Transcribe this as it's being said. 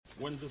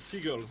When the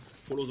seagulls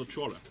follow the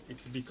trawler,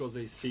 it's because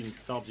they think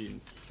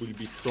sardines will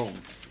be thrown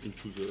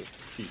into the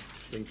sea.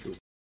 Thank you.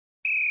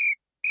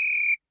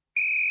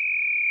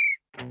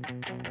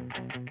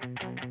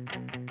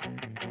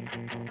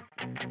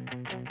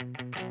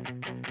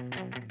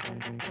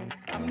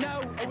 I'm now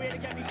away to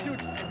get me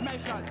suit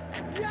measured.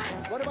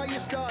 Yes! What about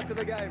your start to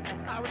the game?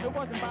 It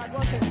wasn't bad,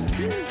 was it?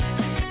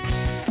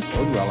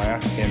 Well, I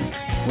asked him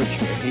which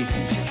way he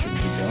thinks it should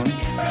be done.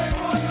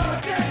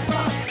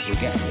 We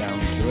get down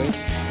to it.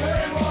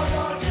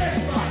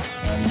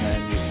 And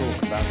then we talk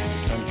about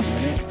it for 20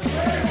 minutes.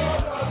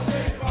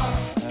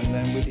 And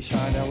then we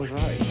decide I was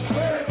right.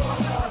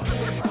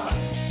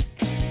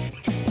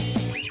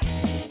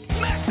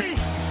 Messi!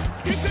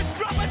 You could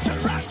drop a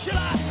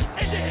tarantula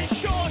into his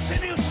shorts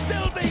and he'll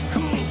still be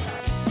cool.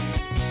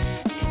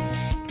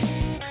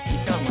 You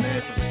can't win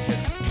anything with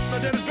kids.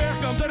 Dennis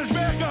Bergkamp! Dennis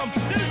Bergkamp!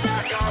 Dennis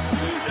Bergkamp!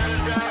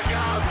 Dennis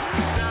Bergkamp!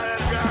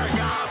 Dennis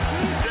Bergkamp!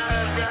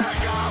 Dennis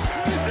Bergkamp!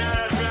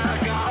 Dennis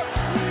Bergkamp!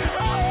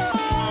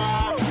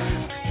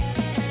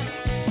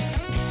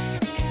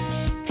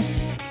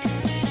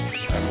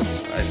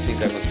 I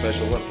think I'm a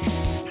special one.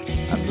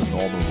 I'm the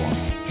normal one.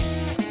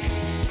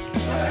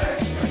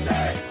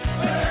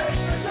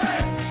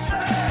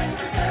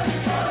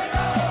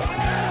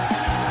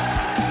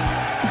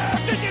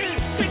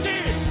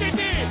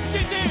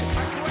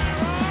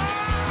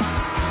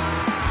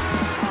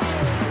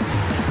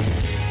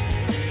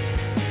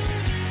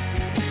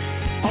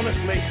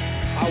 Honestly,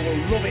 I will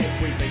love it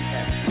if we beat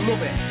them.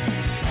 Love it.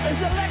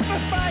 As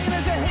electrifying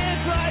as a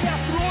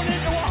hairdryer thrown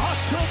into a hot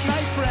tub,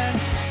 my friend.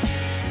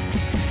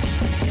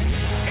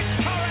 It's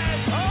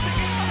Torres.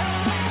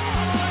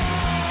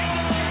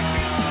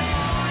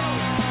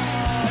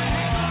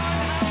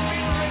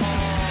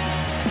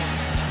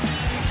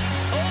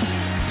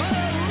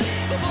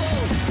 Unbelievable.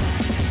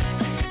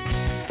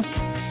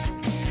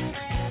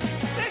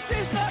 This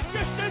is not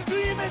just a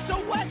dream, it's a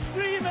wet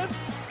dream of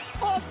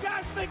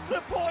orgasmic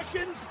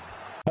proportions.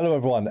 Hello,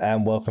 everyone,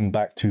 and welcome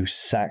back to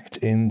Sacked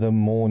in the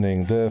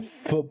Morning, the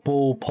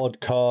football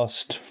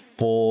podcast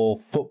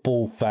for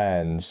football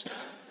fans.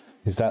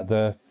 Is that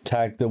the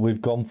tag that we've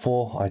gone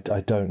for? I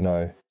don't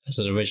know. It's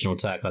an original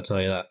tag, I'll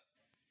tell you that.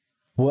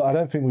 Well, I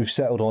don't think we've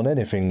settled on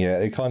anything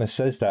yet. It kind of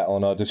says that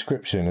on our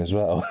description as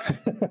well.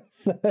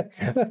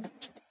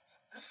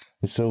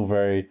 It's all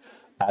very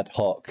ad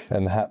hoc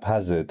and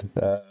haphazard.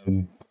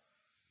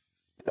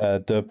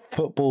 The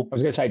football... I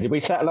was going to say, did we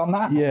settle on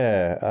that?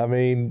 Yeah, I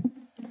mean...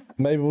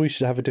 Maybe we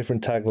should have a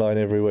different tagline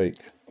every week.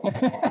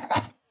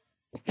 A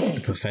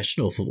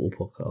professional football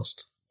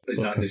podcast. Is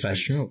that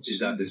Professionals.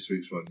 this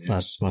week's one? Yeah.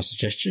 That's my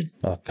suggestion.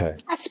 Okay.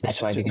 That's the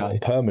best way to go. A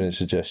permanent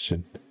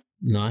suggestion.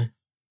 No.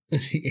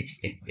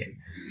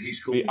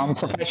 He's called The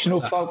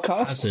unprofessional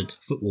podcast. Hazard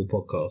football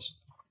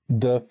podcast.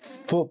 The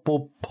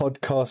football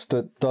podcast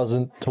that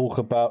doesn't talk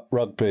about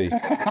rugby.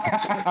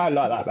 I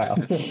like that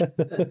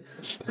better.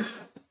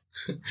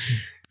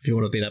 If you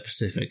want to be that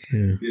specific.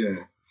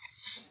 Yeah.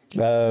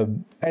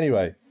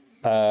 Anyway,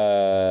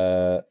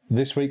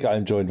 this week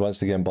I'm joined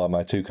once again by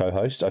my two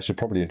co-hosts. I should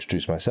probably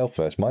introduce myself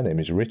first. My name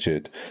is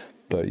Richard,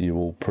 but you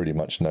all pretty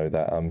much know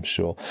that, I'm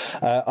sure.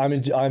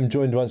 I'm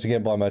joined once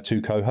again by my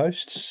two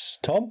co-hosts,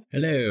 Tom.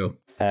 Hello.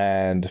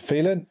 And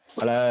Phelan.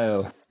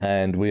 Hello.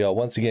 And we are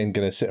once again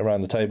going to sit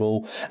around the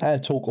table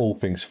and talk all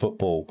things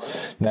football.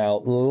 Now,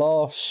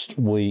 last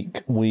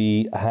week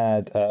we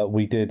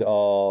did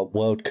our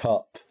World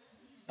Cup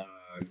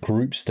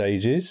group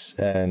stages,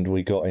 and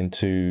we got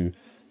into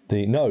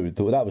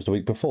that was the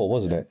week before,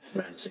 wasn't it?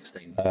 Round of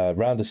 16.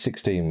 Round of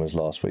 16 was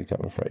last week,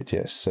 I'm afraid,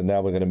 yes. So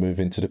now we're going to move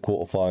into the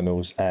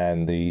quarterfinals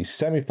and the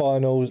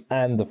semi-finals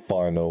and the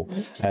final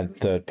and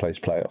third place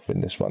playoff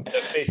in this one. The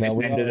business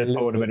end of the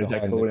tournament, as they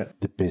call it.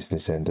 The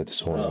business end of the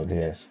tournament,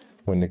 yes.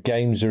 When the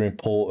games are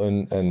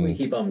important and...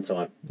 Squeaky bum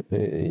time.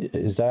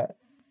 Is that...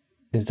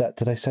 Do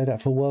they say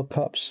that for World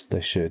Cups?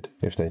 They should.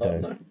 If they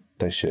don't, no.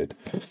 They should.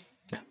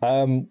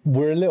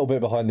 We're a little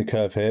bit behind the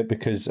curve here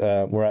because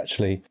we're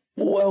actually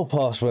well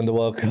past when the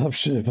World Cup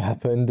should have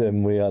happened,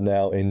 and we are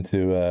now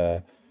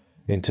into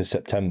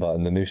September,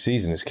 and the new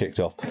season has kicked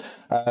off.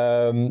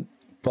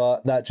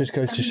 But that just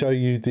goes to show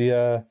you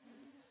the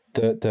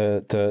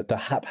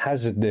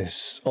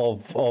haphazardness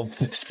of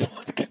this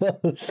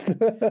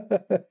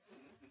podcast.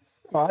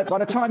 Right, by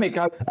the time it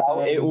goes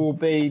out, it will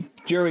be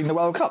during the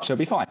World Cup, so it'll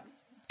be fine.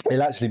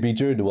 It'll actually be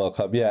during the World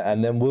Cup, yeah,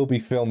 and then we'll be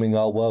filming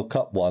our World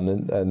Cup one,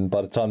 and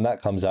by the time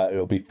that comes out,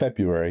 it'll be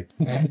February.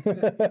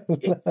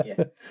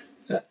 Yeah.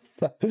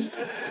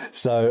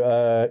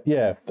 So,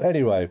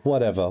 anyway,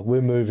 whatever,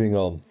 we're moving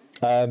on.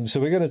 So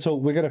we're going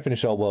to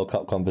finish our World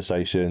Cup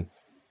conversation.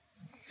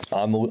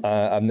 I'm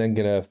then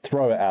going to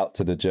throw it out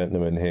to the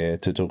gentlemen here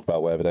to talk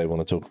about whatever they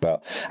want to talk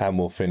about, and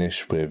we'll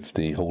finish with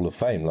the Hall of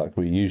Fame like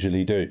we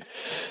usually do.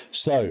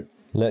 So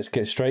let's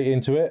get straight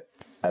into it,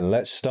 and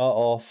let's start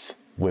off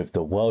with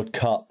the World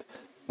Cup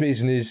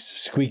business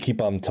squeaky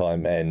bum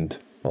time end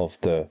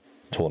of the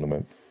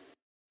tournament.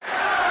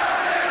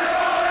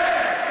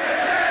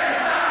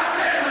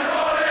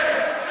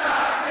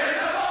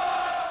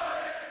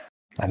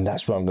 And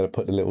that's where I'm going to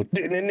put the little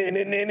bit,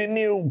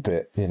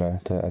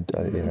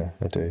 that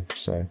I do.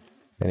 So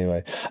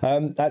anyway,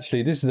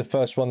 actually, this is the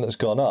first one that's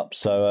gone up.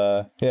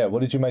 So yeah, what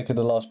did you make of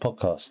the last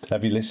podcast?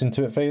 Have you listened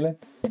to it, Phelan?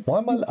 Why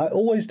am I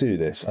always do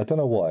this? I don't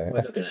know why.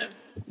 We're looking at him.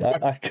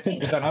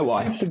 I don't know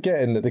why. keep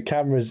forgetting that the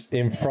camera's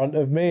in front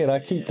of me, and I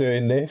keep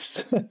doing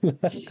this.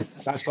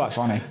 That's quite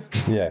funny.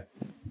 Yeah.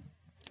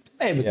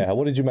 It was, Yeah.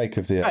 What did you make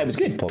of the it was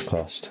good.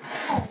 podcast?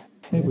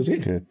 It was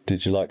good. Good.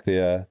 Did you like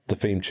the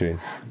theme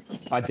tune?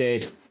 I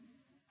did.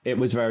 It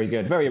was very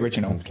good. Very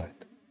original.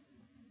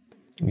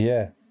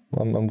 Yeah,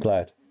 I'm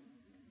glad.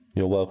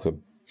 You're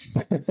welcome.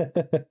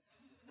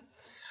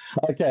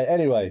 Okay,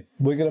 anyway,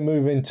 we're going to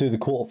move into the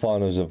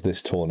quarterfinals of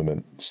this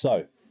tournament.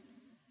 So,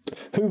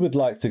 who would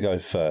like to go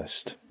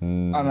first? I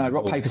don't know,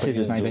 rock, paper,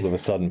 scissors, All maybe. of a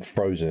sudden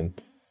frozen.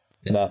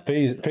 No,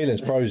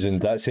 Phelan's frozen.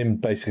 That's him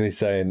basically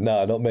saying,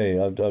 no, not me.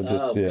 I'm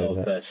just,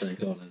 Go first, then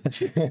go on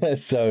then.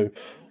 So,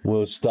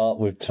 we'll start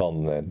with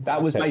Tom then.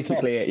 That was Okay,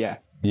 basically it, yeah.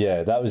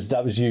 Yeah, that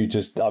was you. You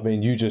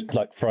just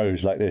like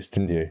froze like this,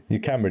 didn't you?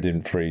 Your camera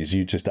didn't freeze.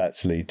 You just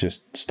actually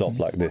just stopped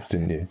like this,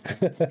 didn't you?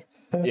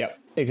 Yeah,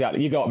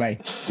 exactly. You got me.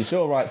 You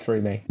saw right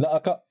through me. No, I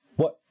can't.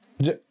 What?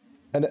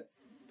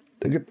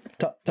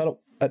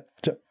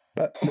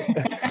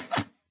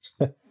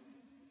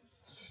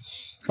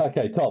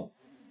 Okay, Tom.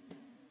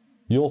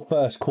 Your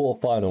first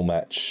quarterfinal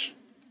match,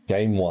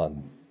 game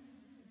 1.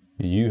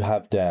 You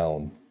have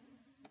down.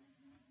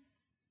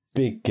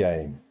 Big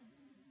game.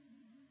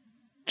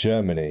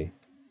 Germany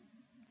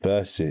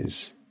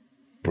versus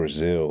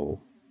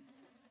Brazil.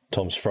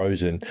 Tom's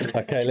frozen.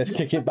 Okay, let's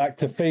kick it back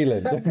to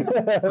Phelan.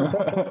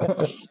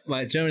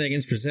 Right, Germany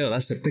against Brazil.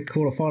 That's a big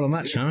quarter-final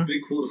match, huh?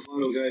 Big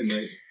quarter-final game,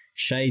 mate.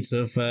 Shades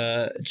of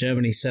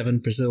Germany 7,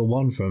 Brazil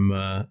 1 from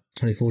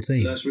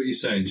 2014. So that's what you're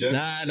saying, Joe? No,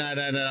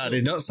 I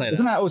did not say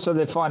Isn't that. that also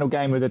the final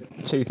game of the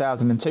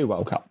 2002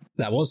 World Cup?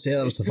 That was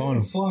the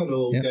final.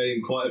 Final Yep.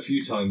 game quite a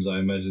few times, I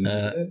imagine,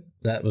 isn't it?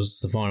 That was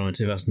the final in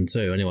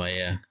 2002, anyway,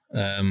 yeah.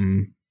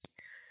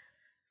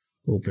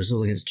 Well,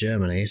 Brazil against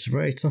Germany. It's a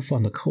very tough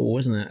one to call,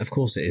 isn't it? Of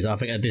course it is. I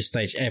think at this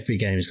stage, every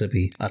game is going to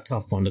be a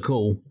tough one to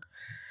call.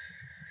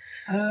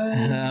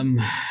 Let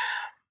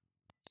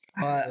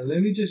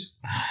me just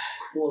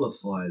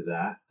qualify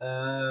that.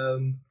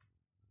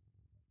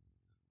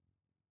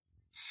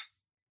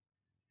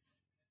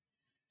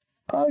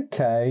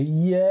 Okay,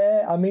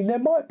 yeah. I mean, there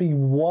might be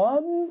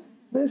one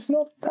that's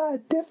not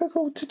that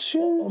difficult to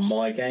choose. On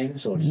my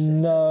games or just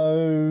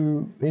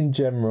No, in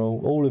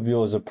general, all of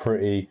yours are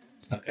pretty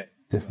okay?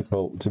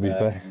 difficult, to be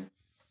fair.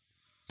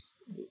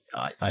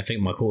 I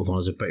think my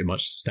quarterfinals are pretty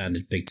much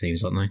standard big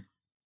teams, aren't they? I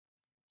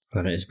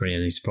don't think there's pretty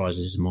any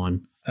surprises in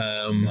mine.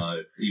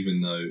 No,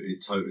 even though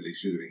it totally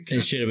should have been It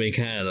Canada. should have been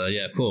Canada,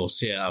 yeah, of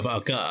course. Yeah, I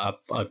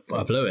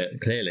blew it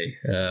clearly.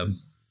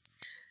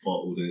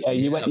 Bottled it. Yeah,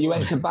 you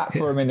went to bat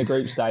for him in the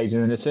group stage,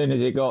 and then as soon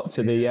as it got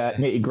to the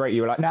nitty gritty,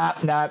 you were like, no,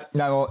 they're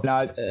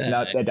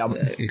done.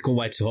 It's gone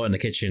way too hot in the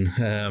kitchen.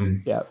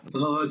 Yeah.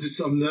 Oh,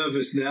 I'm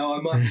nervous now.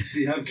 I might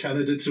actually have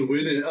Canada to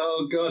win it.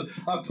 Oh, God.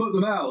 I put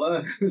them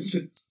out.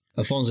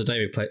 Alphonso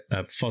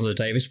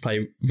Davies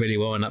played really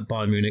well in that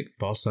Bayern Munich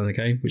Barcelona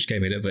game, which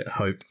gave me a little bit of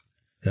hope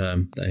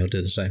that he'll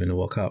do the same in the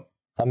World Cup.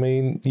 I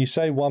mean, you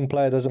say one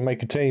player doesn't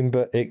make a team,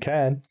 but it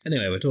can.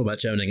 Anyway, we're talking about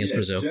Germany against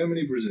Brazil.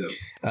 Germany, Brazil.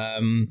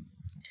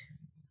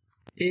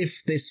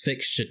 If this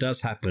fixture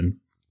does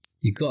happen,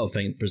 you've got to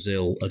think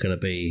Brazil are going to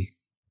be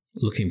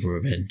looking for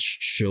revenge,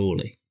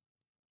 surely,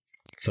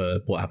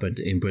 for what happened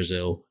in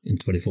Brazil in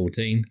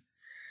 2014.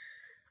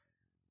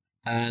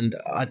 And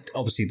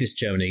obviously, this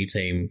Germany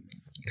team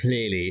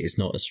clearly is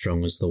not as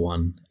strong as the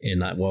one in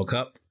that World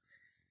Cup,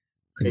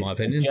 in my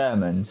opinion.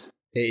 Germans.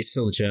 It's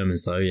still the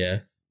Germans, though,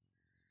 yeah.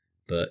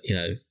 But,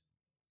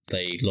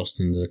 they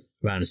lost in the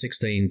round of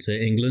 16 to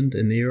England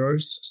in the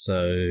Euros,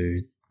 so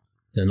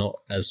they're not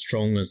as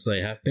strong as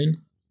they have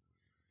been.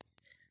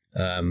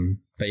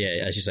 But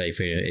yeah, as you say, if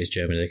it is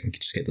Germany, they can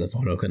just get to the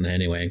final, couldn't they,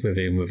 anyway, with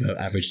an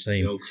average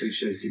team. The old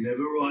cliche, you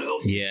never write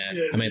off.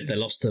 Yeah, I mean, they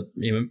lost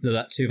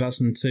that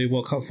 2002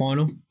 World Cup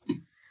final.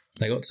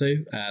 They got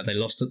to. They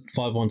lost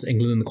 5-1 to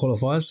England in the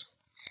qualifiers,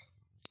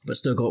 but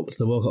still got to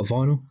the World Cup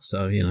final.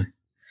 So, yeah,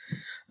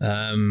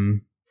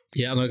 I'm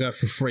going to go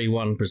for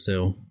 3-1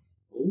 Brazil.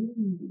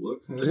 Ooh,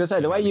 okay. I was going to say,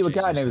 the way you were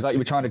going, it was like you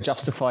were trying to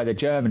justify the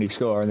Germany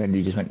score, and then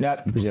you just went, no,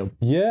 Brazil.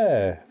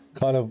 Yeah,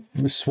 kind of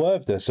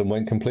swerved us and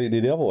went completely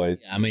the other way.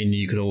 I mean,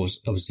 you could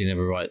always obviously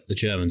never write the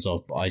Germans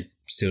off, but I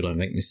still don't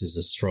think this is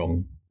a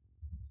strong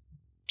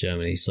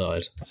Germany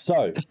side.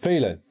 So,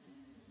 Phelan,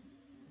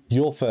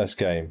 your first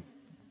game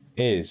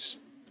is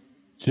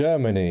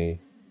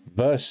Germany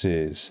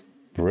versus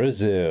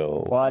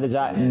Brazil. Why does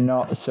that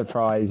not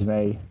surprise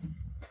me?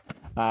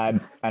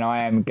 And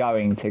I am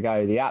going to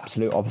go the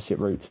absolute opposite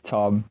route to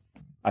Tom.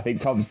 I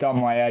think Tom's done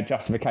my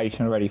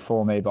justification already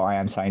for me, but I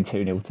am saying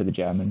 2-0 to the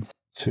Germans.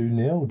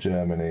 2-0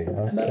 Germany.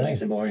 And that Okay.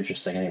 makes it more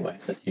interesting anyway,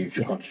 that you've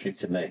contributed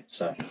to me.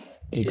 So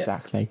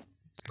Exactly.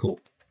 Cool.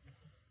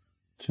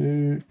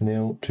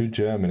 2-0 to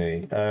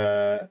Germany.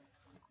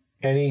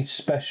 Any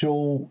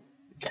special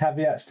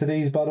caveats to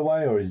these, by the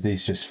way, or is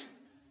these just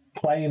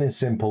plain and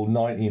simple,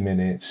 90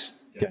 minutes,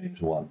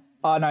 games won.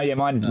 Oh no, yeah,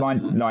 mine's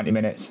 90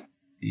 minutes.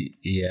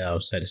 Yeah, I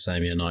would say the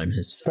same. Yeah, 9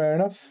 minutes. Fair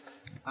enough.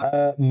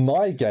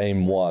 My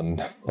game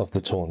one of the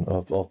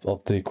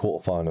of the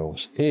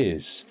quarterfinals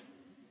is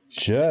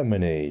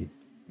Germany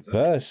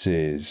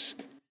versus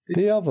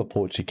the other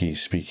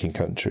Portuguese-speaking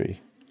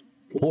country,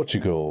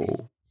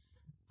 Portugal.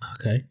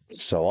 Okay.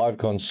 So I've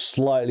gone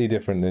slightly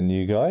different than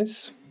you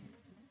guys.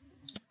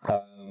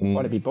 Well,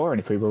 it'd be boring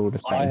if we were all the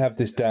same. I have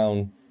this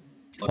down.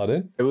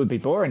 Pardon? It would be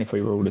boring if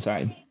we were all the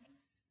same.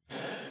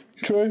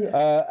 True,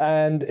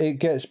 and it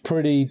gets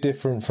pretty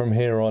different from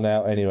here on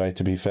out anyway,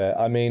 to be fair.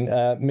 I mean,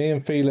 me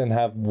and Phelan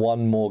have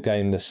one more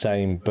game the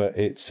same, but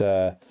it's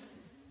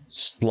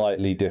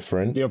slightly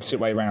different. The opposite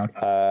way round.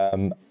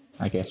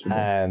 I guess.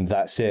 And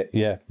that's it.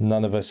 Yeah,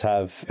 none of us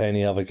have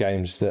any other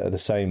games that are the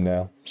same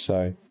now.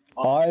 So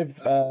I've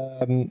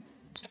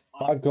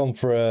gone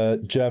for a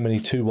Germany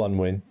 2-1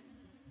 win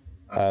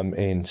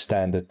in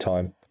standard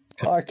time.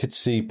 I could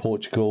see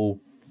Portugal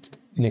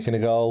nicking a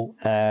goal,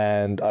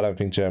 and I don't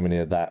think Germany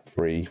are that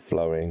free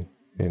flowing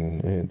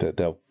in that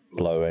they'll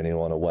blow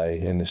anyone away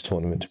in this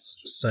tournament.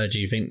 So, do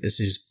you think this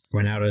is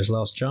Ronaldo's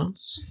last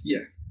chance? Yeah.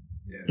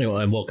 Well,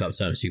 in World Cup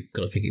terms, you've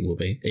got to think it will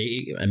be.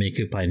 I mean, he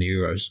could play in the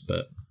Euros,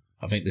 but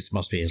I think this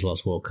must be his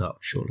last World Cup,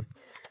 surely.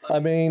 I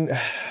mean,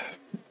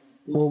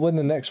 well, when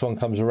the next one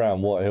comes around,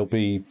 he'll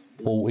be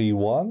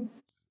 41?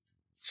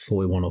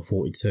 41 or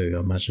 42, I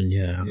imagine,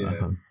 yeah.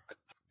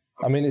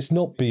 I mean, it's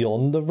not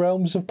beyond the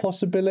realms of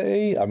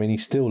possibility. I mean, he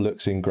still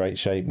looks in great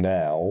shape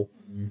now,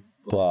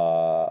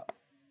 but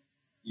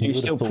Do you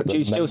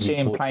still see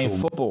him playing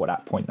football at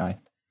that point, though?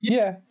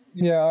 Yeah,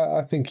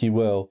 I think he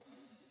will.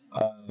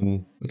 I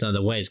don't know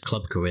the way his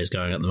club career is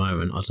going at the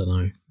moment. I don't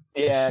know.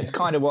 Yeah, it's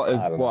kind of what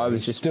I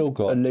was just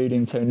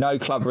alluding to. No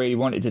club really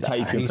wanted to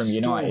take him from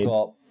United. He's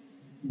still got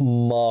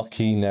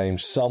marquee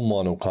names.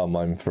 Someone will come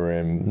home for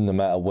him, no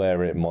matter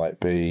where it might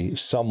be.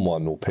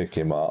 Someone will pick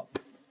him up.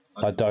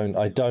 I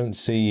don't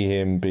see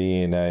him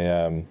being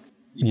a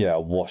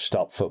washed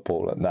up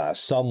footballer. Nah,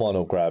 someone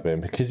will grab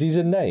him because he's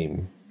a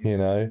name, you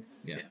know.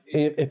 Yeah.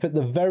 If at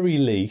the very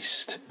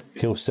least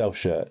he'll sell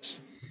shirts.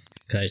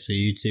 Okay, so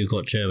you two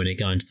got Germany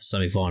going to the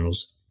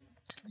semi-finals.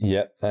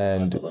 Yep,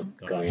 and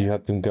you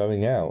have them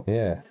going out.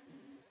 Yeah.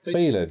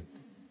 Phelan,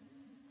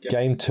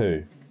 game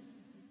 2.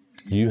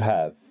 You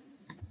have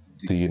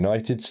the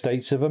United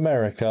States of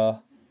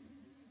America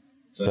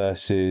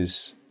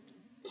versus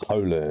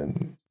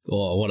Poland.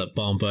 Oh, what a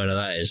barn burner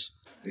that is.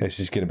 This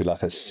is going to be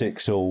like a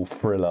 6-all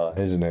thriller,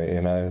 isn't it?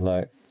 You know,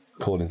 like,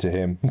 according to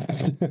him.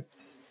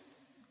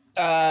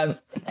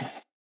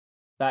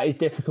 That is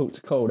difficult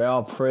to call. They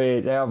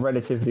are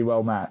relatively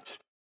well matched.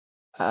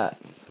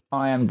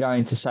 I am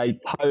going to say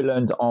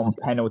Poland on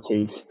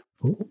penalties.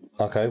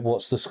 Okay,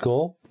 what's the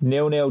score?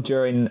 0-0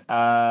 during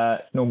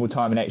normal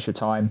time and extra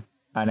time,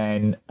 and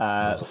then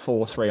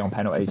 4-3 on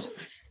penalties.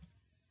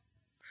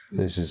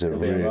 This is a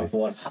rough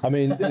one. I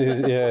mean,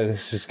 yeah,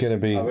 this is going to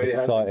be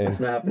exciting.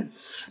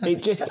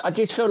 I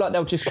just feel like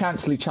they'll just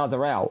cancel each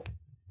other out.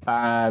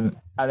 And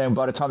then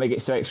by the time it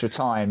gets to extra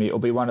time, it'll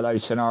be one of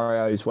those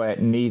scenarios where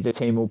neither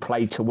team will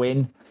play to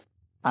win,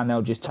 and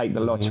they'll just take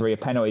the lottery of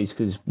penalties,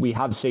 because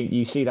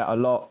you see that a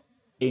lot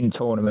in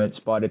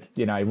tournaments.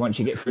 Once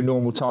you get through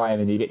normal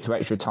time and you get to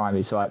extra time,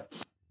 it's like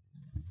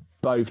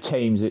both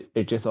teams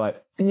are just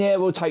like, yeah,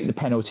 we'll take the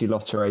penalty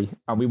lottery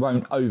and we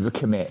won't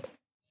overcommit,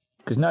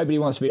 because nobody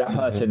wants to be that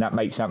person that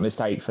makes that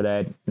mistake for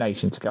their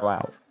nation to go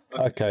out.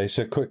 Okay,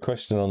 so quick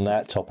question on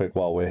that topic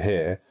while we're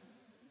here.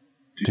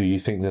 Do you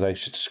think that they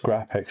should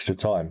scrap extra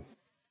time?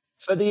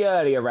 For the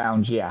earlier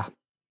rounds, yeah.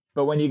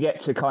 But when you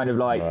get to kind of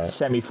like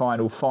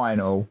semi-final,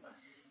 final,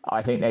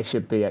 I think there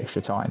should be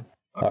extra time.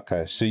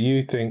 Okay, so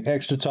you think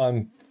extra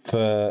time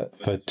for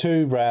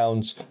 2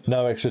 rounds,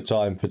 no extra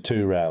time for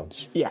 2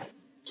 rounds? Yeah.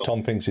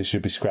 Tom thinks it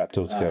should be scrapped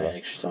altogether.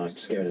 Extra time,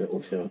 just get rid of it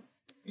altogether.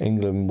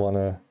 England won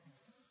a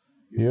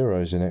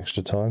Euros in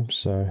extra time,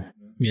 so...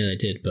 Yeah, they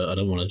did, but I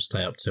don't want to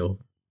stay up till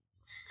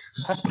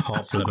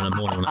 11:30 in the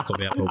morning when I've got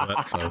to be up at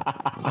work for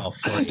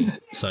 3:30.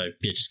 So,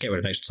 yeah, just get rid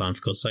of extra time,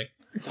 for God's sake.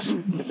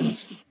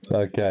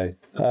 Okay.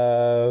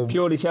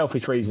 Purely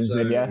selfish reasons,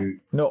 then, yeah?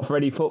 Not for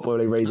any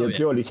footballing reason,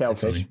 purely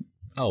selfish. Definitely.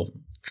 Oh,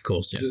 of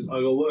course, yeah. I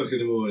got work in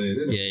the morning,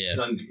 isn't it?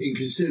 Yeah. It's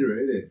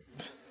inconsiderate, isn't it?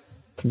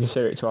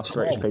 Consider it to us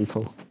British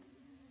people.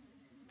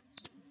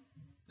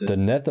 The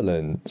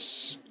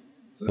Netherlands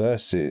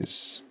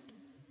versus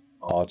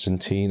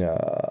Argentina.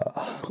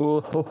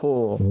 Oh,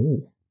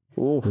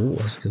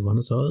 that's a good one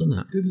as well, isn't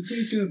it?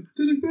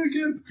 Dennis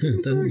Bergkamp.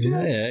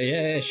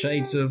 Yeah,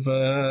 shades of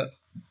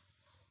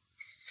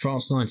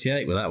France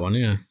 98 with that one,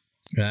 yeah.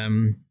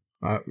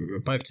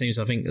 Both teams,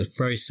 I think, are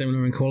very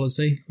similar in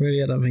quality.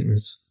 Really, I don't think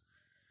there's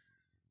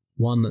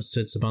one that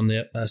stands above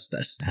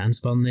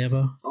the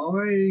other.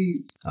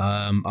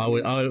 I'm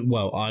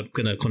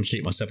going to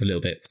contradict myself a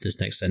little bit for this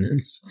next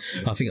sentence.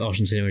 Okay. I think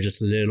Argentina are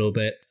just a little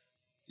bit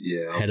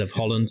ahead of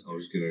Holland.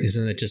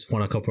 Isn't it just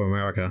won a Copa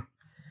America?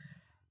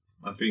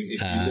 I think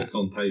if you look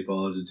on paper,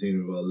 Argentina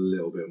have got a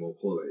little bit more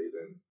quality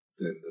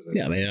than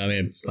yeah, I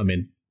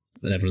mean,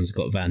 The Netherlands have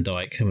got Van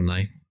Dijk, haven't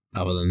they?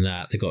 Other than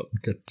that, they've got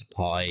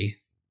Depay,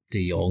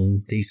 De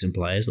Jong, decent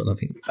players, but I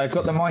think They've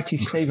got the mighty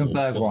Steven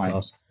Bergwijn.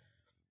 class.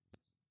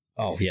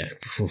 Oh yeah,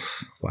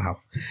 wow.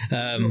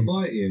 Not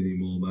mighty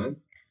anymore, man.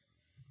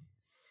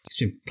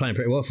 He's been playing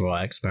pretty well for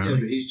Ajax, Yeah,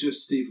 apparently. but he's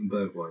just Stephen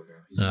Bergwijn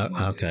now. He's not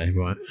mighty. Okay,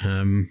 right.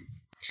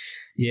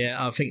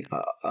 Yeah, I think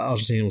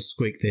Argentina will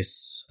squeak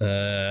this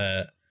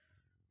 2-1.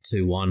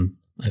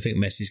 I think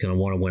Messi's going to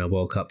want to win a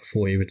World Cup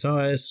before he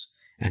retires,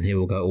 and he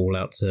will go all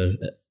out to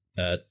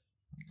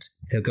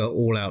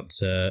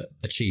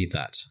achieve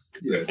that.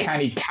 Yeah. Can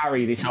he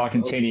carry this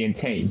Argentinian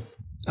team?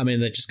 I mean,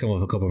 they just come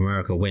off a Copa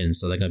America win,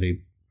 so they're going to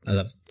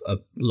have a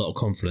lot of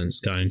confidence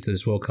going into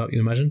this World Cup, you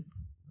imagine?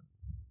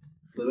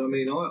 But I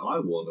mean, I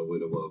want to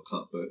win a World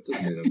Cup, but it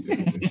doesn't mean I'm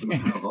going to win, no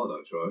matter how hard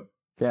I try.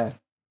 Yeah.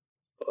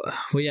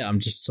 Well, yeah, I'm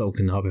just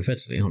talking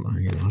hypothetically, aren't I?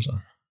 You know,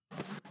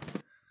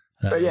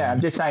 But yeah,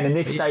 I'm just saying, in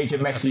this stage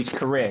of Messi's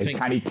career,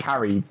 can he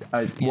carry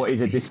what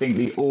is a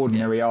distinctly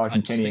ordinary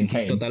Argentinian He's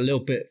got team? that little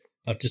bit.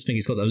 I just think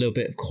he's got that little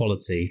bit of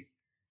quality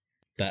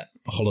that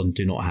Holland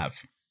do not have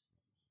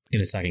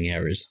in attacking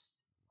areas.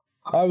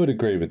 I would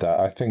agree with that.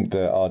 I think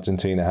that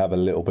Argentina have a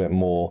little bit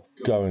more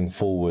going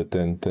forward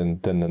than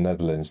the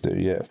Netherlands do.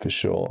 Yeah, for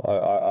sure.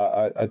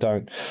 I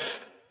don't.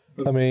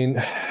 I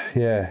mean,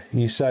 yeah,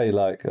 you say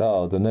like,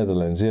 oh, the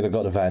Netherlands, yeah, they've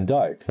got the Van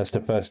Dijk. That's the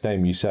first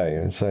name you say.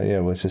 And so, yeah,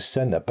 well, it's a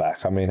centre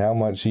back. I mean, how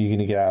much are you going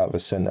to get out of a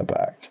centre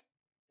back?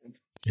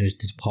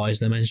 Depay's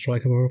their main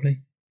striker,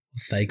 probably.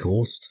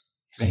 Weghorst.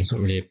 It's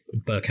not really a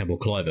Bergkamp or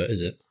Kluivert,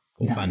 is it?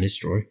 Or Van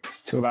Nistelrooy.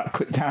 Talk about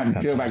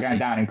going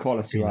down in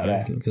quality right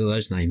there. Look at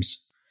those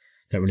names.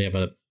 Don't really have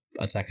an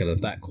attacker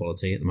of that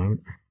quality at the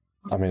moment.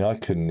 I mean, I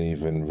couldn't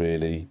even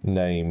really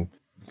name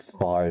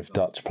 5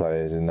 Dutch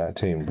players in that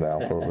team now,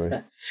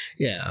 probably.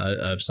 Yeah,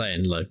 I'm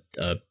saying like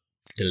De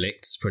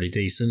Ligt's pretty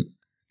decent.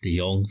 De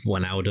Jong,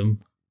 Wijnaldum,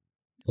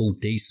 all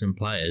decent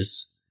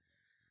players,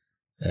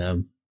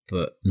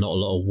 but not a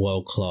lot of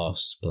world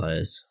class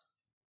players.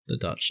 The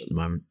Dutch at the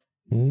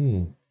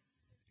moment,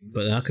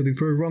 but I could be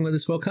proved wrong at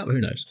this World Cup. Who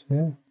knows?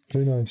 Yeah,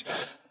 who knows?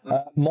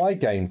 My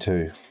game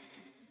 2.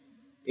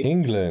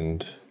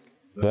 England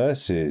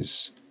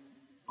versus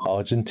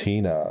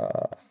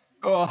Argentina.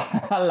 Oh,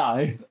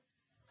 hello.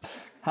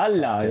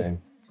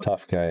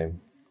 Tough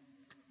game.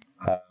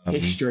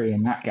 History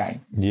in that game.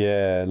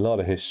 Yeah, a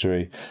lot of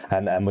history.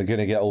 And we're going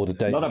to get all the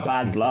data. A lot of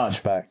bad blood.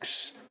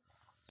 Flashbacks.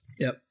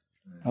 Yep.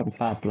 A lot of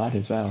bad blood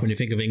as well. When you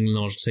think of England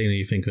and Argentina,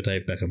 you think of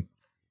Dave Beckham.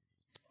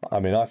 I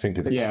mean, I think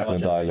of the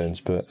Falkland Islands,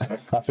 but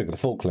I think of the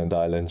Falkland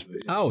Islands.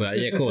 Oh,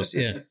 yeah, of course,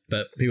 yeah.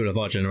 But people of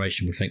our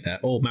generation would think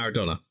that. Or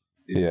Maradona.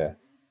 Yeah.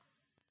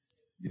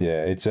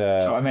 Yeah, it's...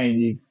 So, I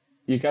mean,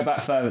 you go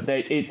back further.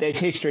 There's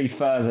history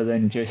further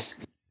than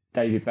just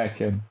David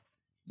Beckham.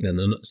 And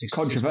the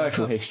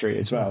controversial history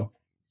as well.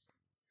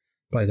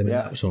 Played them in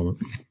that tournament.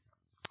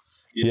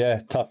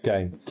 Yeah, tough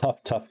game.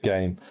 Tough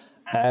game.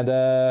 And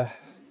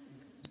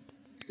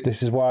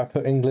this is why I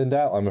put England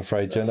out, I'm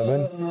afraid,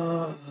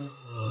 gentlemen.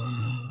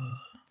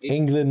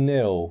 England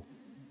 0.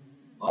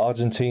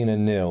 Argentina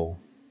 0.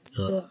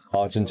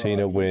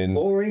 Argentina win.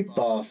 Boring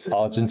bastard.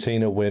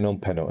 Argentina win on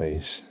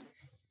penalties.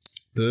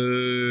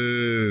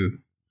 Boo.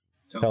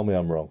 Tell me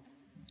I'm wrong.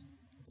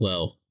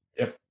 Well,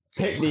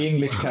 pick the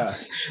English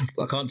curse.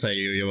 I can't tell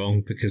you you're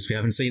wrong because we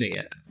haven't seen it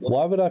yet.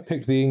 Why would I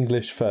pick the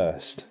English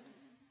first?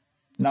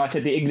 No, I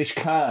said the English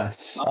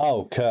curse.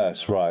 Oh,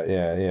 curse, right,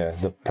 yeah,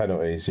 the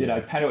penalties. You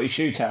know, penalty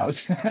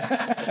shootouts.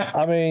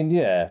 I mean,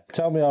 yeah,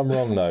 tell me I'm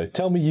wrong, though.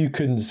 Tell me you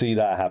couldn't see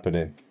that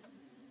happening.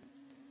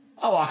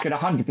 Oh, I could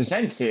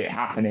 100% see it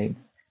happening.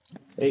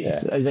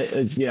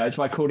 It's, you know, that's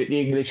why I called it the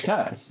English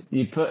curse.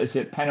 You put us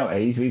at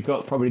penalties, we've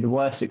got probably the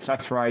worst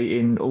success rate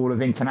in all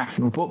of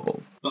international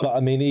football. But, I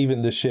mean,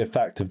 even the sheer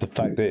fact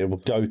that it will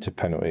go to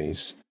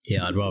penalties.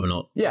 Yeah, I'd rather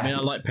not. Yeah. I mean,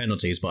 I like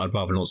penalties, but I'd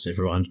rather not sit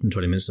for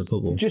 120 minutes of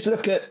football. Just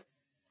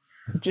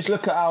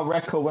look at our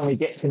record when we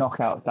get to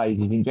knockout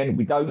stages in general.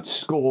 We don't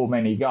score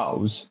many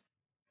goals,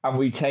 and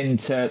we tend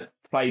to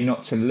play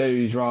not to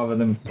lose rather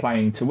than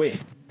playing to win.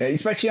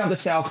 Especially under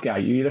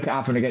Southgate. You look at what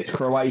happened against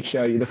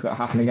Croatia, you look at what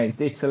happened against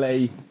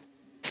Italy.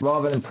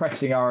 Rather than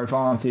pressing our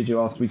advantage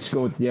after we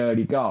scored the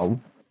early goal,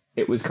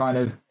 it was kind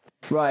of,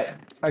 right,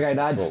 okay,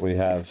 lads. What we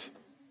have.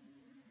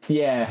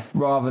 Yeah,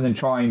 rather than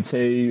trying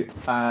to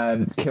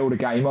kill the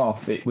game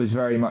off, it was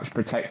very much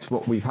protect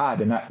what we've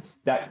had, and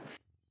that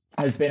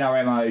has been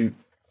our MO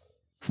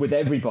with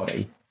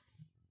everybody.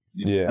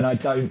 Yeah. And I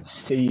don't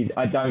see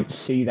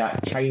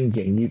that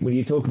changing. When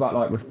you talk about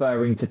like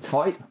referring to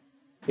type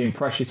in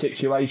pressure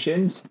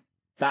situations,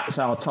 that's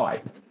our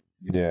type.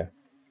 Yeah.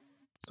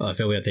 I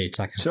feel we had the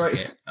attackers. Saw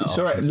it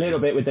a little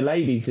bit with the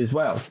ladies as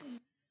well.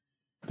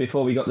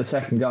 Before we got the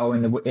second goal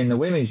in the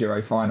women's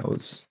Euro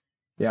finals,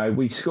 you know,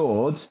 we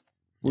scored.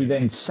 We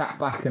then sat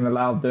back and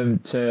allowed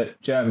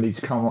Germany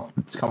to come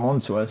on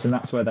to us, and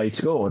that's where they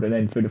scored. And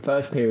then through the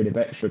first period of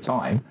extra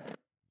time,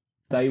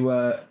 they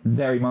were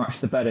very much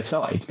the better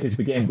side because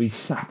again we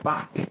sat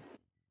back.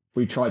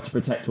 We tried to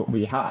protect what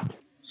we had.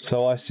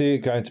 So I see it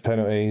going to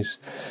penalties.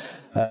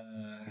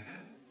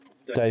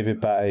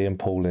 David Batty and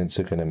Paul Ince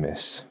are going to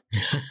miss.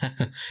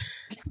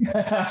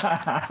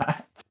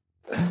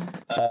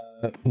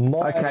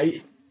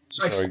 Okay.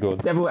 Sorry, go on.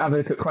 Devil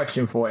advocate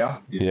question for you.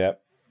 Yeah.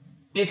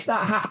 If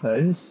that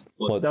happens,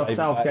 What, does David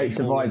Southgate Batty and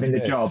Paul survive in the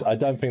Ince job? miss? I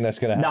don't think that's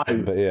going to happen,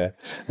 No. but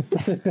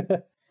yeah.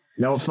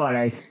 Not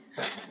funny.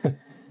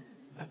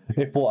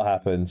 If what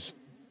happens?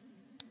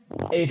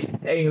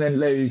 If England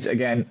lose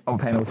again on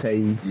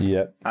penalties,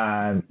 Yep.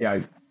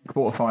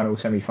 quarter-final,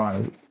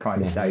 semi-final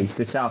kind of stage,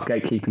 does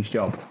Southgate keep his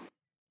job?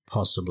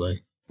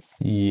 Possibly.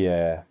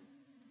 Yeah.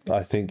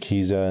 I think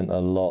he's earned a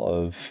lot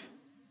of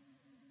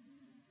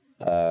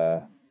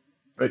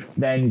But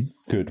then,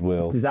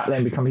 goodwill. does that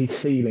then become his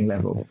ceiling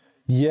level?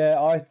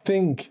 Yeah, I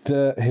think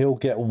that he'll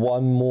get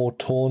one more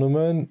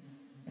tournament,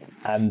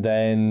 and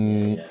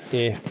then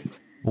if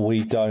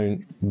we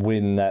don't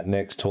win that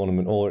next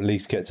tournament, or at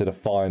least get to the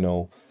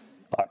final,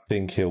 I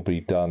think he'll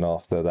be done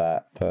after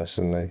that,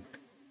 personally.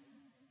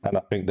 And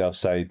I think they'll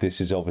say,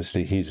 this is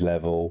obviously his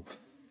level.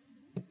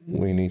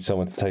 We need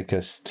someone to take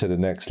us to the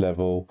next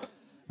level,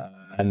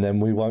 and then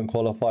we won't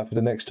qualify for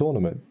the next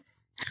tournament.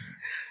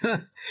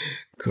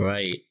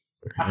 Great.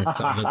 That's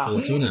something to look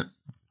forward to, isn't it?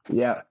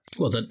 Yeah.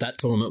 Well, that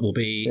tournament will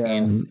be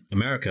in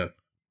America,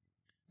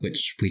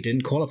 which we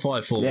didn't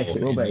qualify for Yes,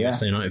 it will in be,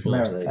 USA 94.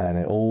 America. And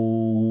it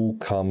all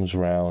comes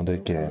round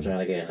again. Comes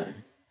around again.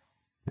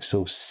 It's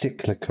all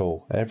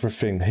cyclical.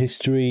 Everything,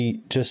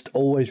 history just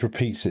always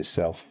repeats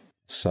itself.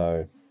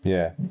 So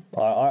yeah,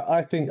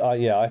 I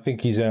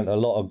think he's earned a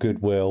lot of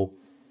goodwill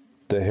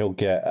that he'll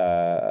get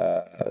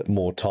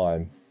more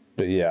time.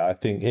 But yeah, I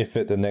think if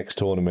at the next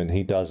tournament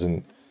he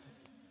doesn't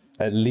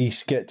at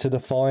least get to the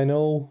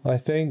final, I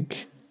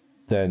think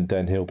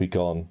then he'll be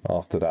gone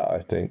after that. I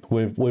think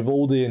with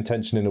all the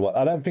intention in the world,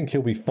 I don't think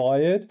he'll be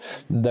fired.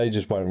 They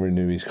just won't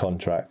renew his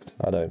contract.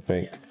 I don't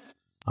think.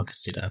 I could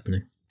see that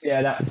happening.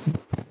 Yeah,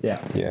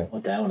 Yeah. Or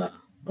downer.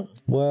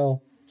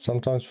 Well,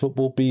 sometimes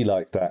football be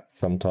like that.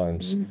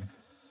 Sometimes.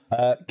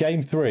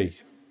 Game 3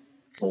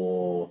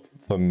 For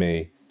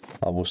me.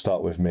 I will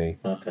start with me.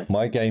 okay.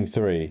 My game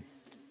 3,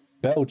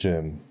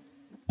 Belgium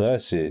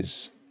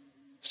versus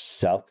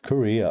South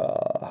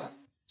Korea.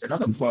 It's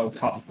another World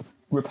Cup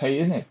repeat,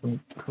 isn't it, from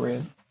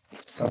Korea?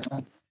 I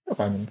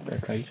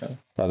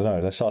don't know.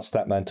 Let's ask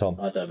Statman Tom.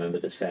 I don't remember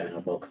this game in a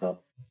World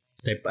Cup.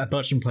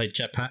 Belgium played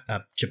Japan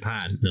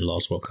in the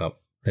last World Cup.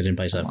 They didn't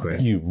play South Korea.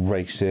 You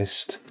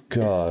racist.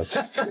 God.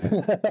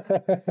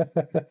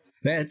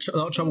 They had a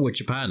lot of trouble with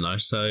Japan, though,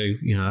 so,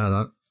 you know, I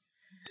don't...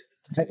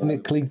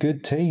 Technically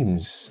good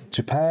teams.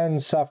 Japan,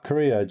 South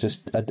Korea,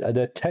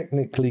 they're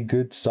technically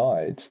good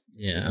sides.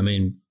 Yeah, I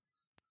mean,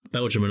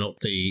 Belgium are not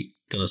going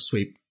to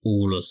sweep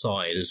all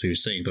aside, as we've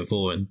seen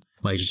before in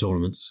major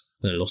tournaments.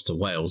 They lost to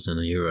Wales in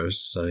the Euros,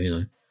 so, you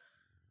know.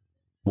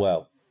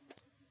 Well,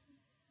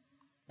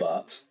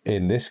 But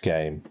in this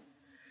game,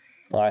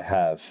 I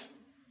have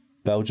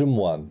Belgium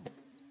 1,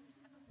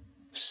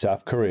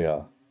 South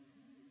Korea,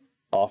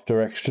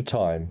 after extra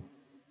time,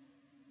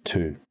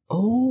 2.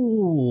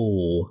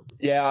 Oh!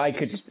 Yeah, I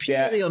could. It's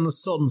purely on the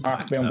Sodden I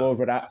have to be on factor. board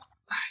with that.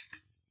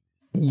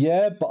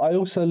 Yeah, but I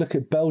also look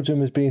at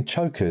Belgium as being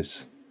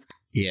chokers.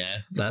 Yeah,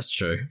 that's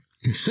true.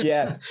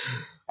 Yeah,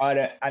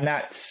 and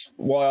that's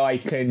why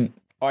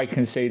I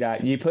can see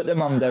that you put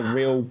them under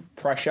real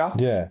pressure,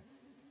 Yeah.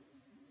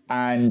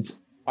 and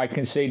I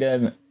can see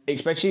them,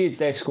 especially as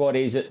their squad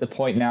is at the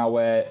point now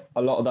where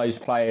a lot of those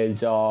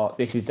players are.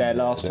 This is their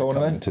last They're coming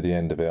tournament. to the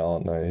end of it,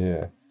 aren't they?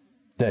 Yeah.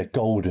 Their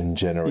golden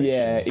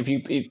generation.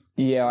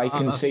 Yeah, I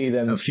can see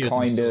them a few of them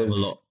kind still of. have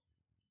a lot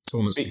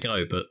tournaments to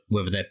go, but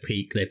whether they're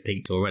peaked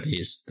already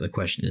is the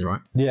question,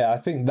 right? Yeah, I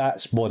think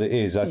that's what it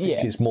is. I think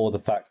Yeah. it's more the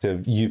fact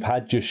of you've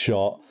had your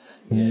shot,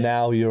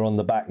 now you're on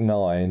the back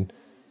 9,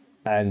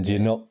 and you're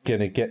not going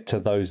to get to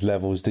those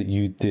levels that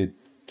you did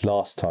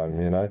last time,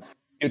 you know?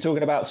 You're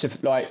talking about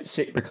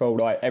cyclical,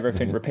 like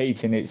everything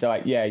repeating. It's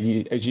like,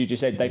 as you just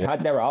said, they've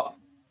had their up,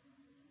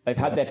 they've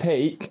had their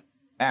peak,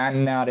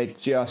 and now they're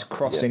just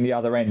crossing the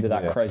other end of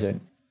that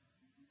crescent.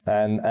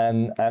 And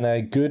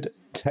a good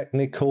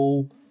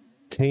technical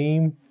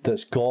team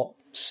that's got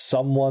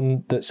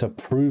someone that's a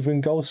proven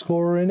goal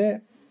scorer in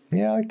it.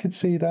 Yeah, I could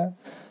see that.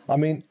 I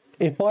mean,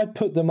 if I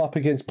put them up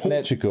against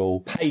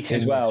Portugal pace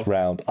in as well. this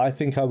round, I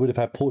think I would have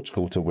had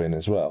Portugal to win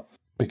as well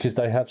because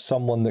they have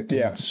someone that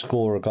can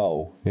score a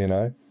goal, you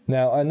know?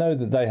 Now, I know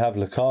that they have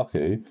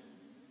Lukaku,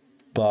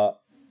 but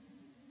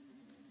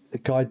the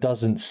guy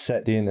doesn't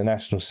set the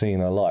international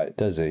scene alight,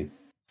 does he?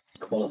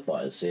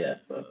 qualifiers, yeah.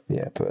 But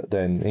Yeah, but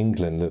then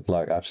England look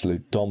like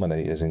absolute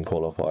dominators in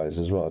qualifiers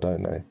as well,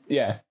 don't they?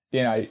 Yeah,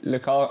 you know,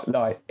 look,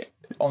 like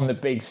on the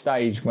big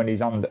stage when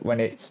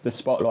it's the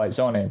spotlight's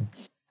on him,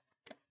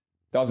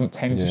 doesn't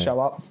tend to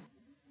show up.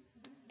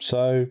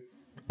 So,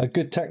 a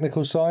good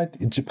technical side.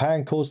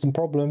 Japan caused them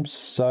problems.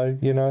 So,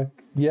 you know,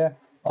 yeah,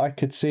 I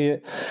could see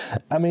it.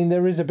 I mean,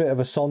 there is a bit of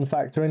a Son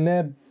factor in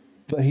there,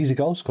 but he's a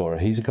goal scorer.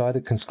 He's a guy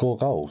that can score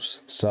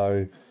goals.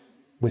 So,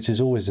 which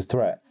is always a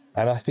threat.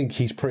 And I think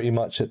he's pretty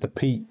much at the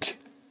peak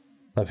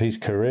of his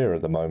career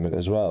at the moment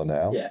as well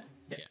now. yeah.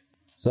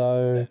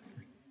 So,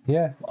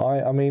 Yeah.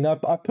 I mean, I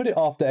put it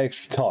after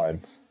extra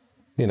time.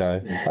 You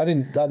know, I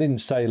didn't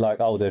say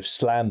like, oh, they've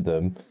slammed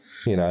them.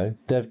 You know,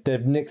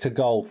 they've nicked a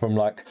goal from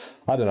like,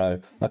 I don't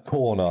know, a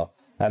corner,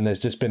 and there's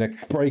just been a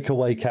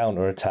breakaway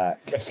counter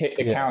attack. Just hit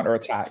the counter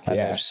attack. And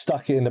they've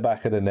stuck it in the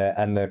back of the net,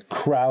 and the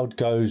crowd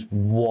goes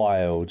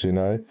wild. You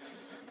know.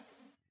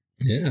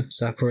 Yeah,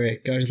 South Korea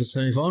go to the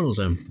semi-finals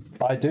then.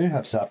 I do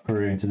have South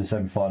Korea into the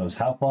semi-finals.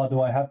 How far do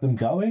I have them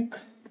going?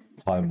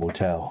 Time will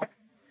tell.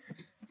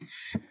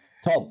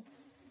 Tom,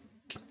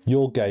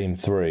 your game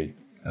 3.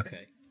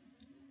 Okay.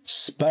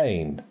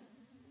 Spain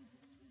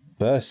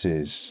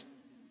versus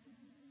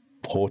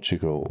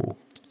Portugal.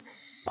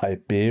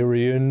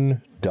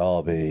 Iberian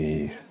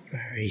derby.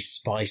 Very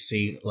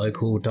spicy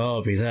local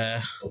derby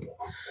there.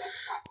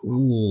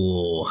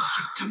 Ooh.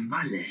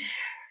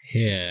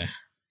 Yeah.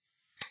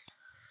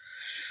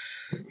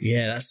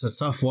 Yeah, that's a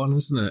tough one,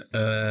 isn't it?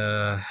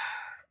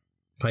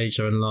 Played each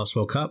other in the last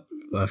World Cup.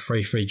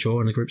 3-3 draw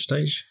in the group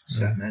stage.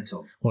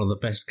 One of the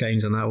best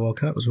games in that World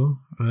Cup as well.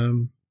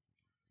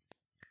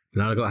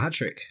 Ronaldo got a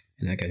hat-trick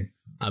in that game.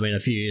 I mean, a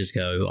few years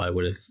ago, I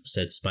would have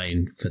said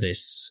Spain for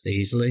this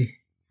easily.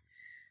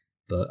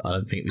 But I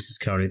don't think this is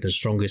currently the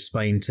strongest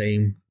Spain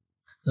team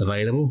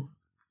available.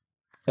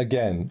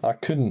 Again, I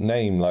couldn't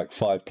name like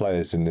 5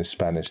 players in this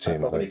Spanish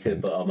team. I probably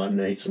could, but I might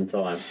need some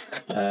time.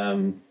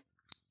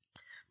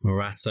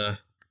 Morata,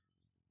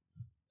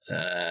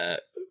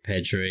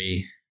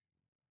 Pedri,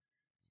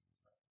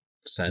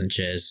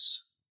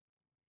 Sanchez.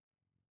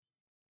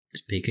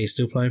 Is Piqué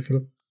still playing for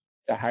them?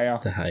 De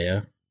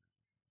Gea.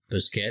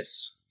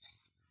 Busquets.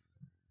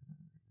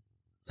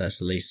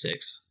 That's at least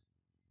 6.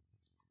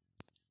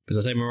 Did I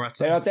say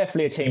Morata? They are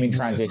definitely a team in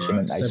transition,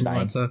 aren't they, Said Spain?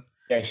 Morata?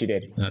 Yes, you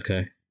did.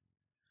 Okay.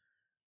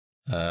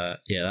 Yeah,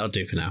 that'll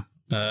do for now.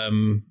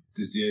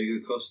 Does Diego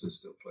Costa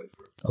still play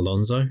for it?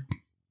 Alonso?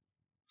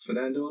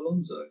 Fernando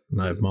Alonso?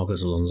 No,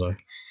 Marcos Alonso.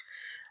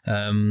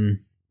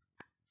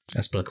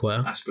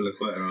 Azpilicueta.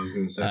 Azpilicueta, I was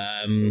going to say.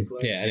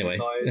 Yeah, anyway.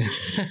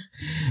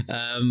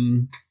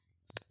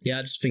 Yeah,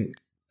 I just think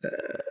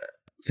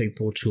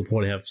Portugal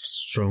probably have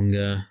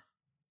stronger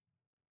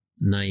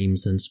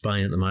names than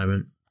Spain at the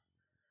moment.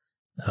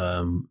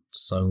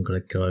 So I'm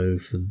going to go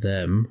for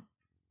them.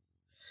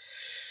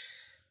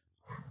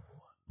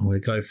 I'm going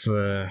to go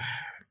for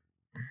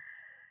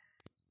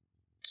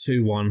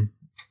 2-1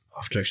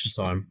 after extra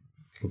time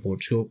for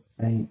Portugal.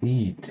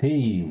 AET.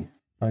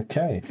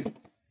 Okay.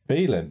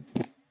 Phelan,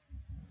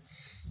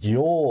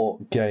 your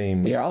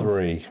game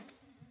 3.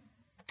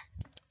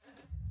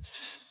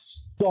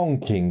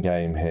 Stonking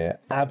game here.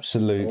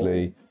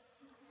 Absolutely.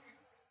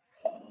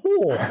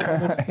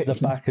 The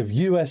back of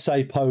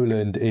USA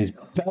Poland is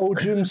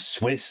Belgium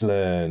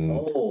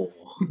Switzerland.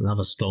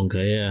 Another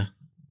stonker, yeah.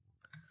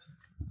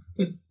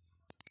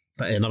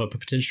 But another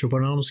potential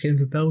banana skin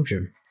for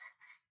Belgium.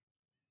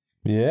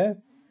 Yeah.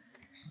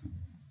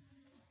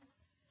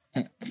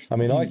 I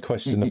mean, I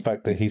question the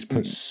fact that he's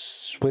put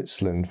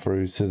Switzerland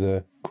through to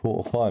the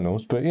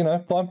quarterfinals, but you know,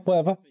 fine,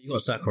 whatever. You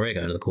got South Korea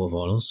going to the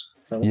quarterfinals.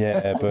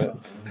 Yeah,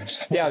 but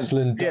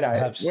Switzerland don't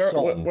have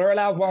Son. We're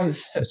allowed one.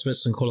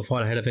 Switzerland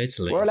qualified ahead of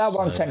Italy. We're allowed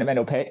one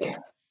sentimental pick.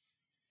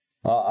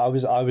 I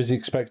was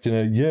expecting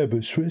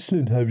but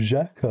Switzerland have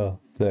Xhaka.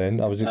 Then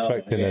I was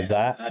expecting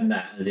but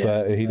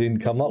he didn't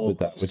come up with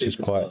that, which is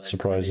quite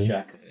surprising.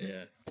 Yeah.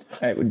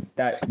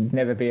 That would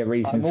never be a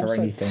reason I'm for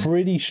also anything.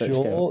 pretty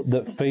sure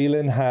that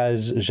Phelan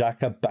has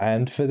Xhaka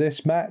banned for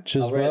this match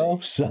as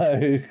well.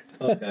 So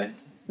Okay.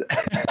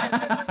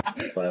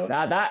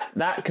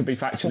 that could be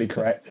factually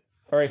correct.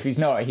 Or if he's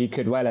not, he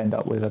could well end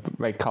up with a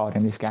red card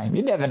in this game.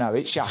 You never know.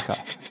 It's Xhaka.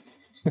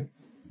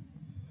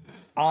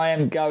 I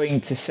am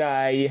going to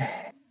say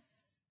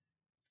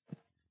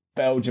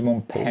Belgium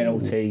on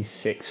penalties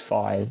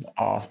 6-5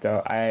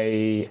 after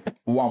a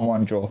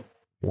 1-1 draw.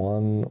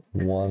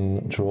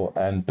 1-1 draw.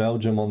 And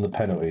Belgium on the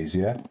penalties,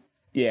 yeah?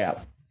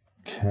 Yeah.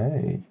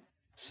 Okay.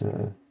 It's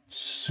a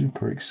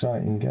super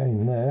exciting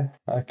game there.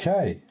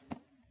 Okay.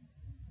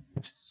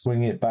 Let's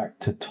swing it back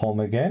to Tom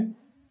again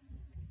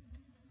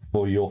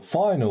for your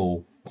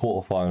final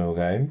quarterfinal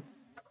game,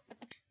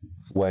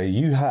 where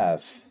you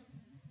have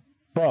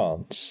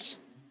France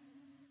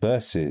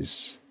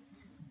versus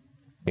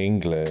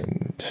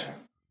England.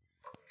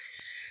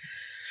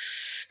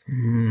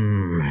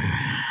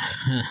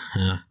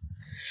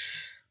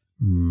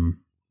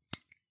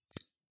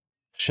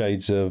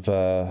 Shades of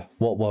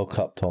what World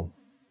Cup, Tom?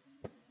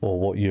 Or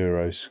what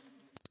Euros?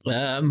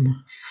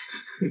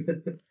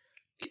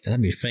 Let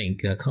me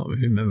think. I can't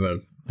remember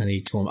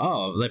any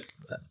tournament.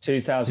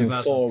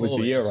 2004 was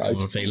the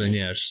Euros. I'm feeling,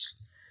 yeah.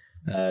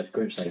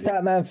 Group stage.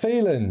 That man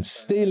Phelan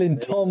stealing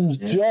Tom's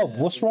job.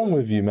 What's wrong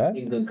with you, man?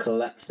 England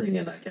collapsing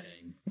in that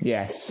game.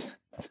 Yes.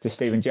 After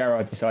Steven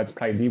Gerrard decided to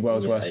play the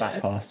world's worst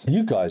back pass.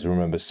 You guys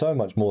remember so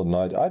much more than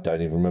I do. I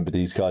don't even remember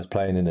these guys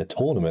playing in a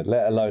tournament,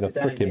 let alone a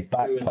freaking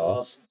back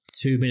pass.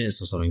 2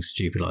 minutes or something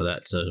stupid like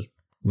that to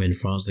win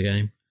France the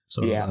game.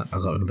 Something like that. I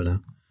can't remember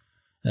now.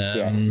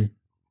 Yes.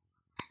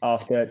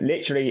 After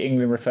literally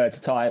England referred to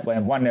tie it,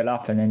 went 1-0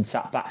 up and then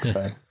sat back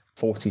for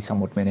 40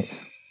 some odd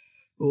minutes.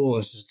 Oh,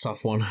 this is a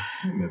tough one.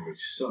 Memory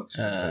sucks.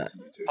 Heart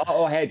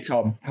or head,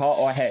 Tom? Heart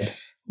or head?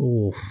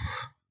 Oh,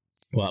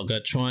 well, I'm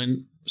going to try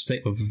and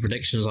stick with the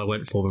predictions I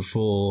went for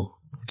before.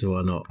 Do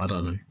I not? I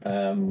don't know.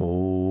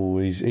 Oh,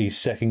 he's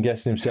second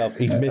guessing himself.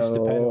 He's missed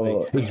the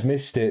penalty. He's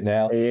missed it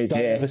now. Don't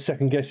ever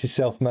second guess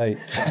yourself, mate.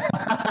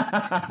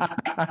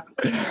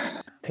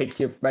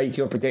 Make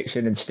your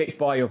prediction and stick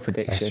by your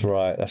prediction. That's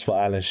right. That's what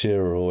Alan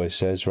Shearer always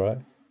says, right?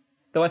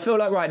 Though I feel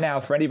like right now,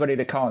 for anybody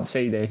that can't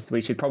see this,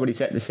 we should probably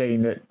set the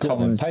scene that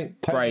Tom's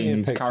brain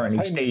is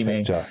currently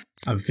steaming.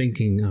 I'm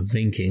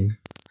thinking.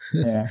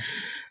 Yeah.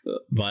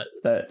 But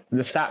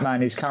the stat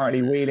man is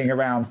currently wheeling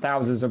around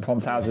thousands upon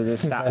thousands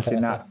of stats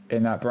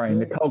in that brain.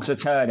 The cogs are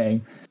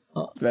turning.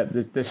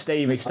 The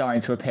steam is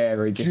starting to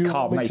appear. He just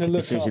can't make a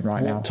decision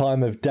right now. What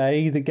time of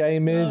day the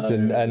game is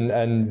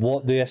and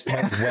what the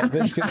estimated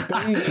weather's going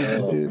to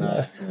be?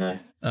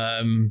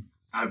 no.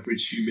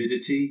 Average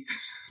humidity.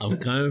 I'm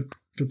going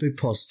to be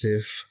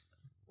positive.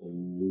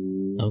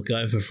 I'm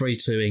going for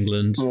 3-2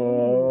 England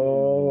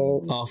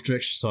after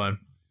extra time.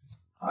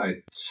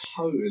 I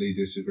totally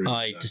disagree.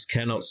 I just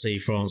cannot see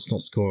France not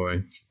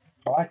scoring.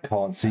 I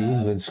can't see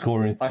England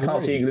scoring. I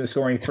can't see England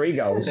scoring 3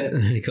 goals.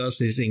 You can't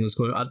see England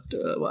scoring. I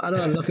don't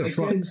know. Look at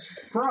France.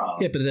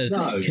 France. Yeah, but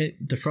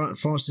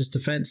France's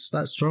defence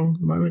that strong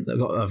at the moment. They've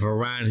got a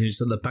Varane who's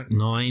at the back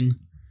 9.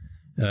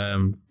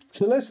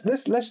 So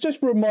let's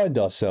just remind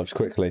ourselves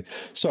quickly.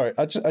 Sorry,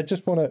 I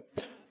just want to.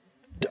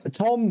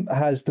 Tom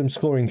has them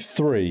scoring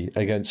 3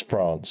 against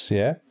France.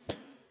 Yeah.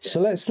 So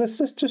let's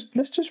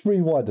just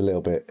rewind a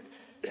little bit.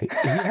 He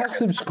has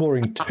them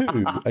scoring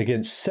 2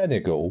 against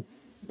Senegal.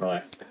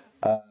 Right.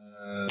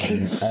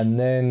 And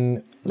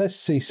then let's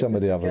see some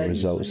of the other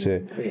results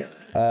here.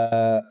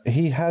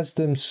 He has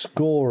them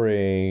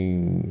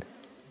scoring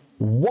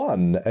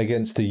 1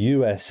 against the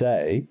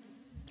USA.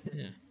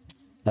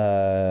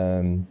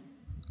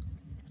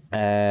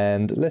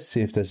 And let's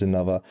see if there's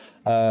another.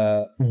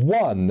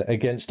 1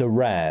 against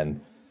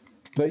Iran.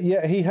 But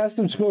yet he has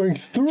them scoring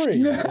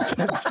 3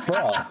 against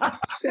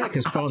France. Yeah,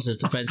 because France's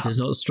defence is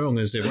not as strong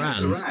as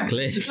Iran's,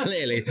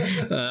 clearly.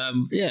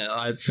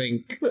 I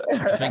think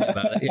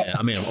about it. Yeah,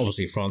 I mean,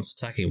 obviously France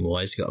attacking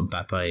wise, you got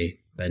Mbappe,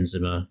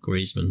 Benzema,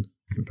 Griezmann,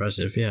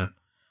 impressive. Yeah.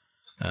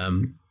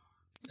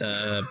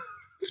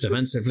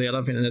 Defensively, I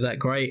don't think they're that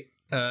great.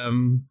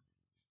 And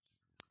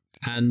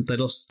they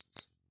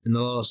lost in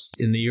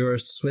the Euros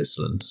to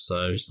Switzerland,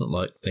 so it's not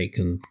like they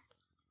can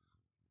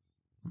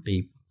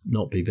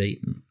not be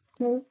beaten.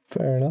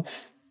 Fair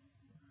enough.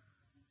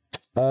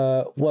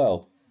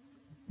 Well,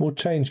 we'll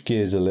change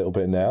gears a little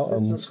bit now.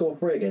 Did score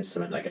 3 against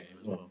them in that game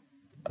as well?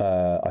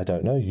 I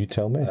don't know. You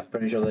tell me. I'm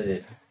pretty sure they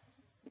did.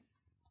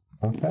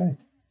 Okay.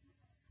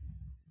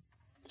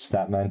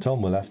 Statman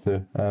Tom will have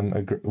to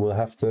we'll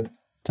have to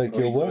take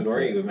your word.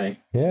 Agree with me.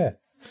 Yeah.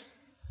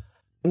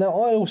 Now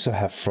I also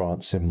have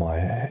France in my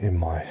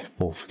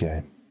 4th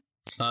game.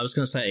 I was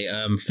going to say,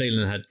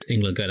 Phelan had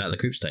England going out of the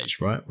group stage,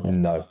 right?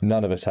 No,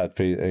 none of us had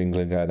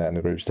England going out in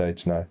the group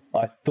stage. No,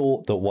 I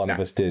thought that one of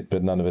us did,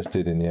 but none of us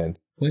did in the end.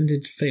 When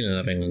did Phelan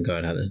have England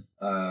going out then?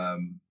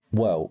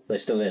 Well, they're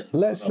still in.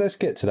 Let's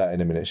get to that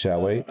in a minute,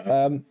 shall we?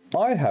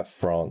 I have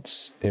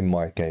France in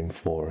my game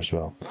 4 as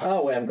well.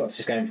 Oh, we haven't got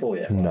to game 4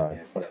 yet. No,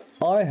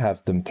 I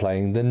have them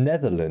playing the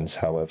Netherlands,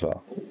 however.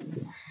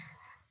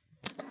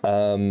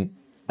 And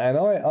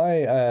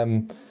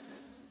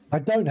I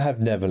don't have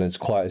Netherlands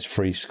quite as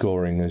free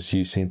scoring as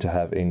you seem to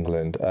have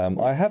England.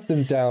 I have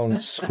them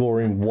down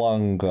scoring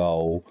 1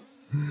 goal.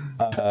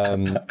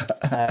 And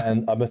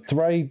I'm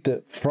afraid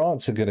that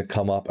France are going to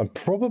come up and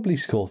probably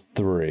score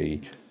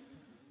 3.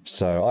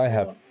 So I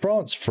have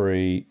France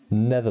 3,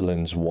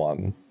 Netherlands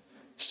 1.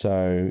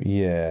 So,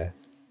 yeah.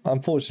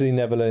 Unfortunately,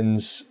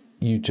 Netherlands,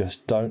 you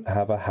just don't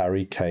have a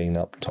Harry Kane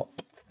up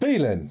top.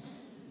 Phelan,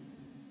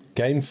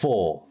 game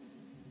 4.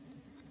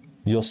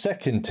 Your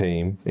second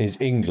team is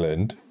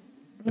England,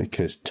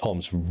 because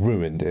Tom's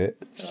ruined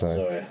it. So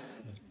sorry.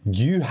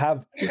 You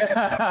have you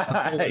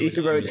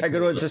can take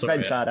all the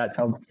suspense out of that,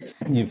 Tom.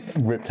 You've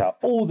ripped out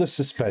all the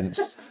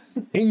suspense.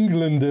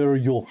 England are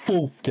your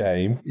 4th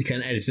game. You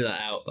can edit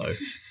that out though.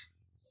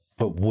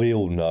 But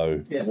we'll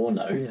know. Yeah, we'll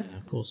know. Yeah,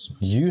 of course.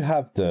 You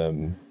have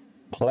them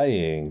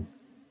playing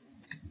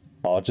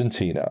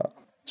Argentina.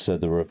 So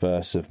the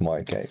reverse of my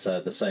game. So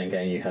the same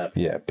game you have.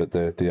 Yeah, but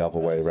the other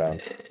way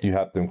around. You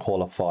have them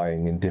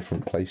qualifying in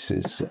different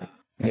places.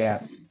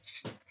 Yeah.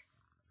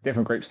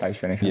 Different group stage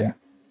finish. Yeah.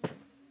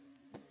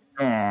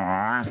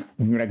 I'm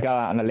going to go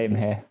out on a limb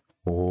here.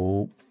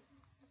 Oh.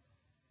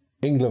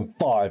 England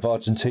 5,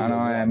 Argentina. And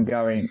I am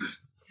going...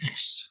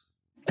 Yes.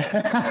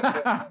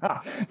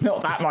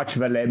 Not that much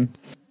of a limb.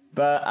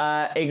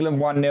 But England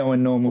 1-0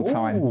 in normal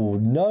time. Oh,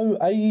 no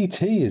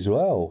AET as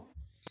well.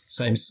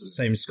 Same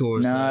score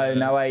as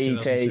no AET.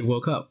 2002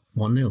 World Cup,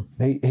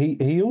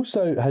 1-0. He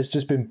also has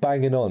just been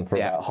banging on for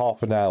about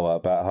half an hour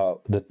about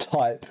how the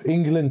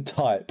England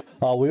type.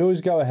 Oh, we always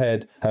go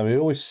ahead and we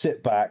always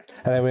sit back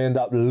and then we end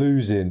up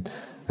losing.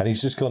 And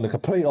he's just gone the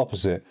complete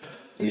opposite.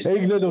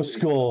 England will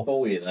score.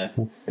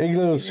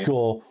 England will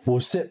score.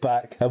 We'll sit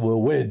back and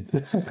we'll win.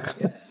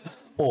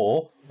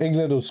 or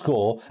England will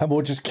score and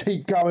we'll just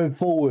keep going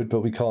forward, but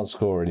we can't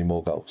score any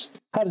more goals.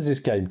 How does this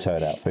game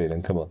turn out,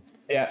 Phelan? Come on.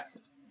 Yeah.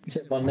 Is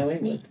it 1-0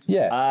 England?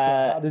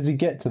 Yeah. How did he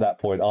get to that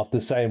point after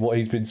saying what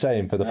he's been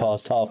saying for the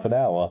past half an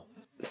hour?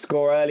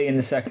 Score early in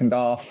the second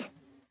half,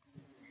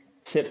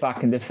 sit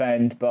back and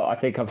defend. But I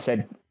think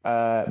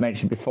I've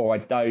mentioned before, I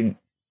don't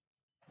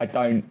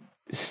rate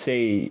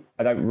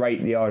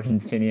the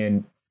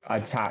Argentinian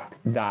attack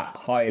that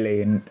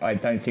highly, and I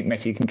don't think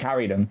Messi can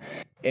carry them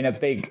in a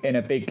big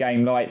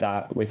game like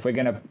that. If we're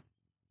going to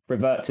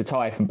revert to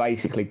type and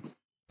basically,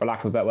 for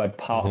lack of a better word,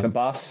 park the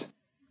bus,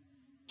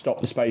 stop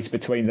the space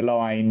between the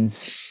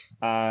lines,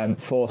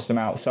 force them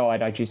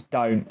outside, I just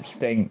don't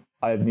think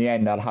in the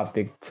end I'd have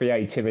the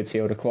creativity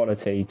or the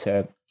quality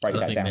to break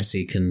that down. I think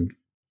Messi can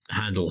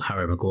handle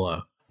Harry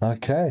Maguire.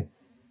 Okay.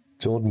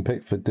 Jordan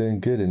Pickford doing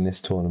good in this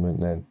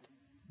tournament then.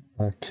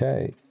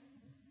 Okay.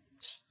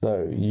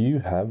 So you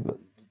have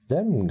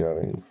them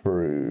going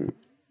through.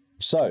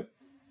 So,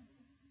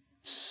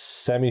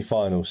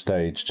 semi-final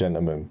stage,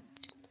 gentlemen.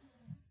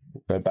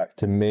 Go back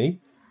to me.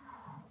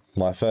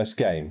 My first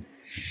game.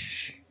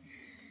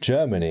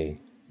 Germany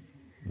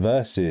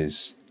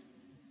versus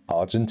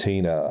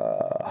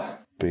Argentina.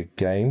 Big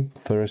game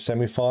for a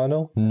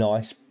semi-final.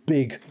 Nice,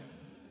 big,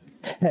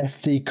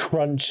 hefty,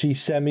 crunchy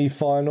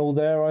semi-final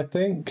there, I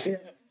think. Yeah.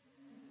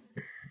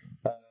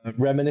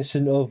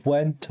 Reminiscent of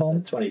when,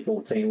 Tom?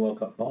 2014 World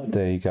Cup final.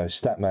 There you go,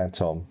 Statman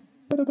Tom.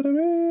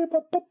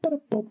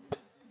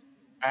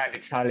 And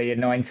Italian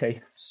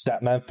 90.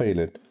 Statman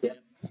Phelan. Yeah.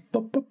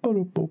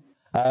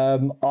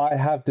 I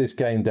have this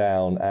game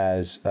down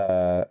as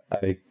a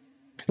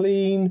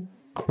clean,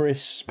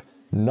 crisp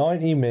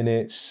 90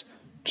 minutes,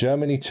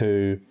 Germany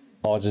 2,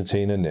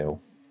 Argentina 0.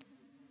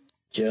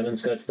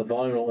 Germans go to the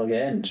final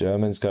again.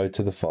 Germans go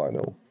to the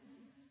final.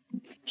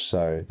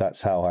 So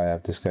that's how I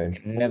have this game.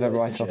 Never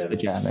write off the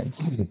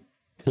Germans.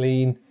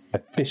 Clean,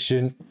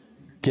 efficient,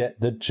 get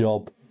the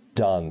job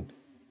done.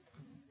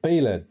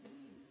 Phelan,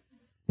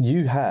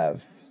 you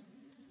have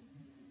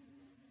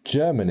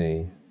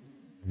Germany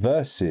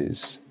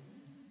versus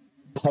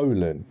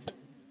Poland,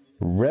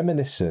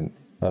 reminiscent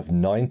of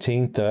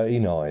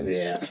 1939.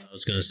 Yeah. I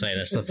was going to say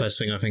that's the first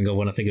thing I think of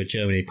when I think of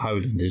Germany.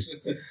 Poland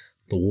is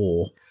the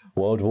war.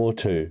 World War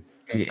II.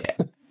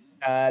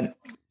 Yeah.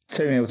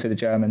 2-0 to the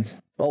Germans.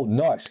 Oh,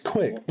 nice.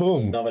 Quick.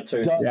 Boom. Another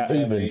 2. Done. Yeah.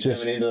 Even.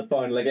 Just Germany into the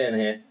final again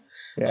here.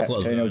 Yeah, I've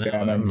got 2-0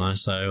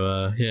 Germans.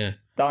 So, yeah.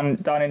 Done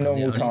in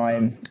normal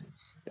time.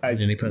 As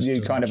Only person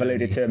you to kind of Germany.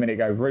 alluded to a minute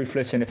ago,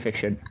 ruthless and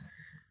efficient.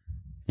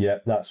 yeah,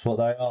 that's what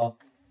they are.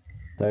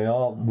 They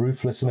are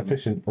ruthless and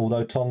efficient,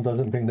 although Tom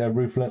doesn't think they're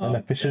ruthless and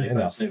efficient The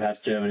only enough. person who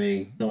has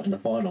Germany not in the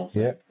final.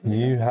 Yeah,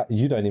 you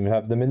don't even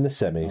have them in the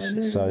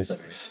semis. So,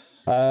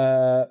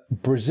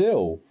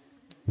 Brazil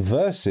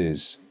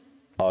versus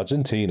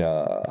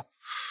Argentina.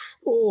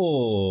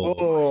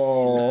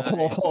 Oh,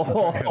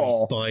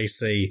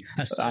 spicy.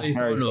 That's the That's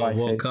very final spicy.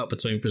 World Cup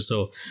between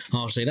Brazil and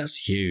Argentina. That's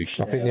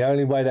huge. I think the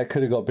only way that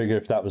could have got bigger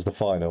if that was the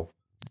final.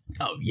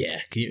 Oh, yeah.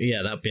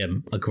 Yeah, that'd be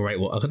a great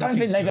one. I don't think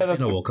think it's they've ever ever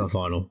been a World Cup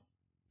final.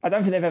 I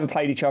don't think they've ever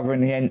played each other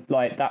in the end,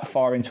 like that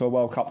far into a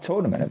World Cup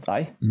tournament, have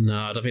they? No,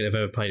 I don't think they've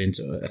ever played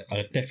into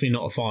it. Definitely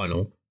not a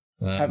final.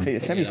 I don't think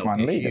it's yeah,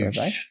 semi-final that'd be either, have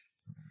they? huge.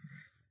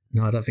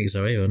 No, I don't think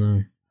so either,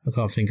 no. I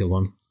can't think of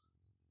one.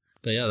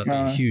 But yeah, that'd be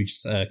a huge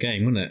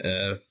game, wouldn't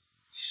it?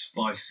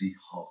 Spicy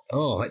hot.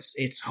 Oh, it's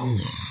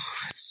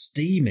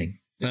steaming.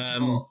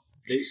 Hot.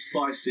 It's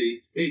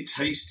spicy. It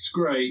tastes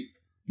great.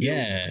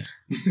 Yeah.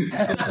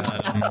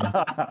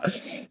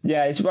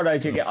 Yeah, it's one of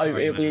those you get over.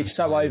 It'll be man.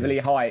 so overly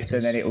hyped,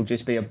 and then it'll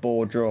just be a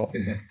bore draw.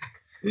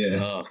 Yeah.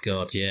 Oh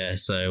God, yeah.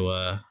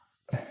 So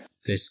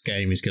this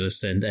game is going to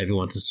send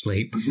everyone to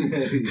sleep.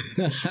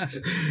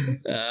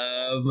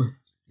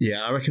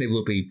 Yeah, I reckon it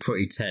will be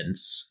pretty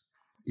tense.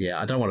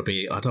 Yeah, I don't want to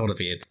be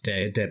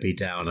a Debbie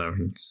Downer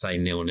and say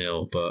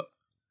 0-0, but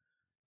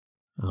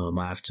I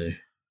might have to.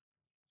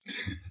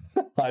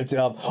 Hyped it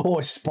up. Oh,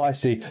 it's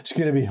spicy. It's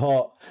going to be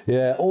hot.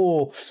 Yeah.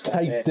 Oh,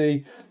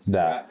 tasty.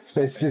 Nah,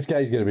 this game's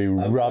going to be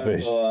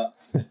rubbish.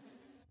 2-2.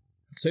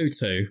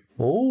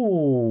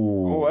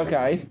 Oh. Oh,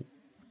 okay.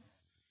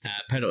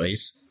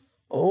 Penalties.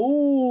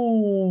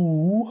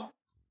 Oh.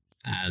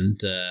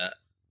 And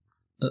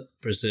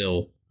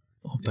Brazil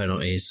on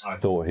penalties. I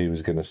thought he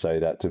was going to say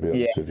that, to be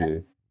honest with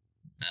you.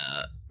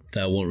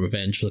 They'll want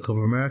revenge for the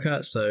Copa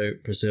America, so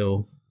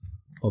Brazil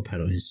on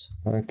penalties.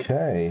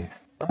 Okay,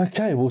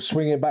 we'll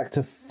swing it back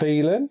to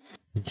Phelan.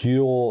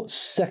 Your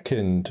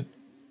second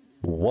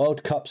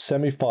World Cup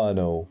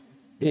semi-final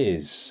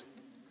is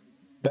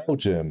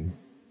Belgium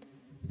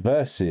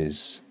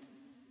versus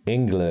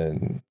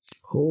England.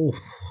 Oh,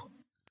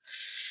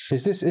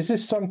 Is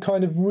this some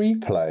kind of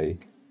replay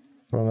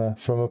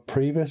from a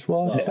previous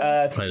one?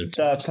 played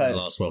Third twice in the place,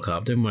 last World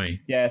Cup, didn't we?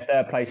 yeah,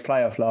 third place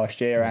playoff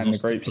last year and the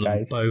Lost group them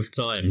stage. both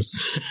times.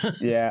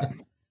 Yeah.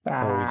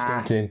 Oh, he's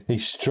thinking.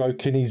 He's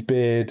stroking his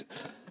beard.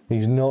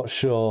 He's not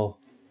sure.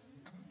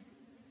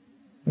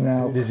 Who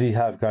No. does he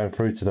have going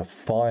through to the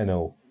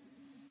final?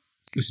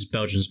 This is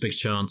Belgium's big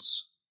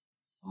chance.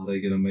 Are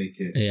they going to make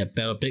it? Yeah,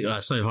 big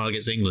semi-final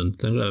against England.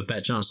 They'll have a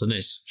better chance than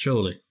this,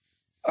 surely.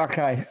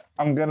 Okay,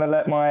 I'm gonna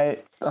let my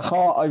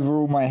heart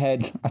overrule my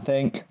head, I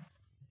think.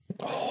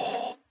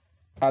 And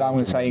I'm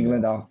gonna say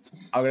England. I'm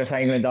gonna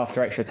say England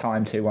after extra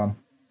time, 2-1.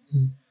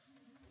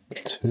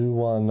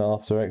 2-1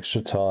 after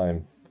extra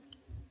time.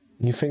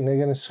 You think they're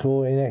going to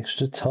score in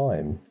extra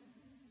time?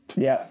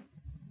 Yeah.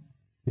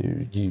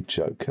 You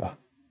joker.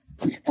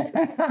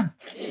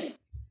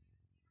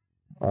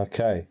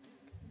 Okay.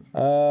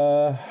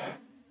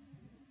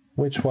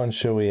 Which one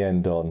shall we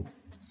end on?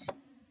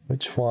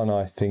 Which one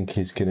I think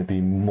is going to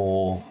be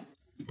more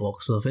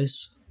Box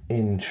office.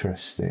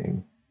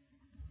 interesting?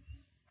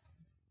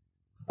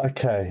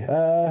 Okay.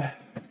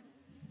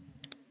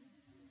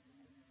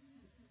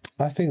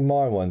 I think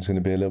my one's going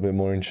to be a little bit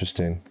more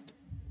interesting.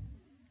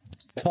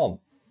 Tom,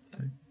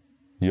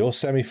 your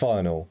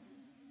semi-final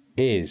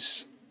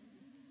is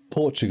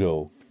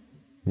Portugal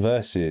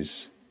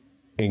versus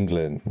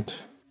England.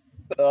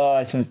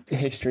 Oh, some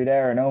history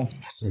there and all.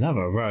 That's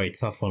another very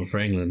tough one for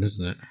England,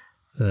 isn't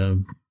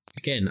it?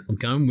 Again, I'm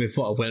going with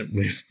what I went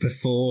with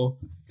before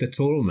the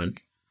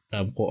tournament,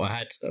 what I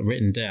had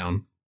written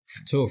down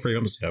 2 or 3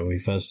 months ago when we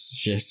first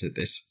suggested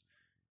this.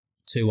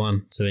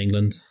 2-1 to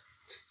England.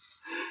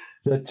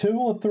 So 2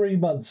 or 3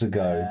 months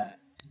ago,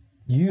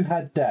 you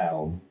had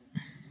down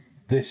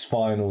this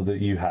final that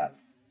you had.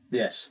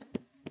 Yes,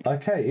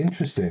 Okay,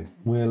 interesting.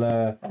 We'll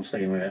I'm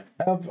sticking with it.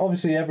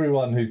 obviously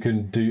everyone who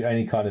can do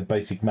any kind of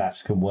basic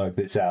maths can work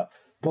this out.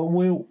 But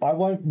I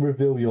won't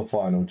reveal your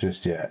final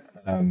just yet.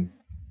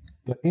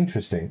 But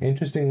interesting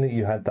that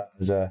you had that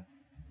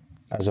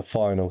as a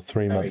final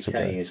 3 Harry months Kane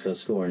ago. is going to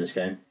score in this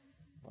game.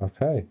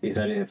 Okay. He's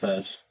only hit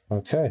first.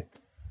 Okay.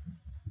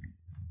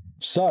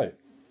 So,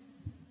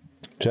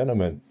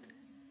 gentlemen,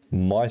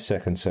 my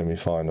second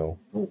semi-final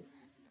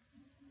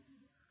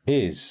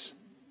is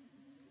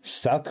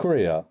South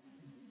Korea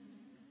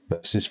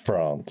versus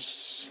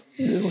France.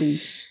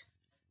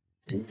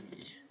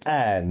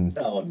 And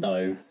Oh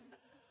no.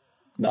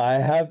 I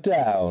have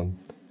down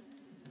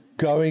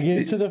going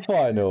into the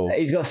final.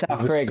 He's got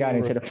South Korea going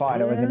into the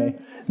final, isn't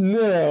he?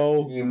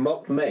 No, You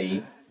mocked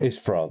me. it's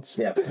France.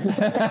 Yeah.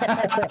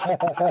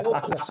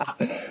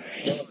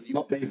 You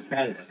mocked me for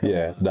Canada.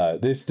 Yeah, no,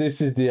 this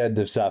is the end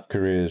of South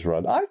Korea's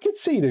run. I could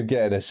see them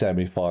getting a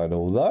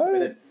semi-final though.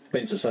 They've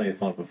been to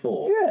semi-final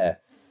before. Yeah,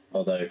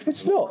 Although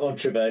It's not.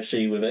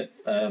 controversy with it,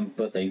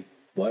 but they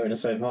were in a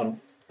semi-final.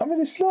 I mean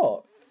it's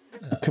not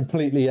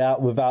completely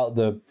out without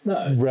the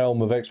No.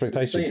 realm of Seen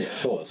expectation. it,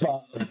 of course.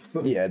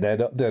 But yeah,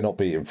 they're not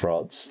beating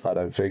France. I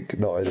don't think.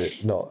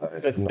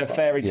 The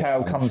fairy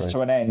tale comes to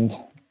an end.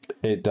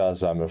 It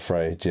does, I'm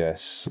afraid,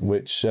 yes.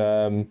 Which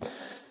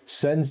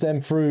sends them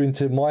through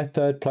into my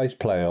third place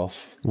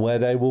playoff, where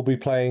they will be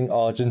playing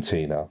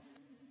Argentina.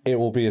 It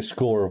will be a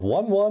score of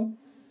 1-1,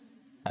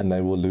 and they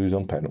will lose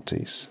on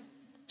penalties.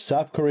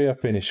 South Korea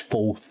finished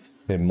 4th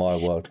in my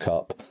World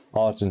Cup.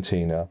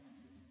 Argentina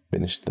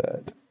finished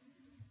 3rd.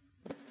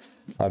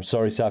 I'm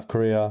sorry, South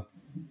Korea.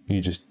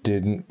 You just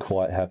didn't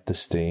quite have the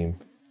steam.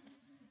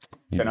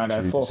 You But I know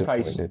were too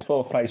disappointed.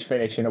 fourth place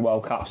finish in a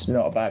World Cup's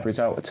not a bad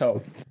result at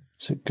all.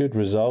 It's a good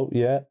result,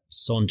 yeah.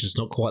 Son just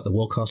not quite the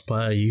world-class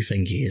player you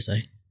think he is,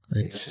 eh?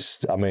 It's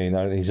just, I mean,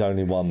 he's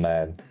only one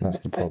man. That's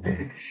the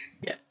problem.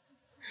 Yeah.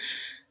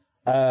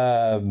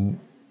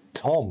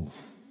 Tom,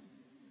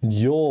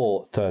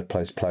 your third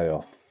place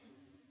playoff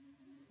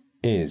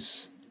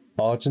is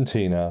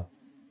Argentina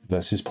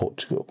versus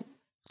Portugal.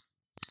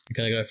 I'm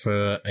going to go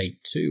for a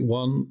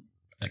 2-1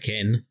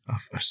 again. I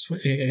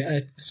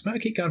swear I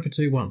keep going for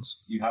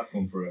 2-1s. You have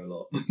gone through it a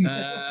lot.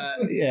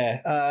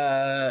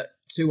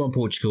 2-1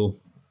 Portugal.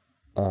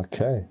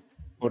 Okay.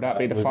 Would that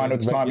be the With final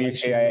time you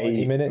see a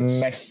 90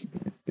 minutes?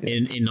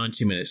 In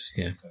 90 minutes,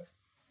 yeah.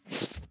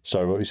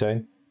 Sorry, what were you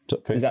saying?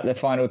 Is that the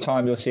final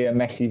time you'll see a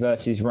Messi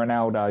versus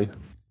Ronaldo?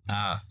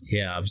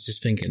 Yeah, I was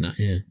just thinking that,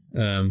 yeah.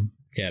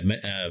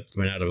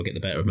 Ronaldo will get the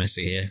better of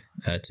Messi here,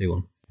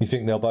 2-1. You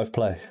think they'll both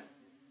play?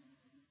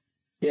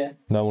 Yeah.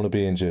 No one will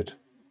be injured?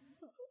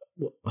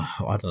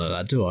 I don't know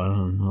that, do I? I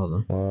don't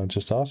know. Well,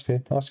 just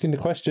asking the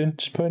question,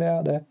 just putting it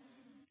out there.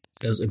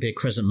 It'll be a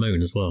crescent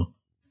moon as well.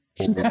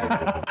 I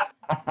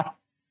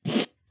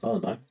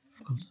don't know.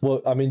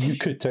 Well, I mean, you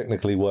could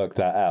technically work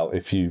that out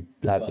if you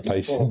had the you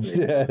patience.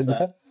 probably Yeah. would,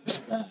 that.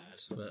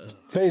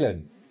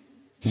 Phelan,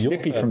 your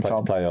Slippy third from place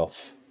Tom.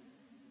 playoff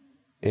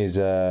is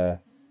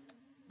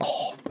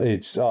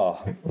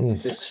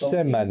this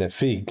c'est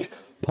magnifique.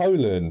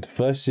 Poland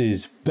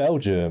versus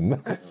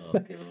Belgium.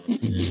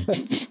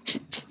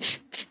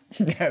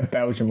 Yeah,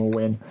 Belgium will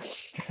win.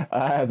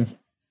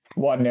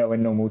 1-0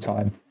 in normal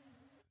time.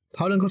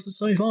 Poland got to the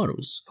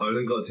semi-finals.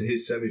 Poland got to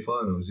his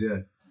semi-finals, yeah.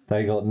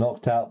 They got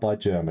knocked out by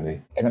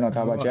Germany. They're going to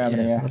talk about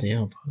Germany, yeah. Bloody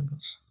hell,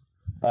 Poland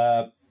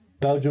got...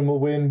 Belgium will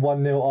win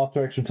 1-0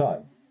 after extra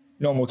time.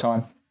 Normal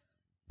time.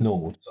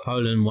 Normal.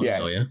 Poland 1-0,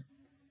 Yeah. yeah?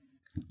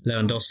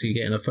 Lewandowski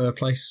getting a third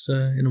place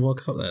in the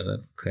World Cup there,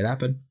 then. Could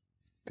happen.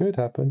 Could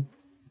happen.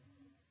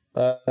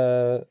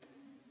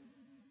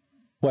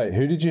 Wait,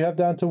 who did you have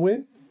down to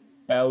win?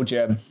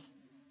 Belgium.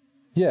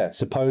 Yeah,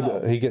 so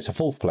he gets a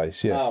 4th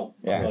place. Yeah, Oh,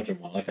 Yeah. Belgium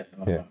one. Okay.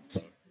 Yeah.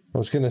 Sorry. I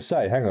was going to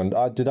say, hang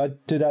on, did I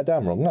do that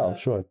damn wrong? No, I'm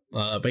sure.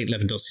 I think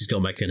Lewandowski's got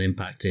to make an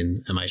impact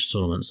in a major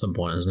tournament at some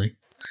point, hasn't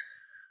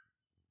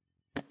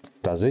he?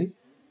 Does he?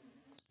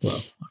 Well,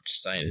 I'm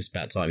just saying it's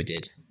about time he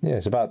did. Yeah,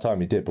 it's about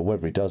time he did, but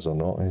whether he does or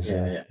not is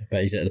Yeah.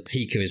 But he's at the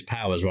peak of his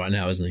powers right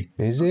now, isn't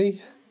he? is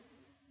he?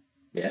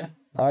 Yeah.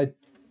 I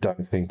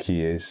don't think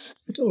he is.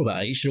 It's all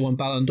about it. He should have won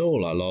Ballon d'Or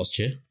like last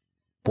year.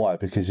 Why?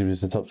 Because he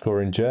was the top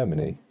scorer in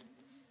Germany,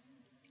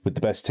 with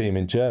the best team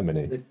in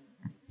Germany,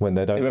 when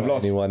they don't Who have play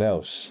lost. anyone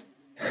else.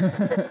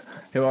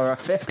 Who are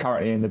 5th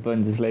currently in the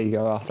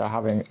Bundesliga after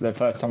having the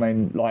first time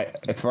in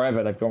like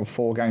forever they've gone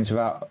 4 games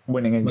without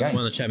winning a When they game.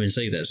 won the Champions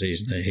League that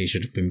season, he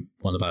should have been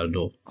won the Ballon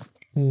d'Or.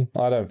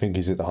 I don't think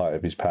he's at the height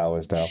of his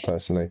powers now,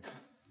 personally.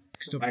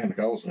 Still, Banging the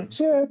goals now.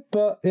 Yeah,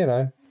 but you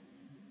know,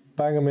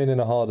 bang him in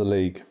a harder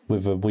league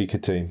with a weaker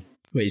team.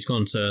 but he's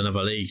gone to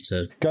another league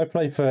to Go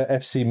play for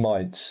FC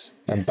Mainz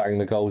and bang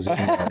the goals in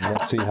there and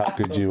let's see how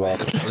good you are.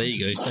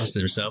 league. He's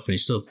tested himself and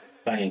he's still.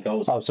 Banging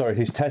goals. Oh, sorry,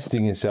 he's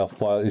testing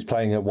himself while he's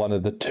playing at one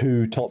of the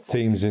 2 top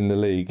teams in the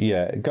league.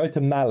 Yeah, go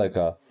to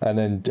Malaga and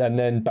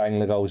then bang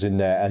the goals in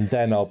there, and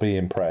then I'll be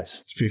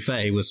impressed. To be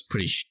fair, he was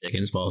pretty shit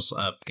against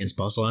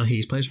Barcelona.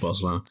 He's played for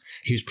Barcelona.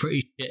 He was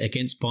pretty shit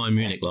against Bayern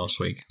Munich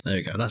last week. There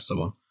we go. That's the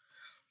one.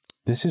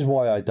 This is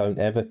why I don't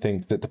ever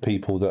think that the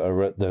people that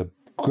are at the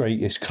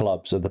greatest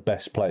clubs are the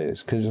best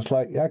players, because it's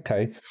like,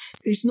 okay,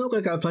 He's not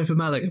going to go play for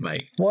Malaga,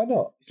 mate. why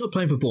not? He's not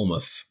playing for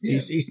Bournemouth.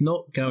 He's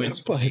not going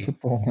to play.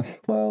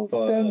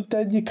 Well,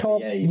 then you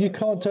can't yeah, you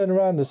can't turn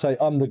around and say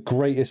I'm the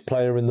greatest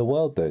player in the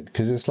world then,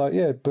 because it's like,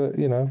 yeah, but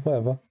you know,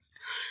 whatever.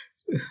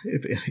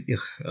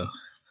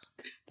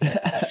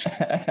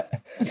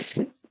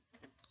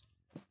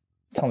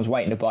 Tom's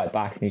waiting to bite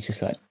back and he's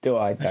just like, do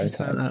I?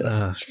 Don't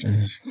I?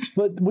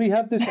 But we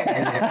have this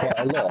argument quite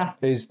a lot.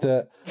 Is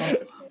that?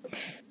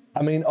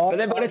 I mean, But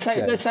then by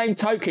the same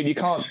token, you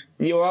can't.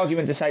 Your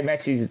argument to say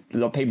Messi's,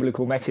 like, people who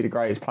call Messi the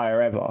greatest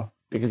player ever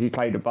because he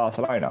played at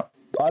Barcelona.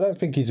 I don't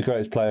think he's the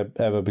greatest player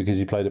ever because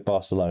he played at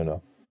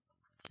Barcelona.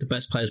 The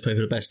best players play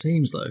for the best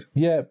teams, though.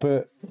 Yeah,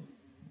 but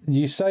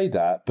you say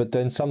that, but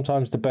then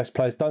sometimes the best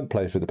players don't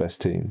play for the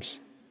best teams.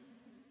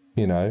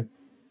 You know,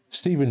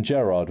 Steven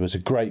Gerrard was a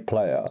great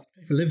player.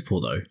 Play for Liverpool,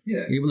 though.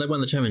 Yeah. They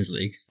won the Champions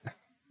League.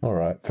 All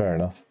right, fair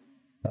enough.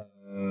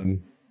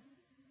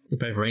 They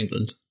play for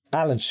England.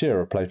 Alan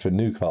Shearer played for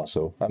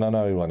Newcastle, and I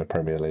know he won the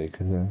Premier League,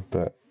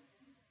 but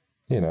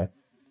you know.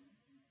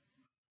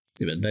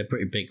 Yeah, but they're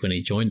pretty big when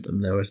he joined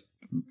them. They were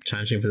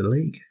challenging for the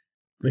league.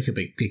 We could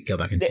go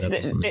back and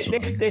circles on this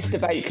one. This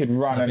debate could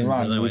run I and think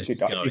run. no You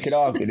one's going. could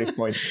argue this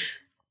point.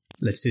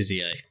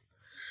 Letizier.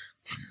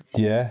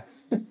 Yeah.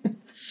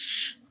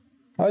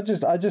 I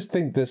just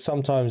think that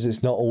sometimes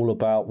it's not all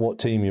about what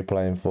team you're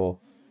playing for,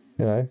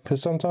 you know,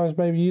 because sometimes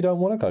maybe you don't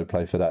want to go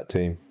play for that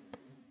team.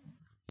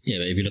 Yeah,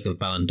 but if you look at the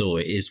Ballon d'Or,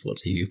 it is what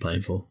team you're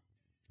playing for.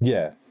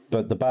 Yeah,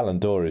 but the Ballon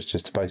d'Or is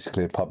just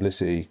basically a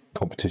publicity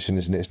competition,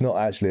 isn't it? It's not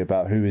actually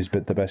about who is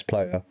the best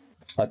player.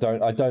 I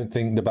don't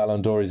think the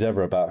Ballon d'Or is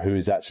ever about who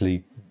is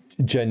actually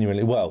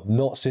genuinely, well,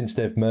 not since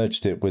they've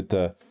merged it with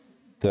the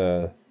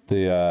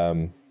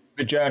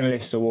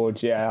Journalist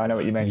Awards, yeah, I know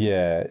what you mean.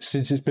 yeah,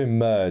 since it's been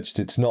merged,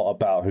 it's not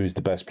about who's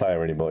the best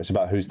player anymore. It's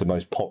about who's the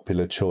most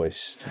popular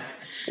choice.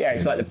 Yeah,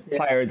 it's like the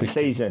player of the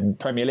season,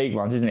 Premier League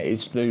ones, isn't it?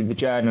 It's the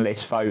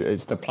journalists vote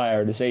as the player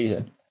of the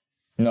season,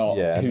 not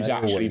and who's they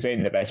actually always-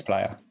 been the best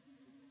player.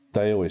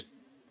 They always,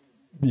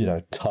 you know,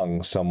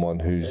 tongue someone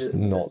who's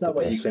not There's the no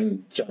way you best.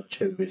 can judge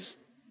who is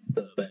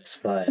the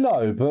best player.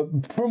 No,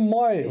 but from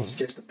my It's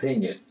just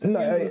opinion.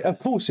 no, of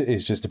course it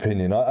is just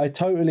opinion. I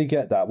totally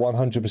get that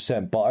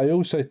 100%. But I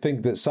also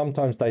think that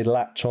sometimes they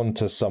latch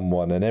onto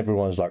someone and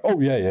everyone's like, oh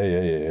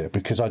yeah,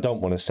 because I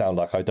don't want to sound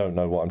like I don't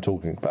know what I'm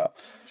talking about.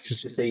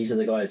 Just these are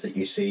the guys that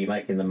you see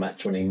making the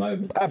match-winning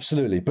moment.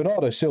 Absolutely.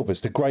 Bernardo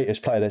Silva's the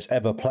greatest player that's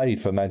ever played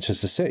for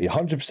Manchester City.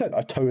 100%.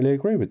 I totally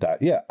agree with that.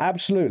 Yeah,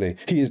 absolutely.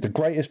 He is the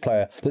greatest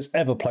player that's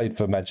ever played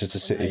for Manchester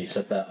Yeah, City. you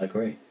said that, I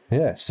agree.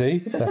 Yeah, see?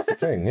 That's the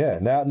thing. Yeah.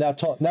 Now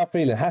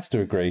Phelan has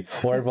to agree,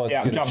 or everyone's Yeah,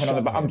 I'm gonna jumping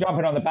shut I'm him.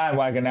 jumping on the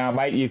bandwagon now,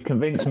 mate. You've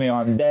convinced me.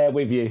 I'm there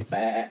with you.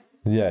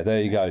 Yeah,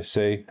 there you go.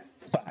 See?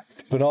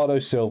 Fact. Bernardo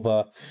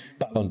Silva,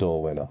 Ballon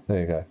d'Or winner.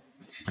 There you go.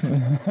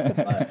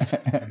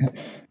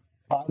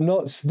 I'm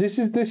not. This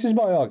is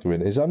my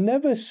argument. Is I'm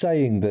never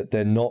saying that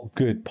they're not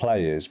good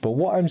players, but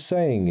what I'm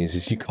saying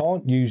is you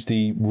can't use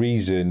the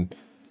reason.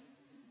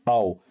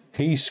 Oh,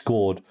 he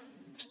scored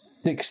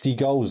 60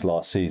 goals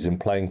last season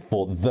playing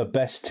for the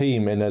best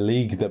team in a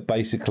league that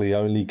basically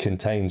only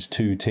contains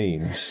 2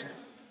 teams.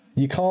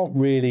 You can't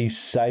really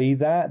say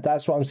that.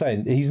 That's what I'm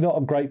saying. He's not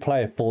a great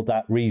player for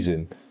that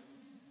reason.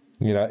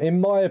 You know, in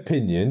my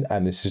opinion,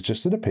 and this is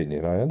just an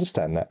opinion, I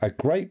understand that, a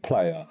great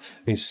player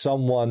is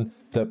someone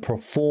that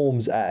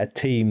performs at a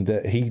team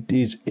that he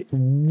is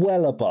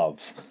well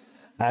above,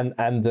 and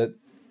that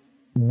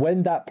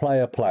when that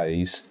player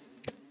plays,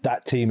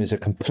 that team is a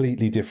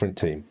completely different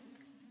team.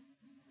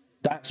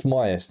 That's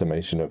my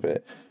estimation of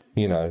it.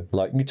 You know,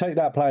 like you take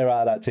that player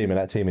out of that team and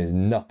that team is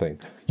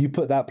nothing. You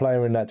put that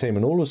player in that team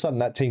and all of a sudden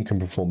that team can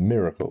perform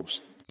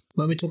miracles.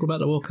 When we talk about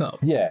the World Cup,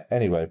 Yeah,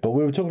 anyway, but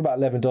we were talking about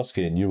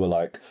Lewandowski and you were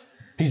like,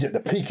 he's at the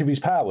peak of his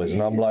powers.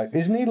 And I'm like,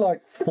 isn't he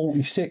like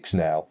 46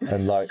 now?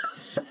 And like,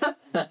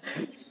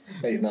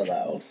 He's not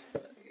that old.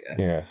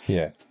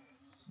 yeah.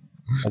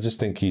 I just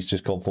think he's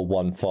just gone for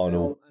one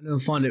final. I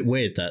find it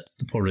weird that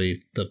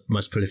probably the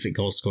most prolific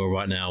goal scorer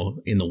right now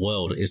in the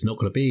world is not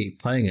going to be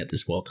playing at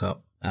this World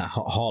Cup,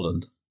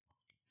 Haaland.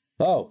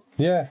 Oh,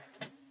 yeah.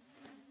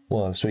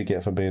 Well, that's what you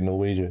get for being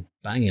Norwegian.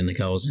 Banging the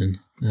goals in.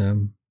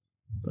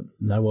 But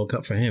no World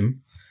Cup for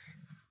him.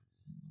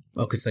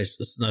 I could say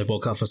it's no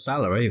World Cup for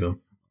Salah either.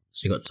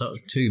 So you got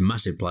two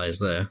massive players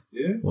there.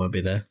 Yeah. Won't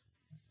be there.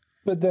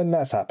 But then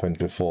that's happened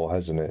before,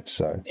 hasn't it?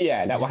 So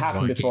Yeah, that will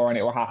happen Ryan before and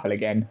Giggs. it will happen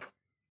again.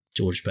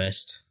 George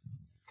Best.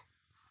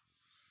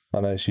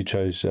 I noticed you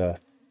chose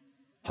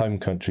home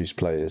country's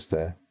players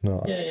there.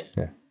 No,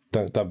 Yeah.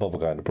 Don't bother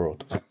going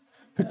abroad.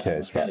 Who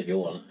cares? How did you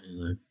want?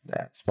 You know.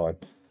 That's fine.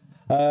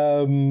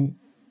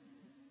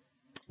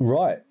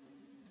 Right.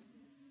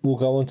 We'll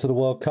go on to the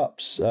World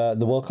Cups, the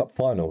World Cup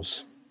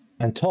finals.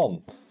 And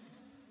Tom,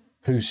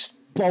 who's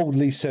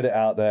boldly said it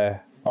out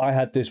there, I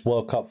had this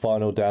World Cup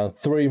final down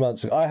 3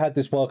 months ago. I had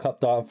this World Cup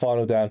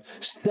final down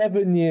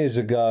 7 years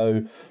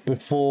ago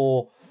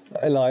before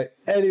like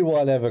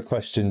anyone ever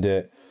questioned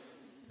it.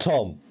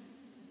 Tom,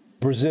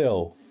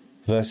 Brazil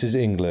versus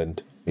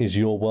England is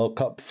your World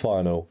Cup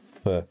final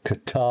for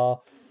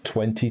Qatar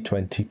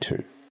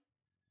 2022.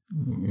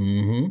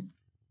 Mm-hmm.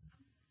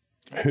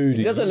 Who do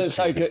He doesn't you look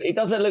so good. He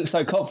doesn't look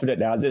so confident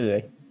now,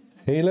 does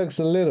he? He looks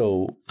a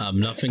little.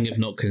 Nothing if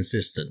not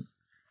consistent.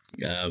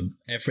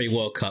 Every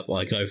World Cup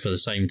I go for the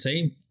same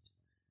team,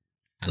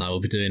 and I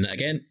will be doing that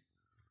again.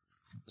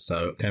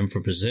 So going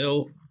for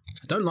Brazil.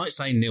 I don't like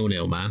saying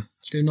 0-0, man. I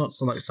do not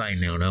like saying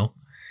 0-0.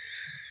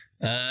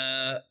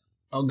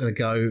 I'm going to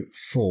go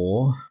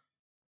for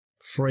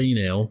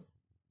 3-0.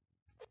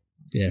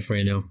 Yeah,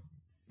 3-0.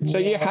 So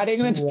you had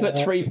England to put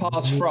 3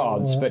 past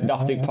France, but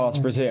nothing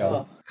past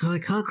Brazil. I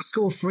can't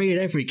score 3 in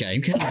every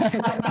game, can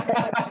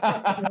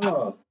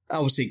I?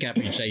 Obviously,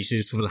 Gabriel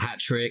Jesus for the hat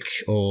trick,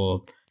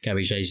 or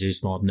Gabriel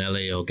Jesus,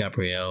 Martinelli, or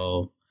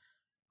Gabriel.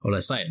 Or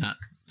let's say that.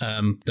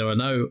 There are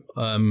no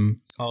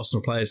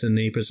Arsenal players in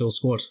the Brazil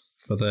squad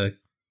for the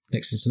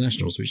next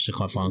internationals, which I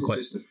can't find It's quite.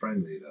 just a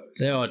friendly, though.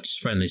 They are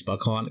just friendlies, but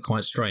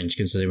quite strange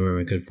considering we're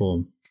in good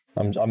form.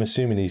 I'm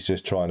assuming he's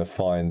just trying to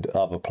find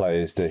other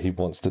players that he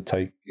wants to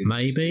take.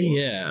 Maybe,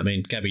 yeah. I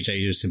mean, Gabriel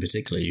Jesus in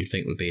particular, you'd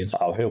think would be.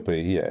 Oh, he'll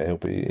be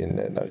in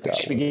there, no doubt.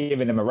 Should be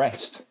giving them a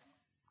rest.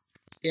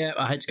 Yeah,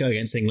 I hate to go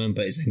against England,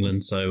 but it's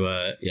England,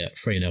 so yeah,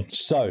 3-0.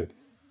 So,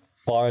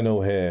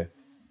 final here.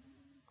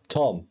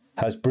 Tom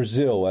has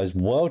Brazil as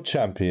world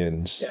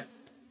champions,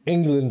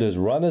 England as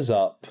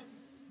runners-up,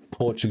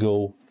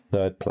 Portugal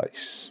third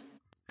place.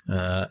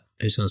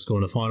 Who's going to score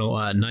in the final?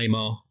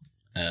 Neymar,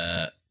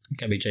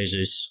 Gabriel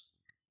Jesus,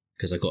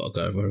 because I've got to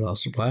go over a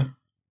Arsenal player,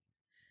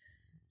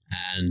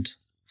 and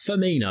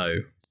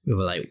Firmino with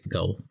a late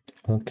goal.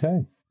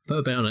 Okay. Put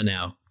a bet on it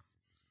now.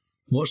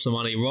 Watch the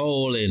money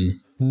roll in.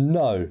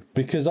 No,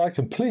 because I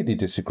completely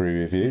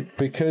disagree with you,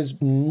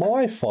 because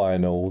my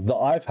final that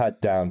I've had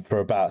down for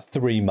about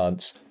 3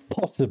 months,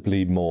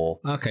 possibly more,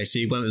 Okay, so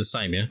you went with the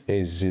same, yeah?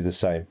 is the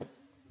same.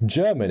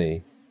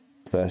 Germany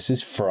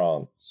versus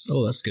France.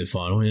 Oh, that's a good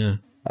final, yeah.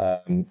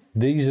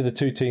 These are the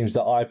two teams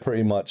that I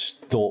pretty much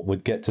thought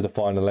would get to the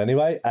final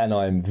anyway, and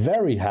I'm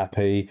very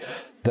happy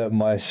that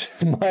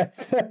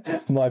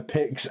my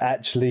picks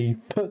actually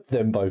put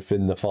them both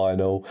in the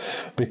final,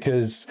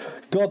 because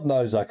God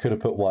knows I could have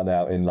put one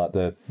out in like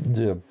the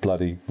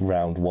bloody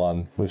round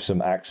one with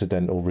some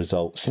accidental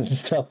results and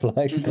stuff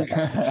like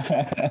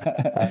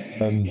that.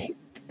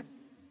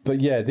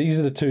 But yeah, these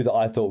are the two that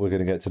I thought were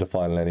going to get to the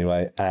final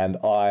anyway, and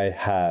I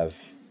have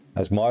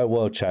as my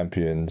world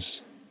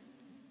champions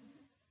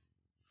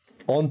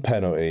on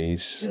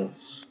penalties.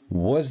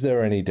 Was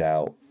there any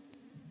doubt?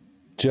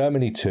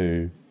 Germany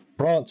 2,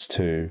 France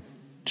 2,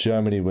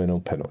 Germany win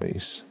on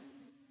penalties.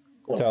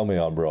 Tell me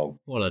I'm wrong.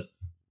 What a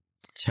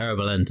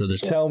terrible end to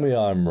this. Tell me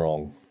I'm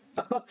wrong.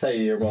 I can't tell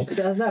you you're wrong. It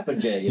hasn't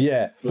happened yet.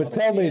 Yeah, but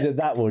tell me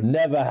that will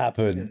never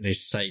happen. They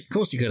say, of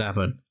course it could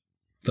happen,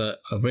 but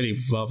I really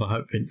rather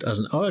hope it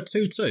doesn't. Oh,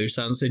 2-2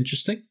 sounds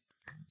interesting.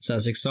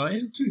 Sounds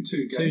exciting.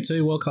 2-2 game.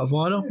 2-2 World Cup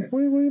final. What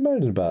are you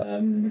moaning about?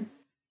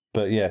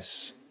 But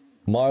yes,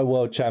 my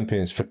world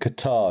champions for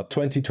Qatar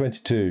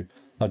 2022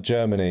 are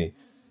Germany,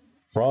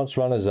 France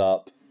runners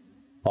up,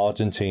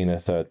 Argentina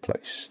third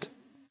placed.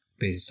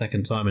 Be the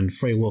second time in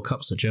 3 World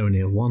Cups that Germany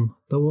have won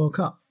the World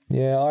Cup.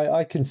 Yeah,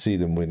 I can see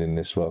them winning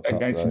this World Cup.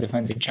 Against though. the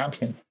defending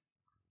champions.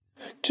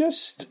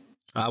 Just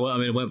Well, I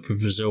mean, I went for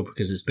Brazil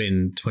because it's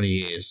been 20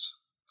 years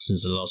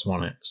since the last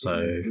won it.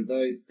 So,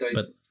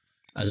 but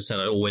as I said,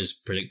 I always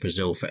predict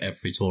Brazil for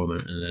every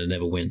tournament and they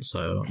never win. So,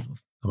 I don't know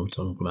what I'm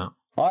talking about.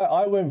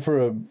 I went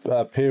for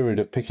a period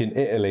of picking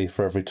Italy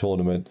for every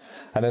tournament,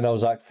 and then I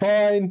was like,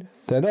 fine,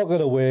 they're not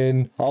going to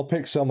win, I'll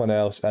pick someone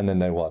else, and then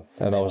they won.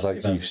 And I was like,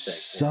 you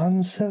 2006,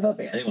 sons of I a...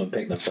 think anyone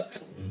picked them for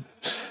that.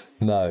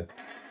 No.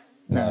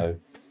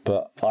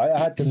 But I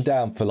had them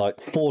down for like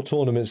 4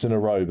 tournaments in a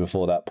row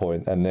before that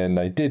point, and then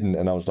they didn't,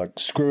 and I was like,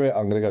 screw it,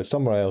 I'm going to go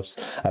somewhere else,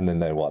 and then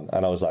they won.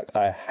 And I was like,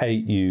 I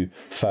hate you,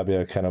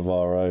 Fabio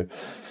Cannavaro.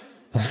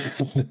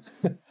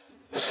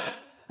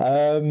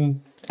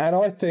 And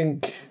I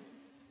think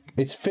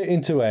it's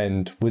fitting to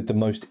end with the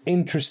most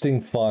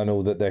interesting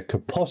final that there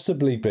could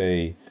possibly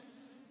be.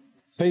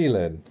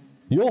 Phelan,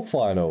 your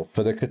final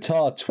for the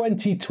Qatar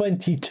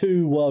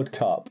 2022 World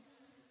Cup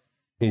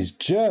is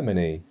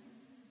Germany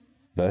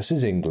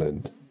versus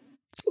England.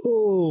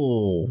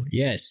 Oh,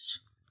 yes.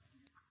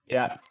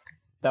 Yeah.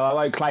 Though I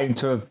won't claim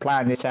to have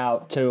planned this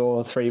out 2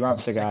 or 3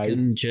 months ago.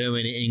 Second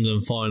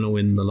Germany-England final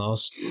in the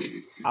last...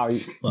 I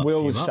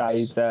will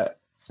say that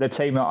the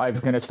team that I'm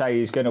going to say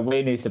is going to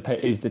win is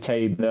the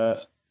team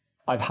that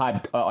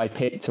I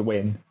picked to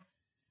win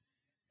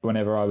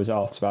whenever I was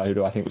asked about who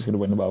do I think was going to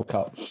win the World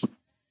Cup.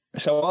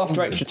 So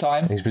after extra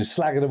time... He's been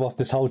slagging them off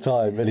this whole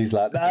time, and he's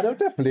like, nah, they'll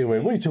definitely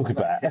win. What are you talking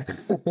about?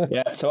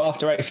 Yeah, so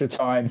after extra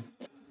time,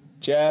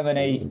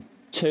 Germany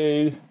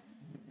 2,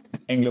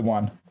 England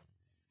 1.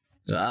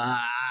 Yeah,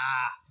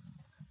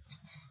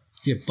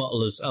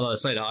 bottlers. I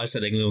say that. I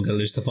said England were going to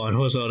lose the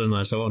final as well, didn't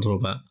I? So I want to talk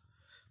about.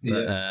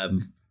 But,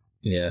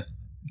 yeah,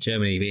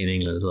 Germany beating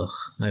England. Ugh,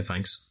 no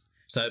thanks.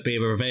 So it'd be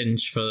a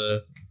revenge for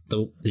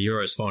the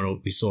Euros final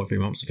we saw a few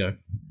months ago.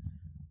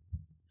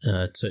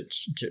 And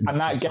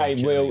that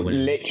game will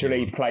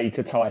literally play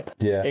to type.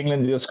 Yeah.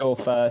 England will score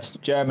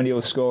first, Germany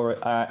will score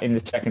in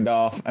the second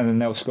half, and then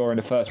they'll score in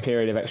the first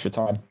period of extra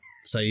time.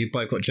 So you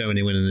both got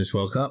Germany winning this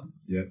World Cup.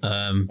 Yeah.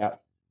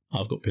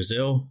 I've got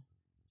Brazil.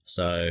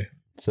 So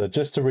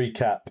just to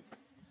recap,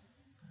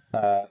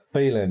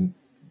 Phelan,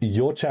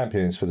 your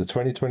champions for the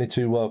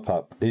 2022 World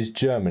Cup is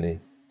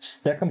Germany.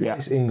 Second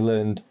place,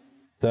 England.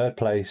 Third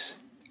place,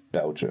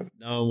 Belgium.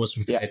 No one was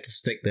prepared to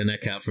stick their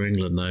neck out for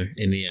England, though,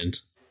 in the end.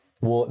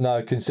 Well,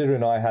 no,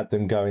 considering I had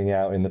them going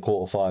out in the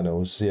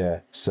quarterfinals,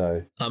 yeah,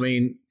 so... I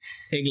mean,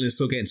 England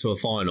still getting to a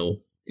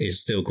final is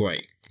still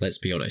great, let's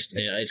be honest.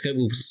 It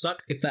will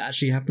suck if that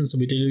actually happens and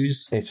we do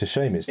lose. It's a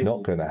shame it's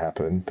not going to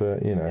happen,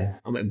 but, you know...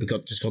 I mean, we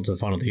just got to the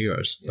final of the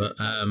Euros,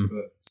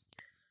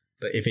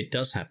 but if it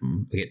does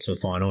happen, we get to a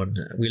final and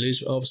we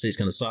lose, obviously it's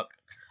going to suck.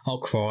 I'll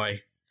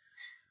cry,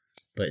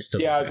 but it's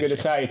still... Yeah, I was going to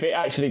say, if it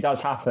actually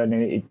does happen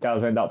and it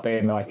does end up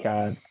being like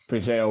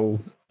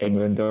Brazil,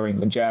 England, or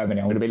England,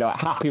 Germany, I'm going to be like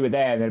happy with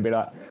them and then be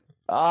like,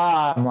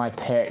 my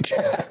pick.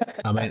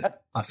 I mean,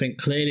 I think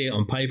clearly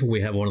on paper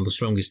we have one of the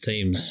strongest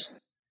teams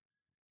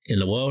in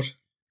the world,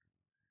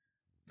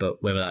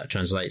 but whether that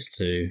translates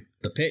to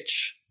the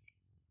pitch,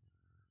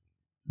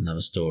 another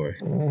story.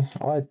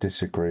 I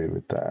disagree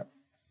with that.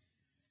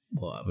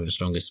 What, we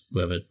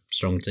have a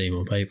strong team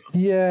on paper?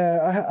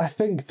 Yeah, I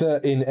think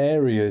that in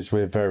areas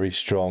we're very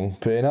strong,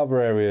 but in other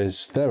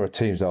areas there are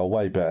teams that are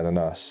way better than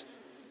us.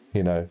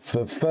 You know,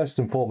 first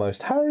and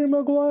foremost, Harry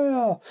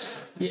Maguire.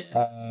 Yeah.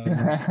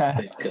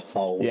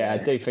 Yeah, I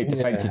do think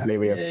defensively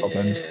we have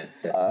problems.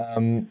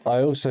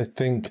 I also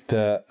think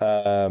that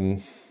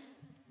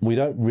we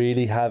don't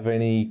really have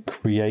any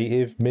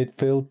creative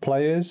midfield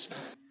players.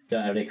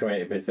 Don't have any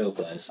creative midfield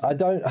players.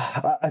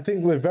 I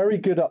think we're very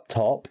good up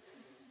top.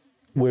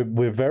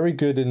 We're very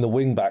good in the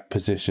wing back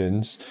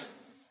positions,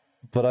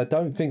 but I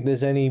don't think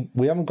there's any.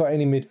 We haven't got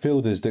any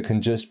midfielders that can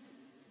just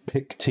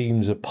pick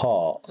teams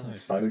apart. So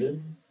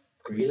Foden,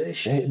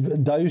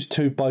 Grealish. Those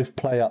two both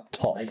play up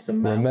top.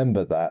 Mason Mount.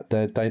 Remember that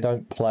they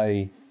don't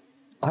play.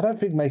 I don't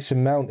think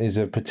Mason Mount is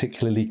a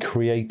particularly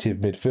creative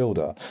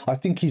midfielder. I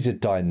think he's a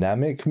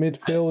dynamic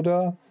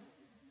midfielder.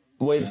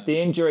 With the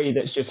injury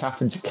that's just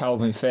happened to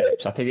Calvin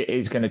Phillips, I think it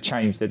is going to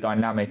change the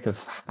dynamic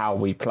of how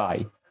we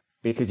play.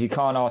 Because you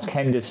can't ask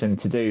Henderson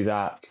to do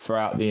that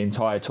throughout the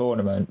entire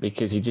tournament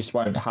because he just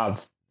won't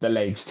have the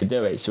legs to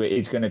do it. So it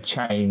is going to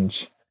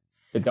change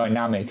the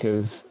dynamic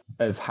of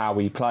how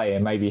we play,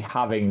 and maybe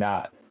having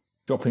that,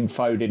 dropping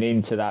Foden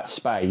into that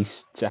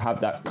space to have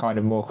that kind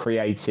of more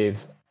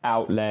creative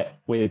outlet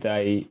with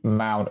a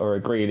Mount or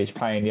a Grealish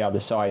playing the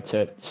other side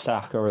to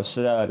Saka or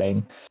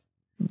Sterling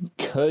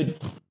could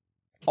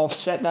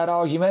offset that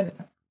argument.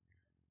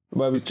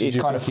 Where it's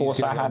kind of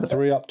forced our hand.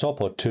 3 up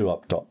top or 2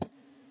 up top?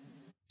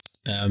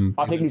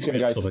 I think he's going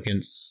to go top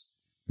against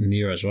the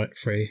Euros, right?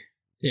 3.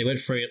 Yeah, he went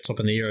 3 up top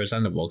in the Euros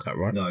and the World Cup,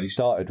 right? No, he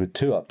started with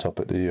 2 up top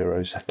at the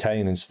Euros,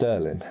 Kane and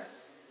Sterling.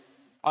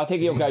 I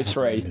think he'll go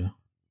 3. Yeah.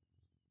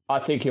 I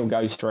think he'll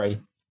go 3.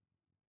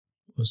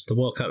 Was the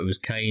World Cup? It was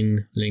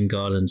Kane,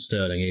 Lingard, and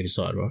Sterling either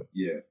side, right?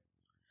 Yeah.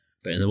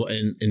 But in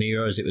the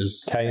Euros, it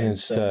was Kane and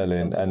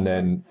Sterling, and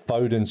then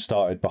Foden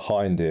started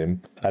behind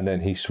him, and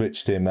then he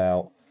switched him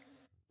out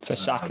For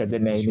Saka,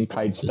 didn't he? He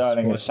played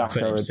Sterling and Saka.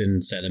 Phillips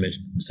in centre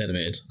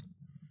mid.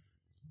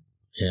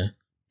 Yeah.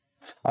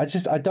 I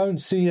don't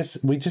see us.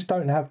 We just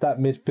don't have that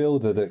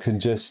midfielder that can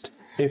just,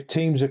 if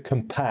teams are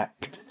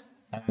compact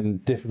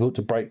and difficult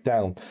to break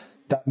down,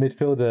 that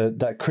midfielder,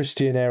 that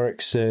Christian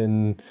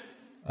Eriksen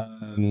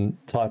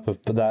type of,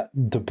 that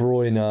De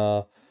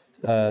Bruyne,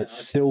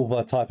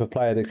 Silva type of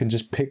player that can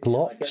just pick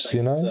locks,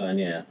 you know?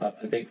 Yeah,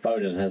 I think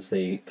Foden has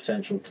the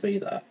potential to be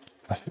that.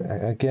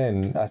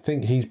 Again, I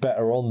think he's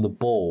better on the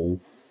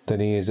ball than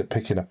he is at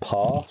picking a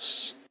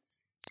pass.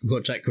 We've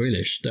got Jack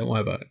Grealish. Don't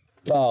worry about it.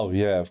 Oh,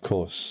 yeah, of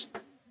course.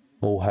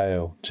 All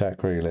hail Jack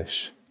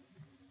Grealish.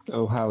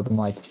 Oh, how the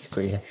mighty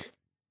Grealish.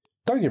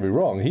 Don't get me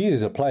wrong, he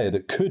is a player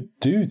that could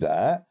do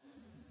that,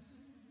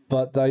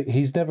 but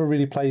he's never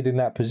really played in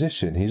that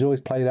position. He's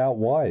always played out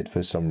wide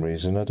for some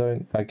reason.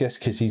 I guess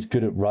because he's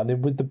good at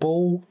running with the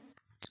ball.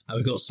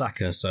 We've got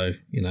Saka, so,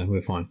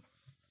 we're fine.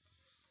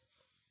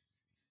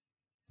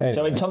 Anyway.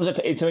 So in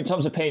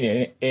Tom's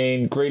opinion,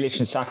 in Grealish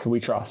and Saka we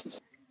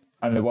trust,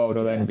 and the world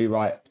will then be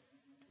right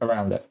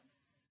around it.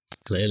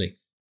 Clearly.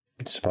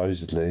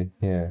 Supposedly,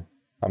 yeah.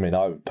 I mean,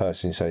 I would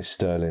personally say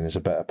Sterling is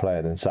a better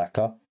player than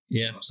Saka.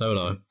 Yeah, so would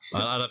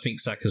I. I don't think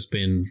Saka's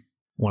been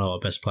one of our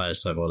best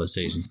players so far this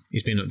season.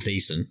 He's been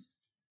decent,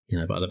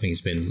 but I don't think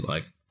he's been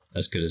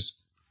as good as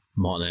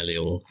Martinelli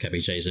or Gabby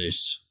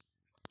Jesus,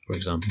 for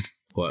example,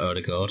 or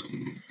Odegaard.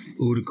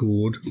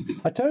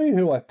 I tell you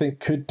who I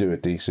think could do a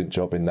decent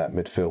job in that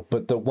midfield,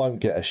 but that won't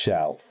get a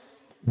shout.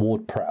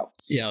 Ward-Prowse.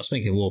 Yeah, I was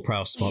thinking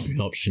Ward-Prowse might be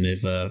an option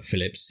if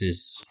Phillips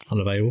is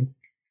unavailable.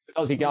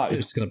 How's he go?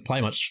 Phillips is going to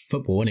play much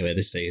football anyway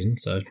this season,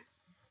 so he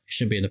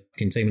shouldn't be in the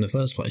fucking team in the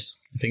first place.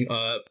 I think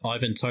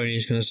Ivan Toney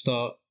is going to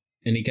start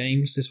any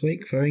games this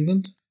week for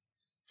England.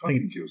 I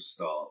think he'll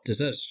start.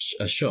 Deserves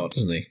a shot,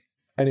 doesn't he?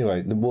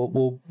 Anyway,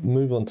 we'll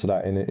move on to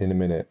that in a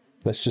minute.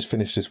 Let's just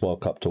finish this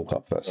World Cup talk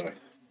up first. Sorry.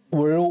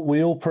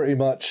 We all pretty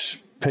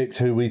much picked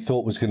who we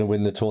thought was going to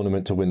win the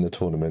tournament to win the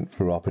tournament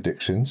through our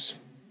predictions.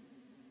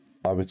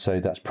 I would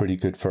say that's pretty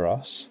good for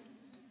us.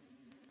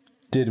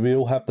 Did we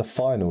all have the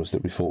finals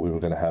that we thought we were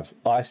going to have?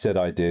 I said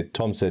I did.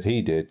 Tom said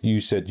he did.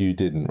 You said you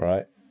didn't,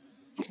 right?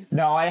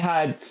 No, I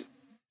had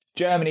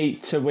Germany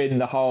to win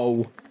the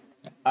whole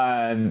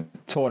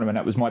tournament.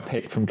 That was my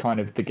pick from kind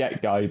of the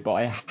get-go, but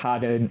I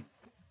hadn't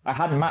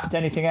mapped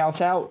anything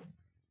else out.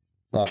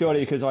 Okay. Purely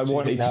because I So you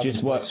wanted didn't to have just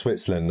to work. pick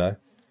Switzerland, no?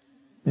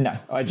 No,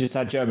 I just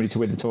had Germany to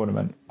win the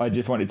tournament. I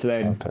just wanted to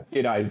then,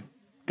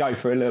 go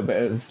for a little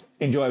bit of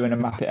enjoyment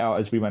and map it out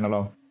as we went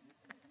along.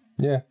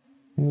 Yeah.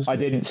 I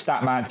didn't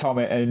Statman Tom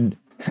it and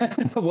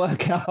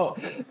work out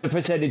the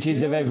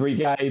percentages of every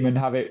game and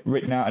have it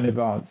written out in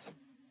advance.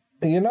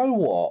 You know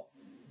what?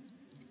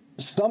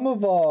 Some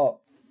of our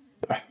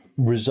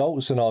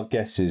results and our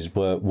guesses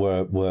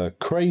were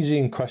crazy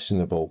and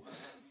questionable.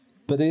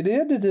 But at the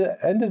end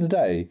of the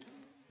day,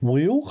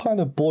 we all kind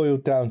of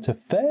boiled down to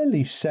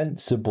fairly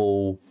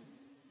sensible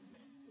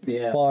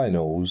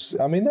finals.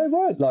 I mean, they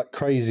weren't like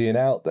crazy and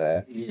out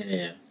there.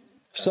 Yeah.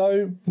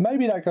 So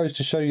maybe that goes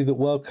to show you that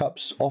World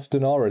Cups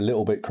often are a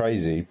little bit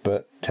crazy,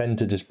 but tend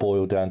to just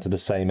boil down to the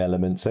same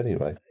elements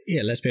anyway.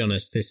 Yeah, let's be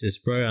honest. This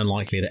is very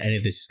unlikely that any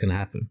of this is going to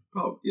happen.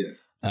 Oh,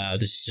 yeah.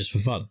 This is just for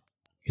fun,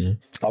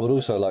 I would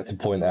also like to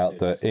point out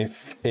that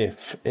if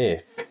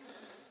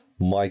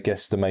my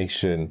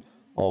guesstimation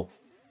of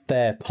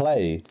fair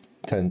play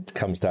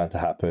comes down to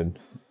happen,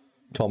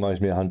 Tom owes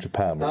me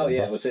 £100. Oh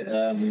yeah, was it?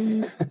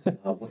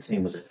 What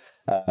team was it?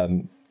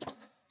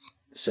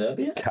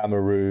 Serbia.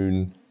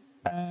 Cameroon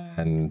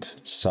and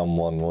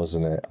someone,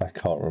 wasn't it? I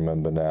can't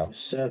remember now.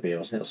 Serbia,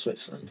 wasn't it? Or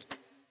Switzerland.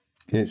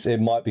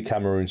 It might be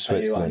Cameroon,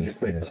 Switzerland. £100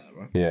 for that,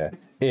 right? Yeah.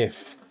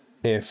 If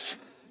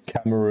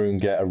Cameroon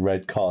get a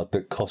red card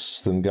that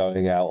costs them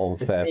going out on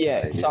fair play.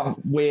 Yeah, some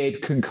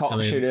weird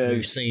concoction we've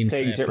of seen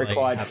things fair that play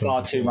required happen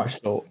far too before. much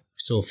thought.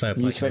 Saw fair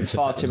play. You spent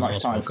far too much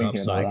time thinking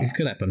so about that. it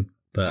could happen,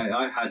 but Hey,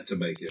 I had to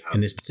make it in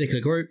happen. this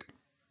particular group,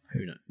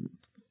 who knows?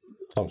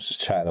 Tom's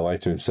just chatting away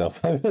to himself.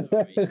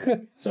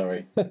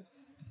 Sorry. I'm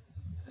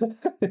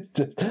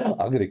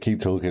going to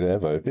keep talking to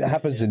Evo. If it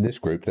happens in this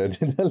group, then.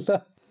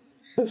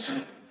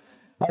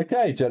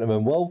 Okay,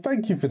 gentlemen. Well,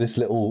 thank you for this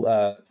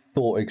little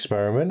thought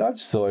experiment. I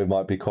just thought it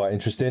might be quite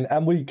interesting.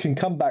 And we can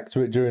come back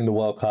to it during the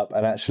World Cup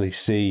and actually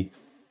see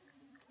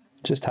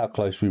just how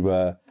close we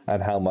were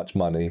and how much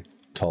money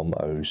Tom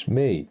owes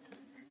me.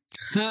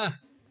 Ha!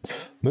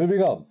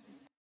 Moving on.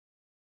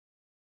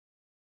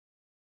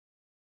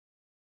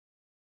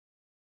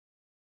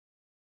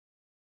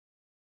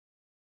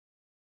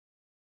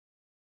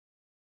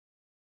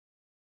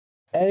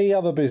 Any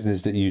other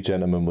business that you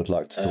gentlemen would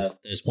like to talk?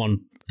 There's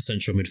one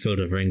central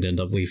midfielder for England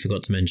that we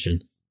forgot to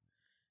mention.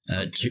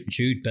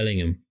 Jude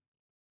Bellingham,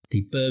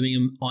 the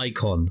Birmingham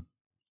icon,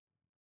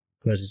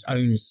 who has his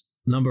own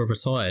number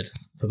retired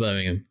for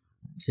Birmingham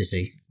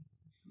City.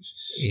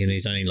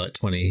 He's only like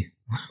 20.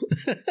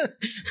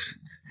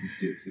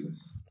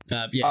 Ridiculous.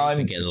 He's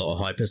been getting a lot of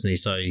hype, hasn't he?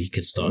 So he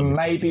could start.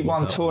 Maybe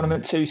one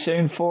tournament too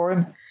soon for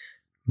him.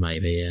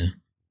 Maybe, yeah.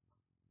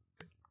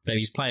 But if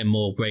he's playing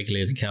more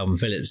regularly than Calvin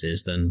Phillips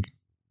is, then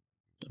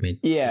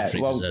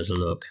definitely deserves a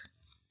look.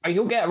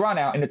 He'll get a run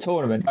out in the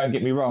tournament, don't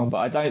get me wrong, but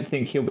I don't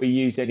think he'll be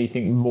used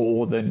anything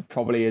more than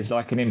probably as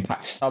like an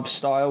impact sub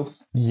style.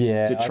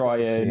 Yeah, to try I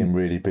don't see and- him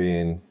really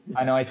being.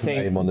 And I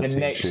think Name on the the team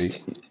next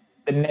sheet.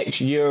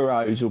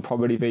 Euros will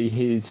probably be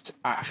his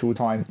actual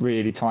time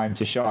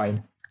to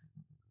shine.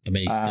 I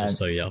mean, he's still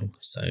so young,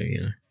 so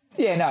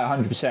Yeah, no,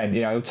 100%.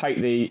 He'll take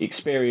the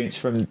experience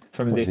from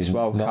Was this he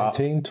World Cup.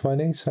 19,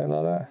 20, something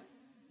like that?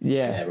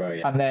 Yeah, right,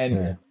 yeah. And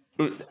then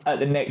at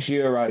the next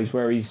Euros,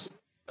 where he's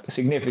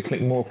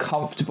significantly more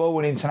comfortable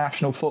in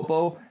international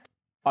football,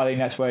 I think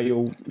that's where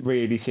you'll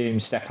really see him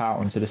step out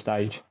onto the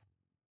stage.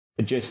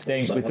 I just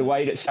think with the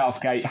way that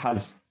Southgate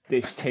has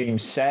this team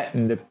set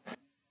and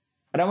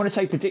I don't want to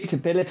say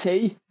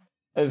predictability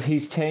of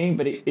his team,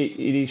 but it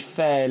is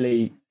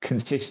fairly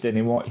consistent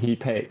in what he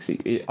picks.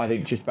 I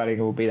think just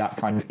Bellingham will be that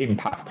kind of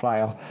impact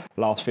player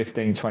last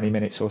 15, 20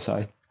 minutes or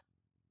so.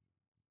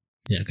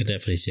 Yeah, I could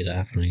definitely see that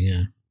happening,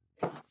 yeah.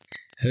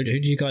 Who do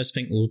you guys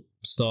think will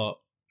start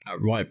at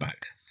right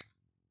back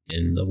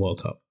in the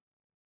World Cup?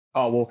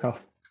 Oh, Walker.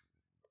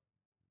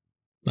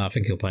 I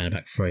think he'll play in a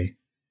back three.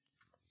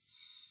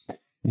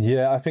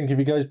 Yeah, I think if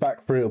he goes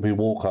back three, it'll be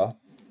Walker.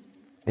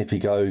 If he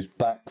goes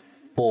back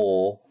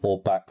four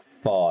or back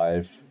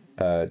five,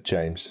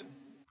 James.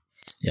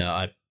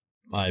 Yeah,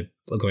 I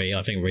agree.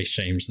 I think Reece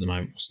James at the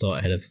moment will start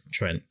ahead of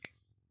Trent.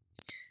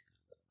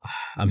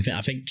 I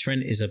think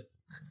Trent is I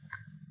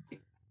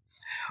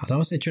don't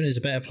want to say Trent is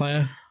a better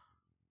player.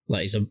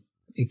 Like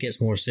he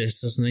gets more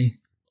assists, doesn't he,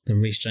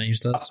 than Reece James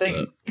does? I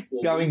think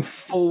going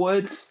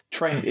forwards,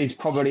 Trent is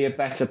probably a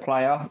better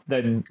player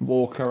than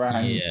Walker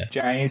and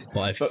James.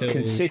 But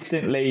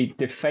consistently,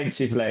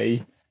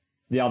 defensively,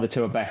 the other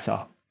two are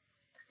better.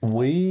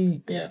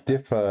 We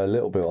differ a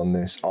little bit on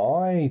this.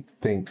 I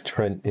think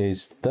Trent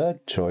is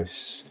third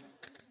choice.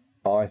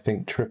 I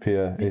think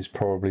Trippier is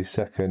probably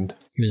second.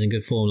 He was in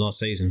good form last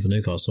season for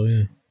Newcastle,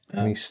 yeah.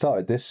 And he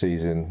started this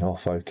season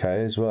off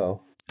okay as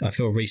well. I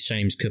feel Reece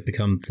James could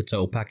become the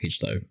total package,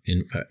 though,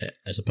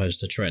 as opposed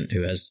to Trent,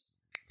 who has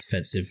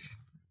defensive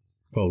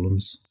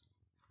problems.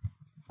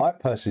 I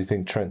personally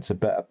think Trent's a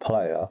better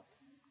player.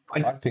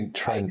 I think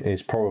Trent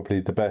is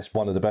probably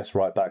one of the best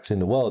right backs in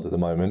the world at the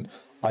moment.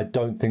 I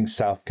don't think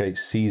Southgate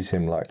sees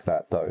him like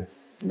that, though.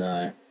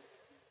 No.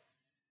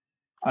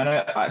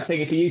 I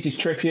think if he uses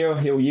Trippier,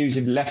 he'll use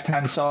him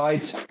left-hand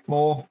side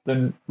more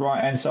than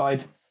right-hand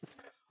side.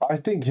 I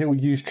think he'll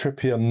use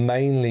Trippier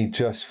mainly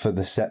just for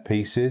the set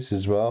pieces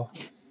as well.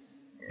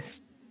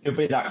 It'll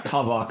be that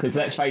cover, because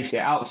let's face it,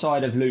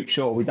 outside of Luke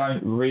Shaw, we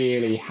don't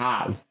really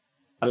have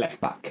a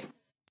left-back.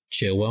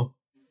 Chilwell?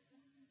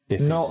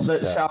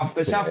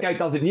 Southgate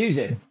doesn't use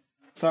him.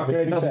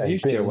 Southgate doesn't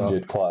use Chilwell. He's been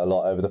injured quite a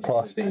lot over the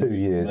past 2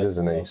 years,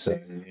 hasn't he? So.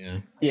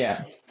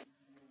 Yeah.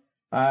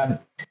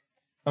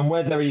 And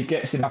whether he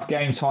gets enough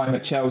game time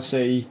at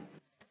Chelsea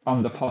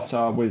under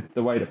Potter with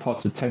the way that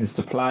Potter tends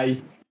to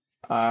play,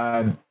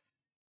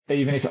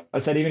 even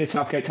if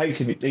Southgate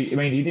takes him,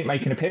 he didn't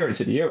make an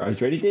appearance at the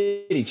Euros, really,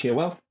 did he,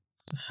 Chilwell?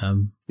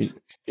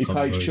 He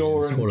played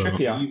Shaw and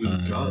Trippier. I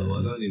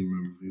don't even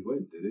remember if he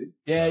went, did he?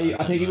 Yeah,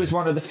 I think he was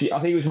one of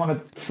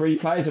the three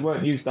players that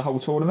weren't used the whole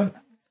tournament.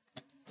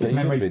 He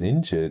might have been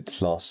injured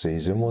last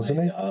season,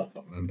 wasn't he? I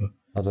can't remember.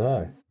 I don't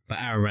know. But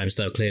Aaron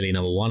Ramsdale clearly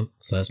number one,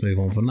 so let's move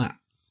on from that.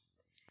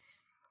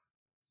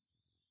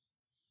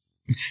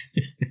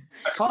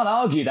 I can't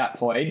argue that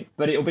point,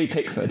 but it'll be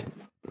Pickford.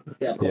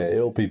 Yeah, of course. Yeah,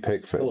 it'll be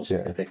Pickford. Of course,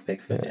 it's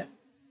Pickford, yeah.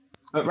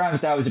 But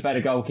Ramsdale is a better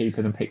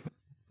goalkeeper than Pickford.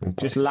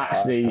 Just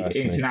lacks the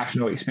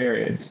international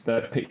experience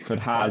that Pickford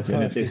has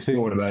in this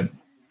tournament.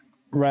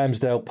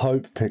 Ramsdale,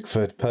 Pope,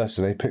 Pickford.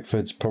 Personally,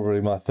 Pickford's probably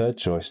my third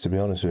choice, to be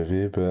honest with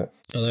you. But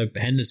although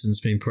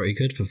Henderson's been pretty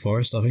good for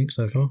Forest, I think,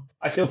 so far.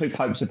 I still think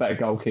Pope's a better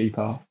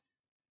goalkeeper.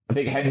 I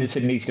think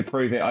Henderson needs to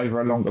prove it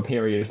over a longer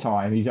period of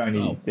time. He's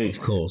only,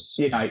 of course,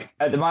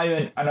 at the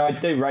moment, and I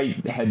do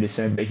rate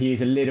Henderson, but he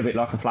is a little bit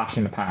like a flash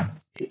in the pan.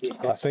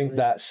 I think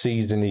that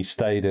season he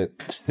stayed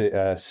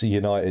at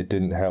United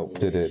didn't help,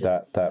 did it?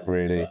 That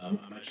really.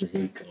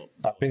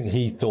 I think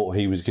he thought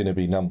he was going to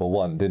be number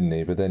one, didn't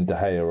he? But then De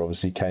Gea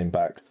obviously came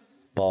back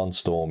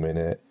barnstorming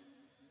it.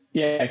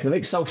 Yeah, because I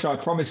think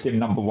Solskjaer promised him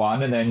number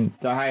one, and then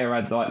De Gea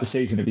had the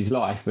season of his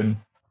life, and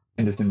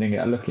Henderson didn't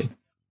get a look in.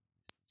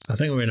 I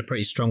think we're in a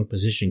pretty strong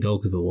position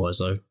goalkeeper-wise,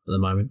 though, at the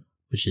moment,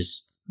 which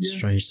is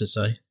strange to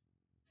say.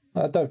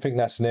 I don't think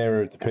that's an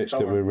area of the pitch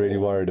that we're really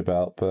worried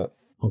about, but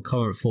on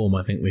current form,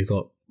 I think we've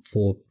got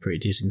 4 pretty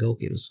decent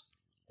goalkeepers.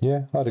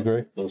 Yeah, I'd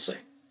agree. We'll see.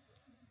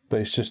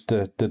 But it's just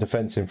the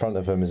defence in front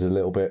of him is a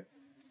little bit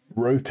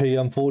ropey,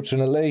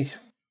 unfortunately.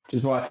 Which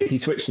is why I think he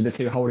switched to the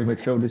 2 holding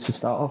midfielders to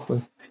start off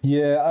with.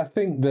 Yeah, I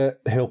think that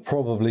he'll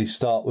probably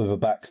start with a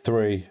back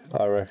 3,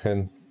 I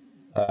reckon,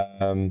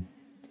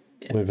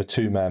 with a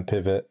 2-man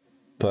pivot.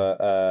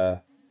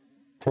 But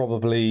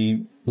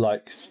probably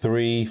like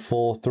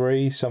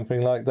 3-4-3,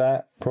 something like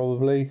that,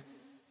 probably.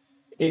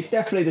 It's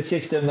definitely the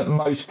system that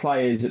most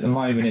players at the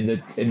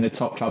moment in the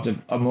top clubs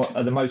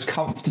are the most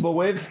comfortable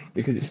with,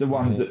 because it's the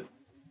ones that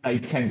they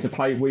tend to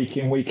play week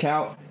in, week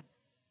out.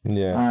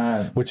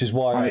 Yeah, which is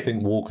why I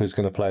think Walker's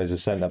going to play as a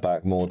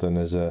centre-back more than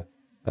as a...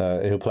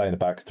 he'll play in a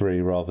back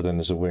 3 rather than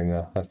as a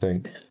winger, I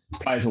think.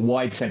 Play as a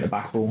wide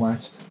centre-back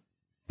almost.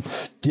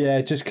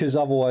 Yeah, just because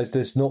otherwise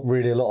there's not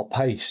really a lot of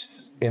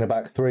pace in a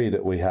back 3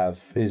 that we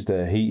have, is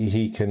there?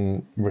 He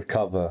can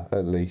recover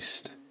at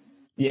least.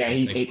 Yeah,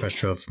 he takes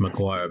pressure off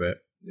Maguire a bit.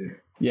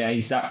 Yeah,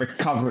 he's that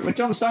recovery. But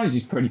John Stones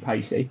is pretty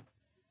pacey.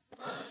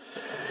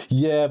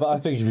 Yeah, but I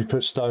think if you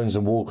put Stones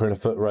and Walker in a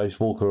foot race,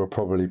 Walker will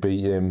probably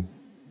beat him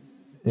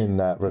in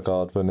that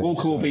regard.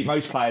 Walker will beat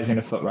most players in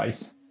a foot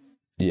race.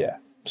 Yeah.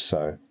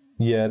 So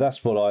yeah,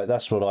 that's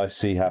what I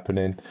see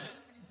happening.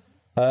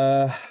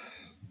 I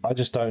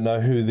just don't know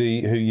who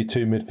your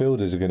two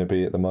midfielders are going to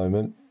be at the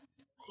moment.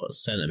 What,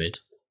 centre mid?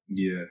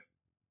 Yeah.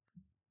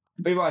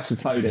 Be Rice and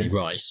Foden.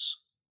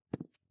 Rice.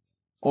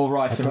 Or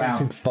Rice and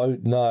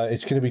Mount. No,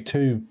 it's going to be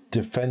two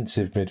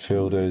defensive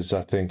midfielders.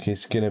 I think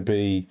it's going to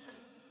be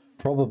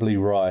probably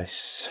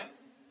Rice.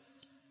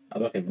 I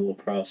reckon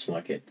Ward-Prowse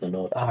might get the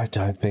nod. I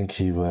don't think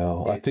he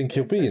will. I think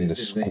he'll be in the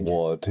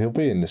squad. He'll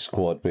be in the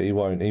squad, but he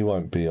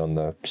won't be on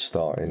the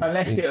starting.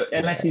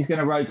 Unless he's going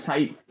to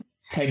rotate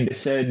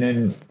Henderson,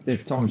 and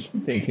if Tom's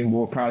thinking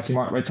Ward-Prowse, he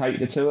might rotate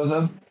the two of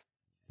them.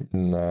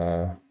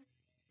 No.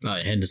 Oh,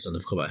 Henderson.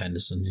 I've forgot about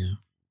Henderson, yeah.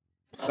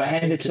 But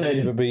Henderson... It'll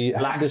either be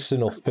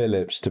Henderson or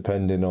Phillips,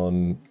 depending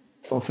on...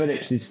 Well,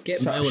 Phillips is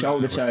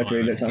shoulder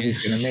surgery. Looks like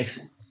he's going to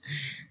miss.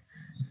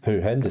 Who,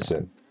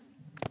 Henderson?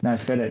 No,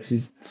 Phillips.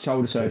 His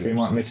shoulder surgery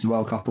might miss the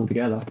World Cup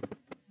altogether.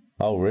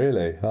 Oh,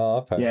 really? Oh,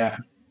 okay. Yeah.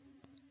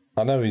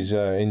 I know he's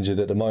injured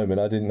at the moment.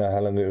 I didn't know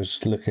how long it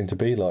was looking to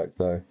be like,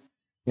 though.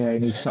 Yeah, he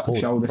needs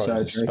shoulder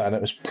surgery.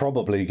 It was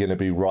probably going to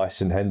be Rice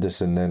and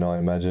Henderson then, I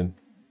imagine.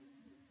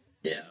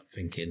 Yeah, I'm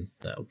thinking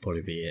that'll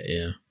probably be it,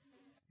 yeah.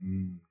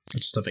 I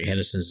just don't think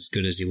Henderson's as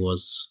good as he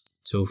was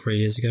 2 or 3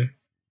 years ago.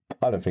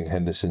 I don't think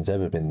Henderson's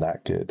ever been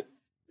that good.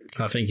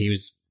 I think he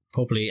was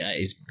probably at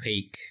his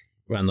peak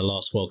around the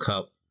last World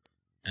Cup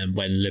and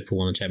when Liverpool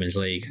won the Champions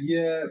League.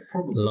 Yeah,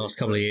 probably. The last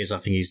couple of years, I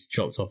think he's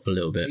dropped off a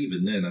little bit.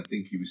 Even then, I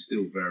think he was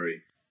still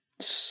very...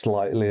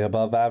 Slightly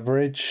above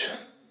average.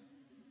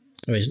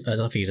 I don't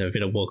think he's ever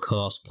been a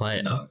world-class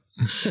player. No.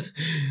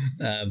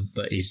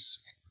 But he's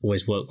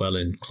always worked well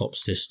in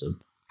Klopp's system.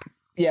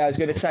 Yeah, I was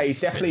going to say,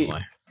 he's definitely...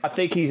 I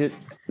think he's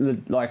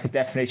like a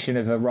definition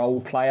of a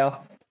role player.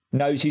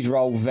 Knows his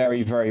role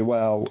very, very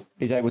well.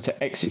 Is able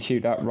to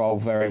execute that role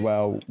very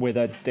well with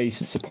a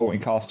decent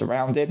supporting cast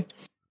around him.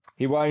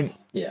 He won't...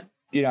 Yeah.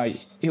 You know,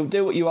 he'll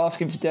do what you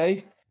ask him to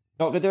do.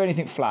 Not going to do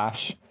anything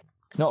flash.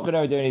 He's not going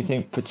to do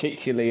anything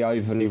particularly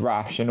overly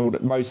rash.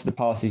 And most of the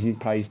passes he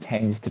plays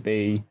tends to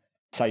be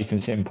safe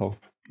and simple.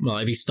 Well,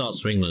 if he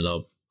starts for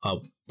England, I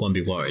won't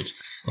be worried.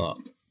 But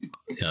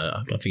yeah,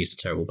 I don't think he's a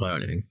terrible player or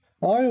anything.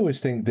 I always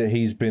think that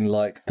he's been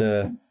like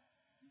the,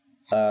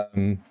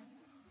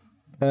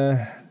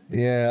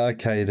 yeah,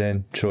 okay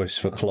then, choice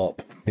for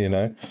Klopp, you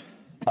know.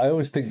 I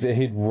always think that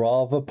he'd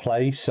rather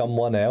play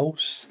someone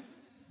else,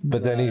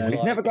 but then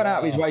he's never gone out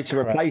of his way to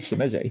replace him,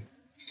 has he?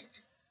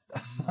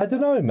 I don't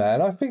know,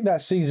 man. I think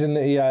that season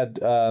that he had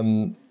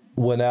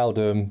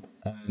Wijnaldum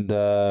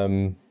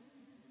and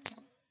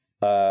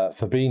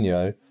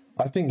Fabinho,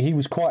 I think he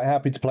was quite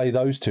happy to play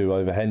those two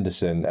over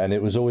Henderson, and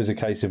it was always a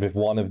case of if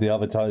one of the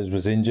other toes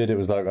was injured, it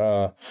was like,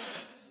 all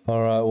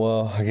right,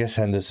 well, I guess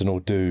Henderson will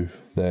do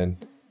then.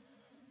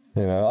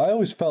 You know, I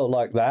always felt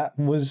like that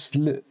was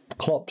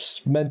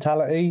Klopp's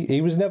mentality. He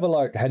was never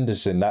like,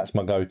 Henderson, that's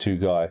my go-to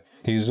guy.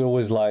 He was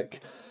always like,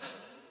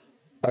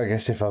 I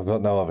guess if I've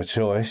got no other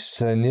choice,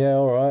 then yeah,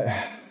 all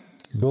right,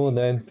 go on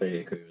then.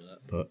 Completely agree with that,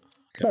 but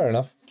okay. Fair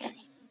enough.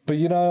 But,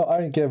 you know, I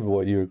don't care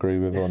what you agree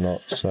with or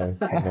not, so...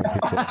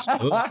 I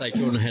will say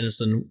Jordan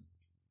Henderson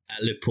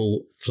at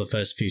Liverpool for the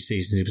first few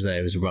seasons he was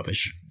there was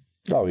rubbish.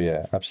 Oh,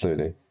 yeah,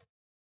 absolutely.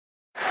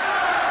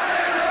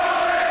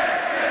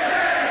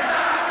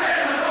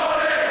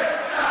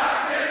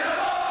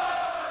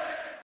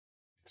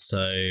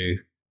 So,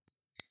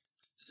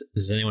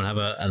 does anyone have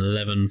an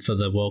 11 for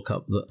the World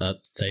Cup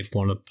that they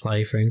want to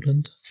play for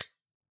England?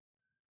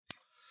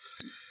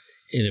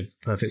 In a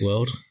perfect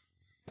world?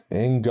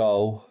 In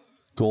goal...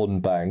 Gordon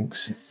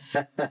Banks.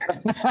 No,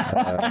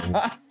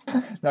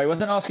 he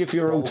wasn't asking for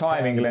your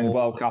all-time England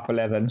World Cup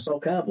 11. Sol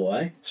Campbell,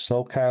 eh?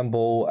 Sol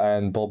Campbell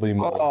and Bobby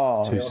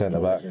Moore, two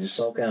centre-backs.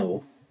 Sol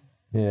Campbell.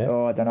 Yeah.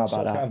 Oh, I don't know about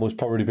Sol that. Campbell's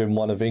probably been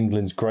one of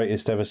England's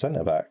greatest ever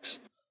centre-backs.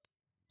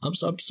 I'm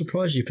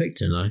surprised you picked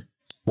him, though.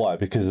 Why?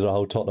 Because of the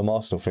whole Tottenham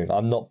Arsenal thing.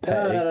 I'm not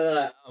petty.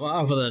 No. Well,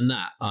 other than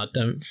that, I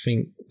don't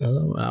think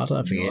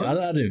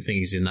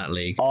he's in that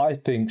league. I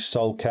think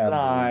Sol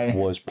Campbell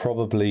was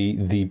probably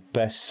the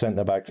best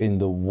centre-back in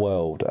the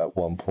world at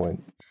one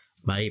point.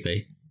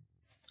 Maybe.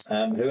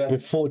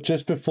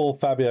 Just before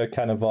Fabio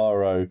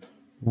Cannavaro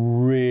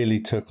really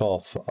took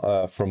off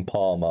from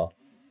Parma,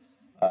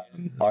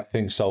 I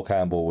think Sol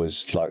Campbell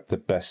was like the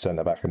best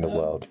centre-back in the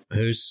world.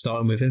 Who's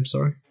starting with him,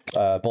 sorry?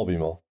 Bobby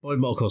Moore. Bobby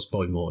Moore, of course,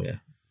 Bobby Moore, yeah.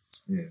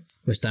 Yeah.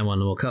 West Ham won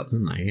the World Cup,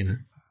 didn't they? You know.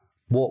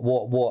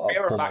 What?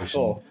 You're a back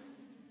four.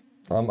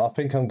 I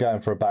think I'm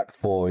going for a back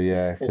four.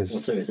 Yeah,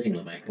 because 4-4-2 is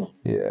England, mate. Come on.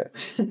 Yeah.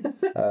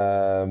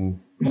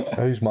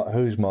 Who's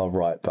my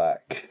right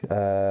back?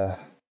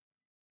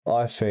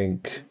 I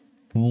think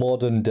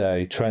modern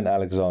day Trent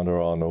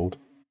Alexander-Arnold.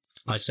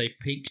 I'd say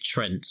peak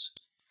Trent.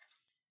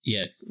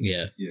 Yeah.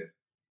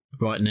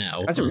 Right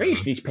now, Hasn't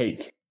reached his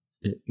peak.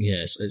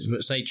 Yes,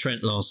 say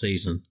Trent last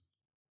season,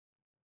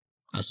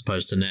 as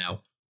opposed to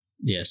now.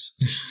 Yes.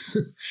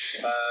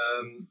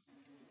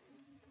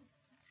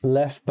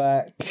 Left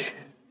back.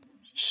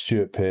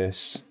 Stuart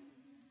Pearce,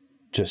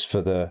 just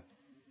for the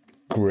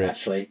grit.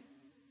 Ashley,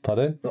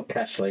 Pardon? not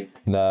Cashley.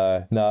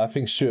 No, I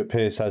think Stuart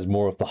Pearce has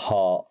more of the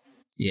heart.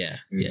 Yeah,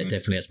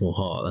 definitely has more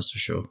heart, that's for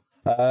sure.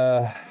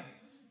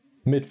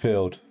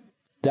 Midfield,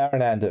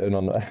 Darren Anderton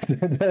on.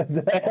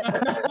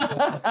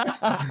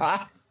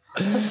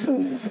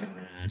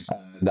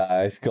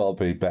 No, it's got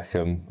to be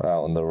Beckham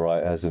out on the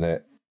right, hasn't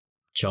it?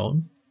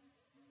 Charlton?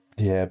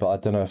 Yeah, but I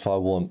don't know if I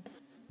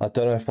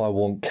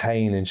want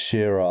Kane and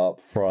Shearer up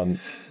front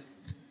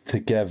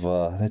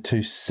together. They're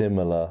too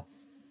similar.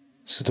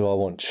 So do I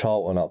want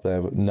Charlton up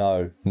there?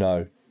 No.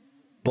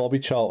 Bobby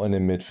Charlton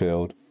in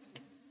midfield,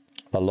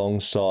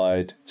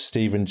 alongside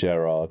Steven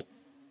Gerrard.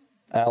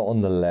 Out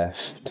on the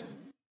left,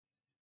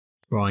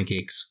 Ryan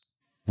Giggs.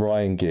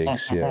 Ryan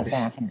Giggs.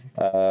 Yeah.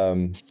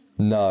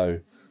 No.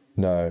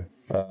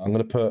 I'm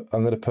gonna put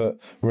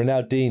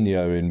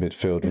Ronaldinho in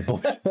midfield.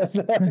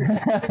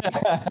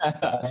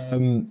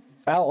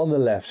 Out on the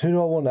left. Who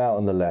do I want out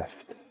on the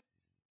left?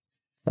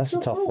 That's a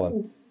tough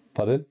one.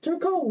 Pardon? Too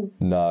cold.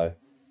 No.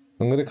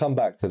 I'm going to come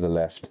back to the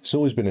left. It's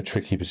always been a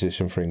tricky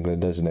position for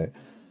England, hasn't it?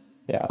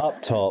 Yeah.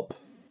 Up top,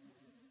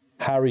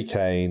 Harry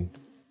Kane,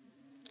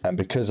 and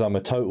because I'm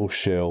a total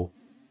shill,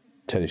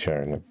 Teddy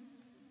Sheringham.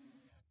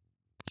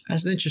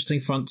 That's an interesting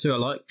front two. I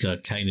like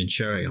Kane and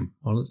Sheringham.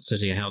 I want to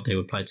see how they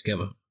would play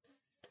together.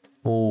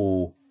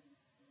 Oh,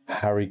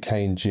 Harry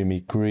Kane, Jimmy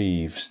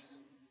Greaves.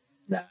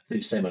 Nah,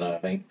 too similar, I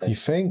think. You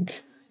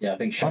think? Yeah, I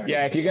think Sheringham.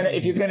 Yeah,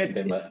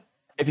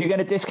 if you're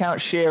gonna discount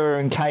Shearer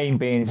and Kane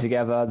being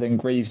together, then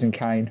Greaves and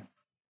Kane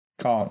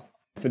can't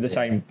for the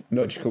same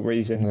logical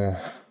reason. Yeah.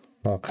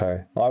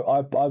 Okay.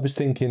 I was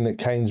thinking that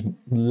Kane's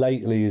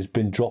lately has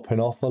been dropping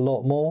off a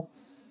lot more,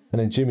 and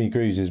then Jimmy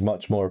Greaves is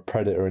much more a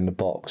predator in the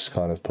box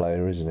kind of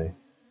player, isn't he?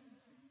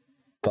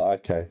 But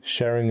okay,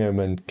 Sheringham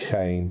and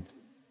Kane.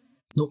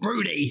 Not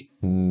Rooney.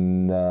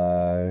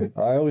 No,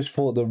 I always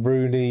thought that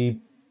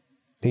Rooney,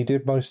 he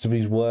did most of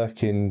his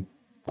work in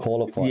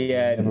qualifying.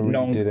 Yeah, he never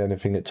really did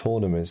anything at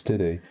tournaments,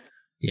 did he?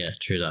 Yeah,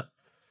 true that.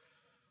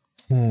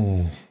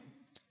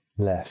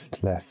 Left.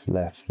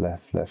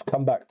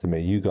 Come back to me.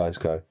 You guys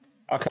go.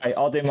 Okay,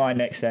 I'll do mine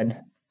next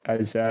then.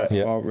 As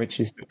while Rich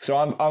is, so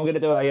I'm going to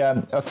do a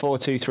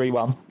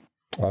 4-2-3-1.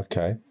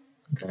 Okay.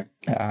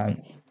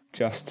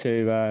 Just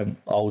to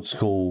Old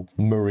school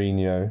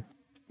Mourinho.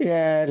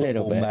 Yeah, a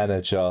little bit.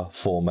 Manager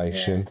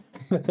formation.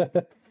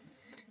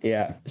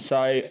 Yeah.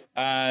 So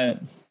on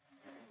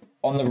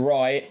the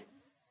right,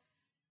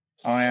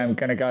 I am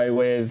going to go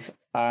with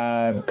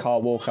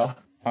Carl Walker.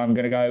 I'm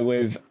going to go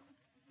with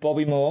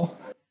Bobby Moore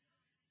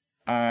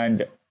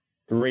and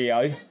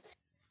Rio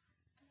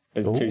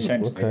as two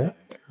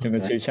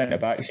centre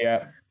backs.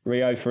 Yeah,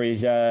 Rio for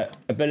his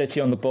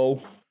ability on the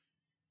ball,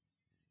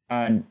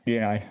 and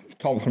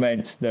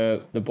complements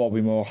the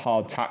Bobby Moore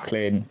hard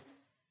tackling,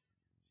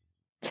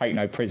 take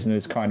no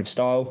prisoners kind of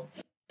style.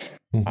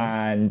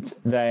 And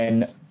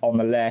then on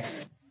the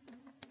left,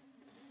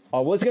 I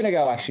was going to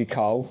go Ashley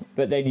Cole,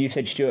 but then you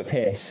said Stuart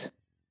Pearce,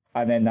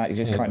 and then that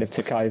just kind of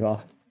took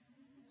over.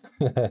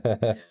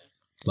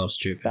 Love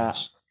Stuart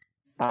Pearce.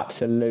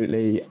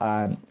 Absolutely,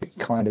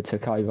 kind of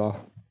took over.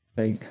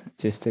 I think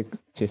just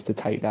to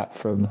take that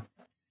from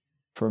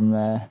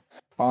there.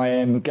 I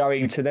am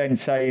going to then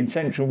say in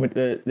central with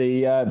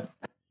the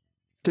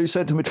two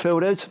centre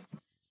midfielders,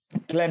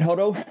 Glenn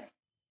Hoddle.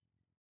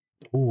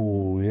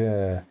 Oh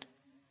yeah.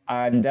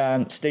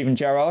 And Steven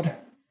Gerrard.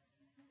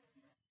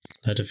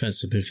 No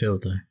defensive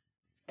midfield though.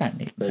 Don't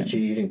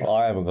need.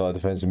 I haven't got a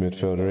defensive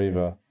midfielder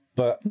either.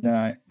 But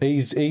no,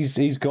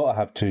 he's got to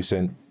have two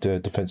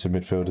defensive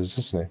midfielders,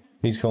 hasn't he?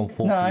 He's gone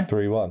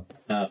 4-2-3-1.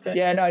 Okay.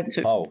 Yeah, no,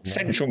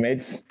 central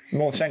mids,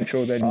 more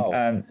central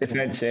than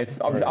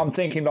defensive. I'm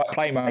thinking like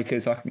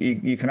playmakers. Like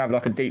you can have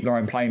like a deep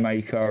line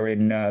playmaker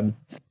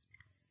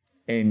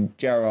in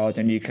Gerrard,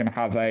 and you can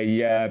have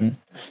a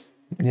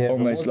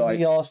almost wasn't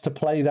he asked to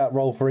play that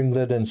role for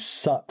England and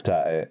sucked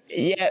at it?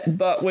 Yeah,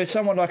 but with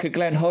someone like a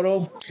Glenn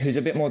Hoddle, who's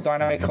a bit more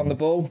dynamic on the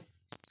ball.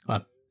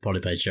 I'd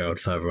probably play Gerrard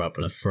further up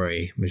in a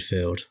free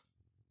midfield.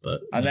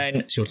 But then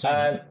it's your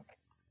turn.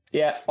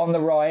 On the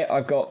right,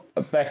 I've got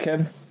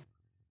Beckham.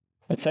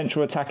 A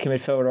central attacking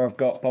midfielder, I've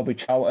got Bobby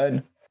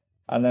Charlton.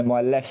 And then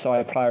my left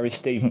side player is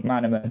Steve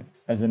McManaman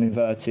as an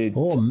inverted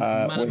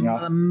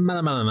winger.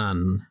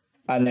 Man.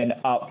 And then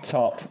up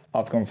top,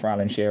 I've gone for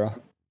Alan Shearer.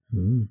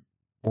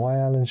 Why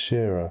Alan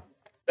Shearer?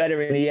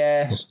 Better in the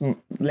air.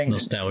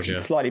 Nostalgia.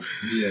 Slightly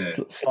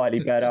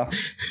better.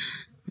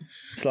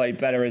 Slightly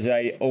better as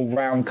a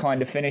all-round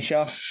kind of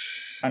finisher.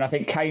 And I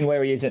think Kane,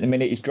 where he is at the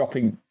minute, is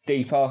dropping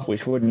deeper,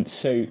 which wouldn't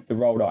suit the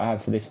role that I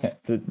have for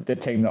the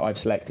team that I've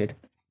selected.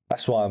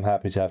 That's why I'm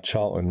happy to have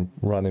Charlton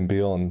running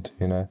beyond,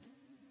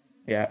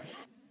 Yeah.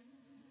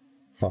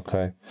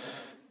 Okay.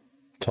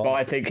 But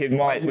I think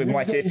with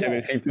my system,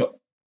 if you've got...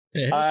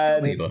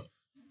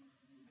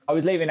 I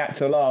was leaving that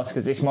till last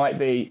because this might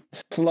be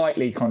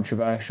slightly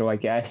controversial, I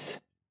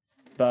guess.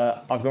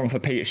 But I've gone for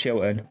Peter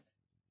Shilton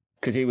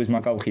because he was my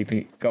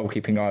goalkeeping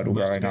idol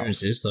growing up.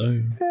 Experiences though.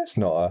 Yeah, it's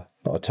not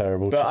a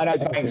terrible. But I know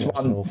don't Banks think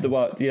it's won awful. the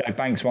world.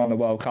 Banks won the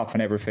World Cup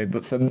and everything.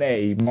 But for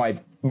me,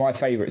 my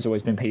favourite has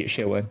always been Peter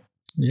Shilton.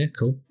 Yeah,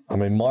 cool. I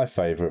mean, my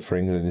favourite for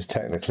England is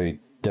technically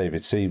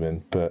David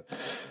Seaman, but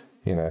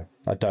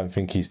I don't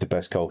think he's the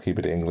best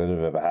goalkeeper that England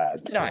have ever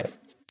had. No,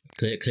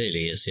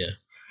 Clearly is,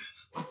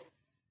 yeah.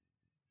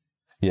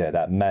 Yeah,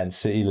 that Man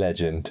City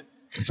legend,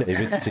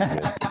 David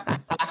Seaman.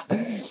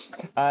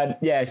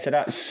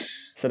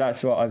 so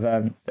that's what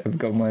I've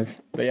gone with.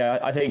 But yeah,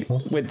 I think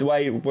with the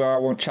way where I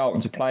want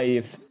Charlton to play,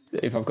 if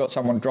I've got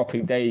someone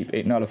dropping deep,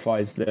 it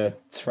nullifies the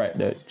threat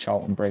that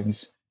Charlton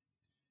brings.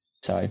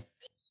 So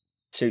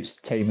suits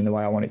the team in the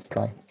way I want it to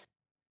play.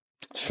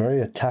 It's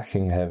very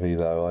attacking heavy,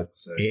 though, I'd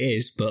say. It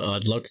is, but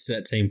I'd love to see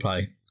that team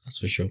play. That's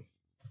for sure.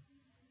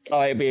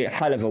 Oh, it'd be a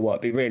hell of a watch.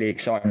 It'd be really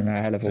exciting and a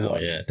hell of a Oh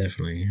watch. yeah,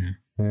 definitely. Yeah.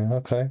 Yeah,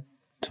 okay.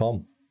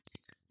 Tom.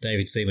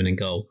 David Seaman in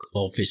goal,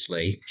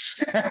 obviously.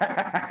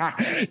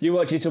 You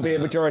watch it will be a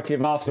majority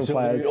of Arsenal So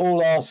players.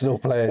 all Arsenal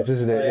players,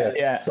 isn't it?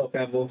 Yeah. Yeah. Top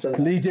Campbell,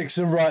 Lee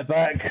Dixon right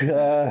back.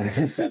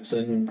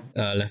 Sampson.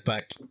 Left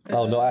back.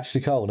 Oh, not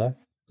Ashley Cole, no.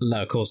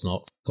 No, of course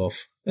not.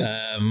 Off.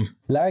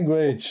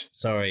 Language.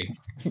 Sorry.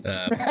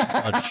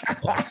 Fudge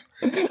off.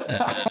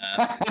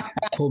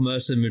 Paul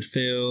Merson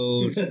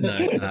midfield. No,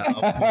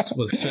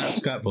 we'll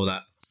scrap all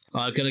that.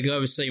 I'm going to go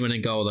with Seaman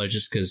in goal, though,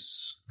 just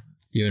because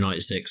Euro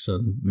 96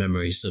 and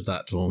memories of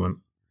that tournament.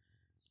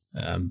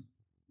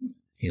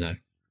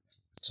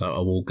 So I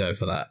will go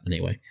for that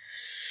anyway.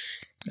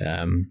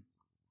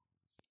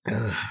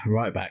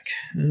 Right back.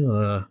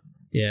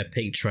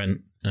 Pete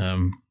Trent.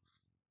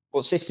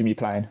 What system are you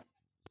playing?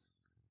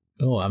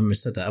 Oh, I haven't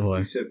said that, have I?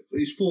 He said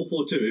he's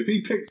 4-4-2. If he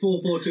picked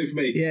 4-4-2 for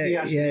me, he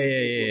has to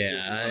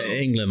pick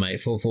 4-4-2. England, mate,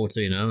 4-4-2.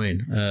 You know what I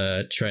mean?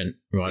 Trent,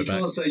 right You back.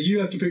 can't say you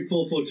have to pick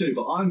 4-4-2,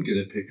 but I'm going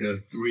to pick a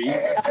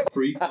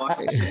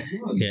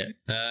 3-5-2-1.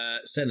 Yeah.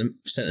 Centre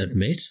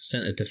mid,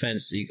 centre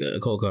defence. You got to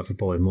go for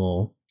Bobby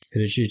Moore. Who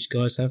did you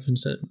guys have in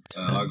centre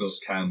defence? I got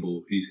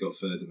Campbell. He's got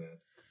Ferdinand.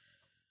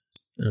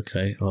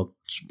 Okay, I'll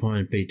try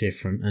and be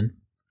different. And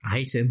I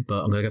hate him,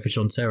 but I'm going to go for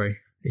John Terry.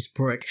 He's a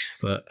prick,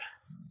 but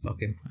fuck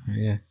him.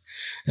 Yeah.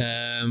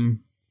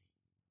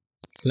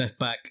 Left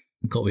back,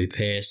 got to be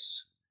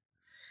Pearce.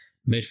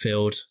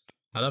 Midfield,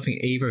 I don't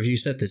think either of you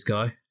said this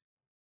guy.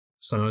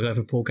 So I'm going to go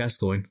for Paul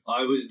Gascoigne.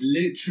 I was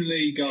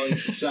literally going to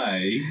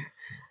say,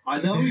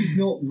 I know he's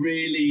not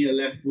really a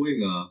left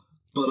winger,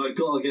 but I've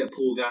got to get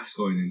Paul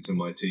Gascoigne into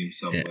my team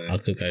somewhere. Yeah, I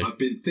could go. I've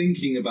been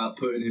thinking about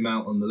putting him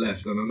out on the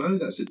left, and I know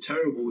that's a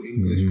terrible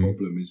English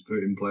problem, is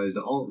putting players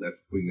that aren't left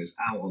wingers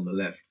out on the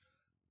left.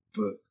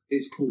 But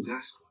it's Paul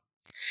Gascoigne.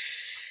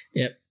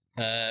 Yep.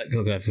 Got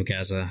to go for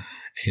Gaza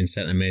in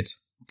centre mid.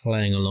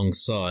 Playing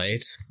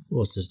alongside,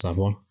 what's this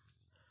other one?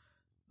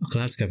 I'm going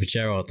to have to go for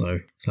Gerrard, though.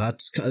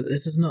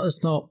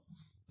 It's not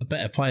a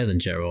better player than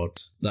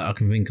Gerrard that I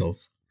can think of.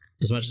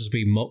 As much as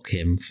we mock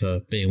him for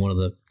being one of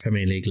the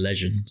Premier League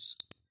legends,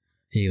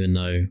 even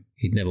though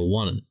he'd never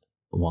won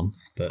one.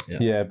 But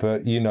Yeah,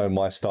 but you know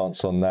my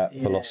stance on that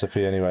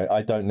philosophy anyway.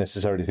 I don't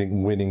necessarily think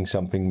winning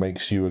something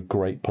makes you a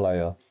great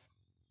player.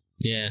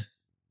 Yeah.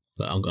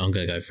 But I'm going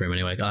to go for him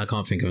anyway. I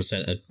can't think of a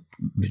centre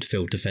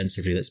midfield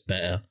defensively that's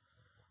better.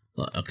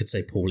 I could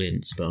say Paul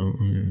Ince, but I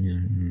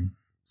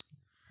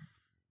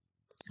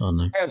don't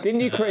know.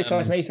 Didn't you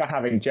criticise me for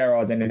having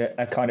Gerrard in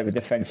a kind of a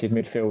defensive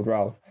midfield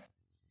role?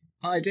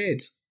 I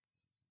did.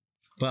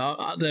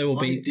 But there will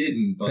be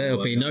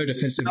no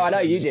defensive No, I know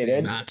you midfield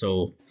didn't. at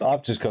all.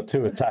 I've just got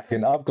two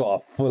attacking. I've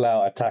got a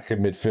full-out attacking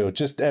midfield.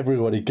 Just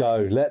everybody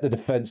go. Let the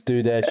defence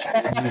do their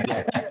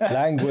shit.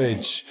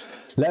 Language.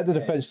 Let the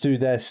defence do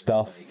their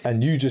stuff,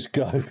 and you just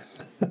go.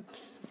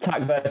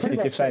 Attack versus Pretty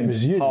much same defence.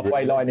 as you,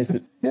 Halfway really. line is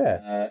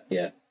Yeah.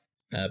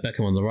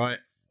 Beckham on the right.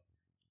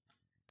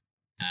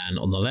 And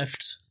on the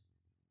left.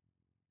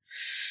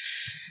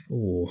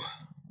 Oh,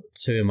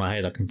 two in my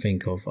head I can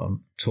think of.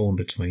 I'm torn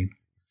between.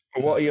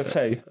 What are your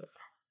two?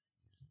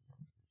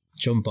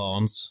 John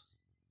Barnes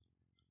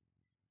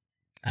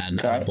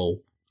and Alan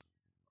Ball.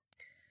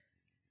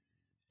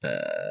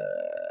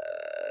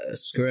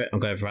 Screw it, I'm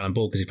going for Alan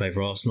Ball because he played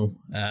for Arsenal.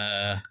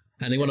 And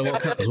he won a World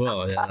Cup as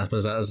well. Yeah, that's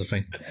the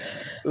thing.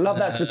 Love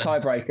that's the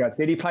tiebreaker.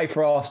 Did he play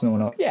for Arsenal or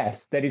not?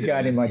 Yes. Then he's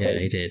going in my team. Yeah,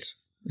 he did.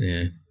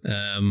 Yeah.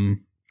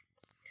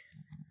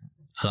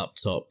 Up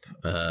top.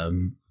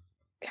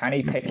 Can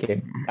he pick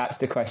him? That's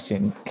the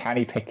question. Can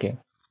he pick him?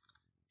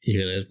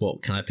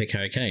 What, can I pick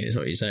Harry Kane? Is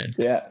what you're saying?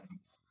 Yeah.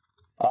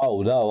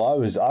 Oh no, I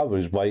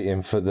was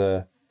waiting for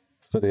the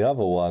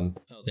other one.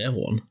 Oh, the other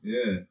one?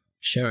 Yeah.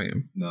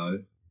 Sheringham? No.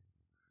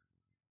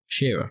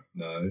 Shearer?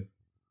 No.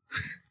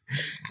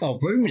 Oh,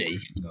 Rooney?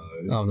 No.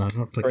 Oh, no, not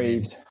picking him.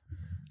 Reeves.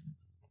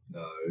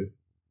 No.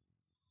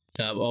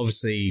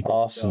 Obviously,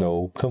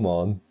 Arsenal, come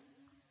on.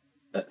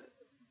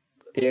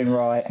 Ian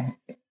Wright.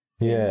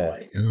 Yeah.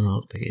 oh,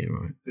 I'll pick Ian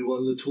Wright. Who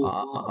won the tour?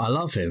 I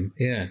love him.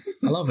 Yeah,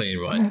 I love Ian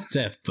Wright to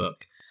death, but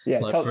Yeah,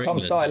 like Tom, for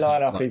Tom's England, starting it's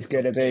not lineup like is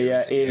going to top be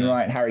tier, Ian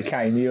Wright and Harry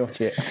Kane. You watch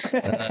it.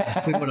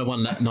 We would have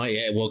won that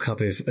 98 World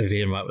Cup if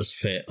Ian Wright was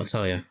fit, I'll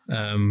tell you.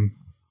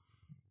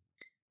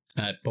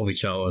 Bobby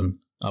Charlton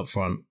up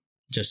front,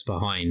 just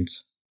behind.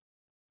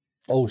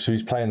 Oh, so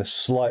he's playing a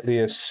slightly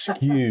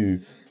askew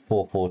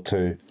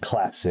 4-4-2.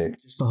 Classic.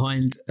 Just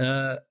behind,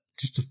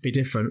 just to be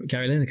different,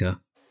 Gary Lineker.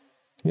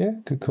 Yeah,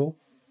 good call.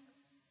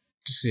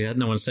 Just because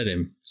no one said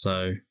him,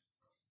 so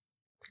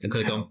I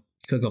could have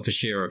gone for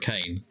Shearer or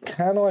Kane.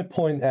 Can I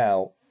point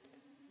out,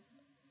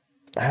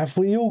 have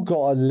we all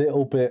got a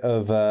little bit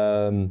of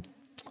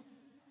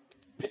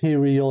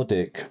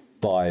periodic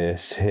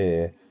bias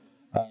here?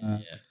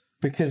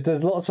 Because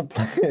there's lots of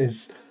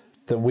players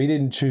that we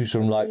didn't choose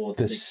from, like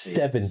the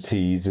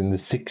 70s and the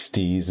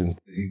 60s. And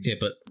Yeah,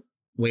 but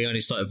we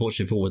only started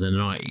watching football in the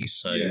 90s,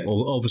 so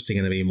we're obviously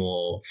going to be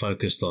more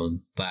focused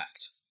on that.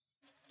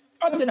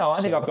 I don't know. I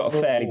think I've got a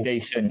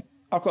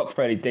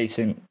fairly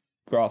decent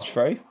grasp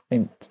through. I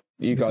think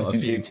you guys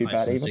didn't do too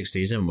bad either.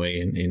 60s, haven't we,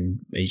 in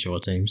each of our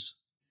teams?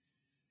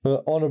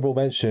 But honourable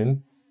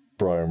mention,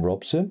 Brian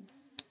Robson.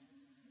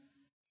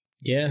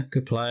 Yeah,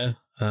 good player.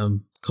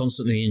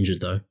 Constantly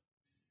injured, though.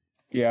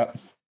 Yeah.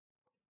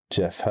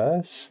 Jeff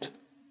Hurst.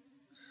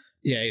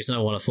 Yeah, he's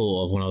no one I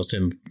thought of when I was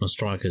doing my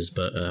strikers,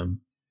 but...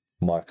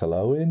 Michael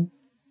Owen.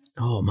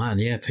 Oh, man,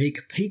 yeah, peak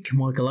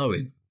Michael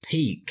Owen.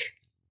 Peak.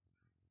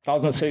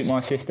 That doesn't suit my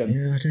system.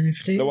 Yeah, I don't know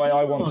if the way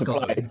I want to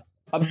play.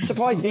 I'm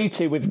surprised you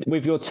two,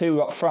 with your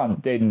two up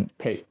front, didn't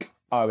pick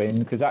Owen,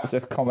 because that's a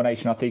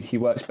combination I think he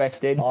works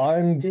best in.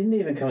 Didn't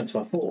even come into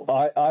my thoughts.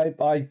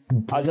 I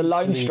as a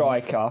lone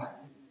striker,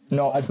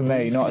 not for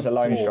me, not as a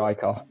lone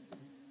striker.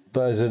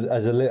 But as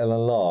a little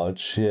and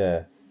large,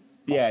 yeah.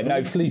 Yeah, I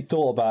briefly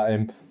thought about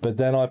him, but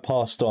then I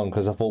passed on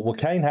because I thought, well,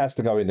 Kane has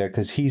to go in there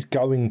because he's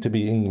going to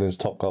be England's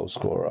top goal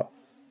scorer.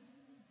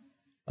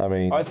 I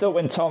mean, I thought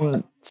when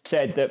Tom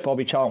said that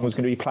Bobby Charlton was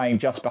going to be playing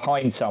just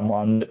behind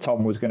someone, that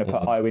Tom was going to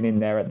put Owen in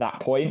there at that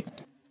point.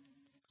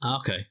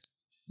 Okay.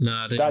 No,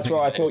 I didn't. That's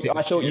why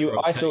I thought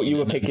you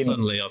were picking.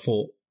 Suddenly, I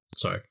thought.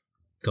 Sorry,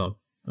 go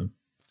on.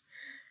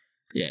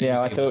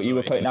 Yeah, I thought you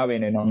were putting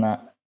Owen in on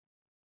that.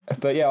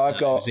 But yeah, I've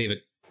got.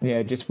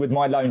 Yeah, just with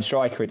my lone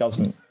striker, it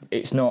doesn't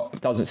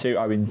suit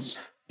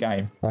Owen's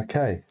game.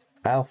 Okay,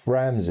 Alf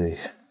Ramsey.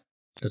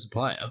 As a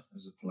player?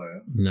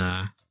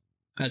 Nah.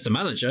 As a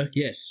manager,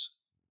 yes.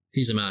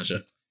 He's a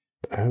manager.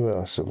 Who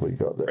else have we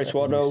got there? Chris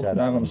Waddle.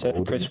 No one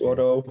said Chris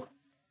Waddle.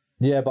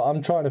 Yeah, but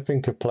I'm trying to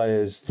think of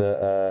players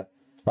that,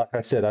 like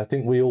I said, I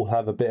think we all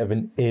have a bit of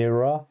an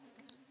era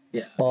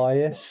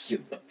bias.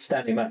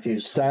 Stanley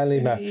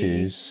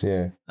Matthews,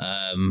 yeah.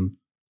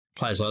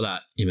 Players like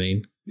that, you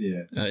mean?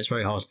 Yeah. It's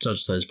very hard to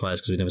judge those players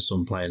because we never saw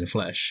them play in the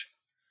flesh.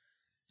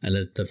 And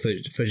the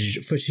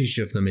footage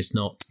of them is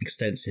not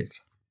extensive.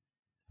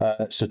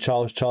 So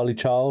Charlie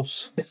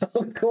Charles.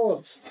 Of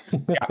course.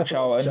 Jack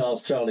Charlton.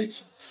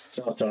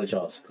 Charlie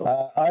Charles, of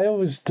course. I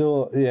always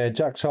thought,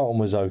 Jack Charlton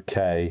was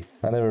okay.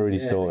 I never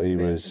really thought he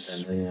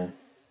was.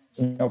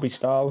 Nobby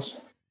Styles.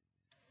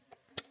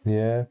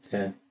 Yeah.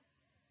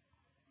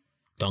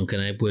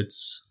 Duncan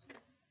Edwards.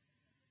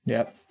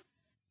 Yep.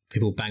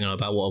 People bang on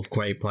about what a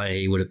great player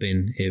he would have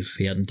been if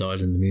he hadn't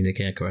died in the Munich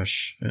air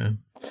crash.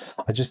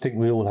 I just think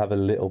we all have a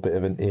little bit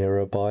of an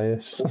era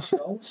bias.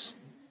 Scholes?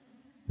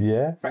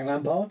 Yeah. Frank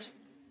Lampard?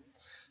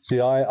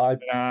 See, I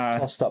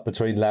tossed up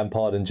between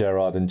Lampard and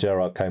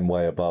Gerrard came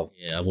way above.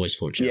 Yeah, I've always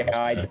thought Gerrard.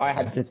 Yeah, I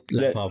had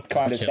the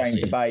kind of same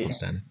debate.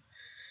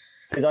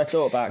 Because I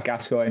thought about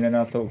Gascoigne, and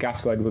I thought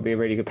Gascoigne would be a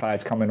really good player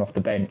to come in off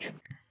the bench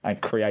and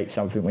create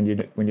something when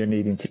you're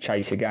needing to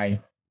chase a game.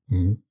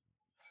 Mm-hmm.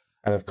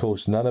 And of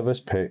course, none of us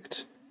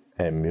picked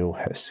Emile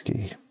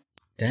Heskey.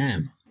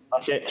 Damn.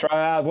 That's it. Throw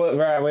out.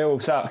 We all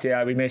sucked.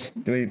 Yeah, we missed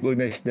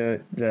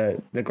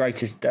the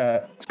greatest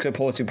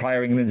supporting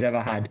player England's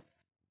ever had.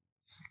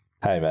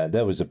 Hey man,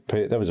 there was a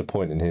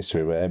point in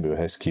history where Emile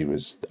Heskey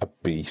was a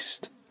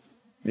beast.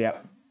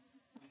 Yep.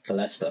 For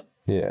Leicester.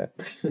 Yeah.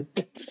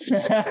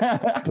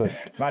 But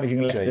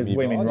managing Leicester's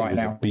women Vardy right was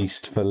now. A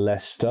beast for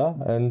Leicester,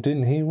 and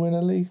didn't he win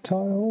a league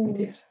title?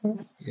 He did.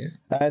 Yeah.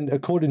 And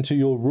according to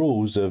your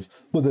rules of,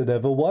 well, they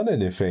never won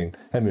anything,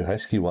 Emile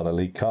Heskey won a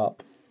League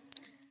Cup.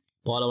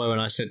 By the way, when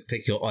I said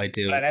pick your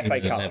ideal An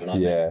FA Cup.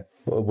 11,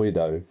 Well, we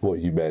know what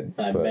you meant.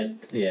 I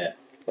meant, Yeah.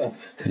 But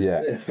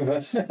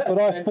But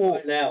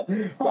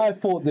I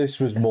thought this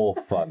was more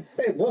fun.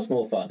 It was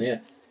more fun, yeah.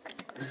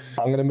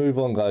 I'm going to move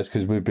on, guys,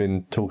 because we've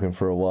been talking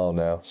for a while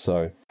now.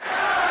 So.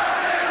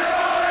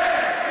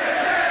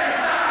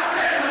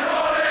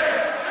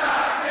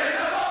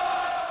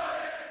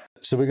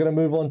 So we're going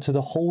to move on to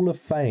the Hall of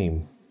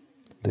Fame,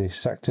 the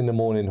Sacked in the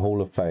Morning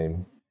Hall of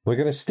Fame. We're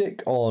going to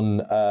stick on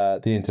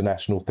the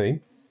international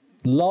theme.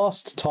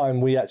 Last time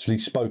we actually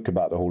spoke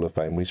about the Hall of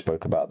Fame, we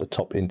spoke about the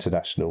top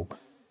international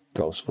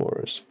goal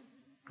scorers.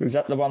 Was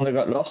that the one that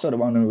got lost or the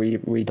one that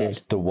we did?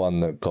 That's the one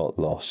that got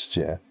lost,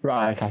 yeah.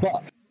 Right, okay.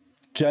 But,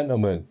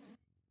 gentlemen,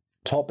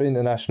 top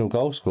international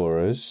goal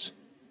scorers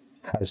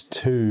has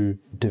two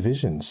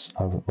divisions,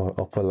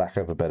 for lack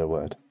of a better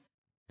word.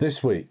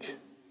 This week,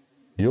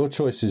 your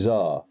choices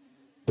are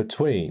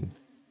between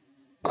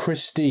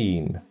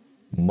Christine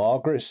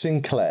Margaret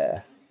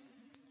Sinclair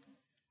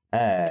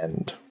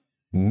and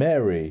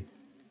Mary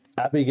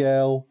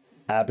Abigail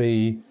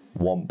Abby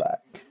Wambach.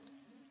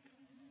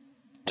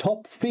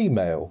 Top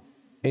female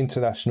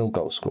international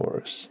goal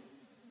scorers.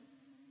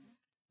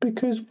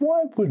 Because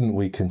why wouldn't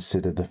we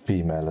consider the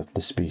female of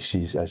the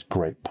species as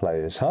great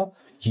players, huh?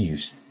 You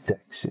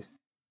sexist.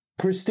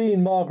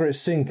 Christine Margaret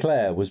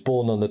Sinclair was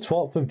born on the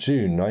 12th of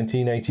June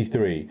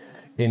 1983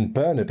 in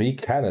Burnaby,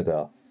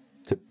 Canada,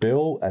 to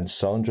Bill and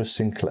Sandra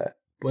Sinclair.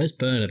 Where's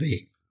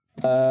Burnaby?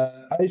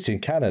 It's in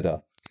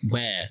Canada.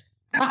 Where?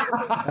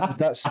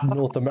 That's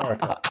North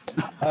America.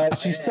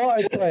 She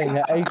started playing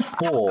at age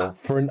 4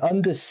 for an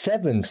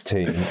under-7s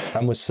team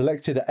and was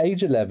selected at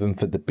age 11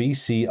 for the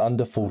BC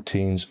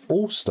under-14s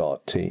All-Star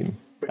team.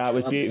 That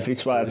was beautifully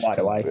swerved, by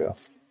the way.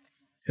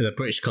 The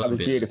British That was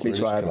Columbia. beautifully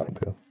swerved.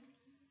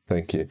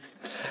 Thank you.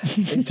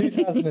 In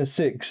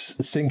 2006,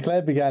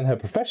 Sinclair began her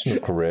professional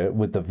career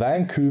with the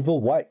Vancouver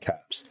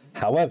Whitecaps.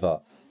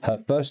 However,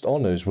 her first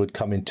honours would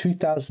come in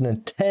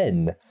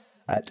 2010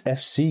 at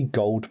FC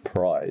Gold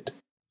Pride.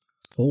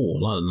 Oh, I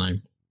like the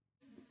name.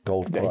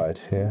 Gold Pride,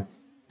 yeah.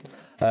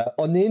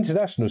 On the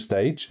international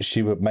stage,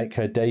 she would make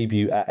her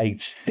debut at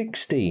age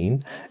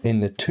 16 in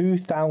the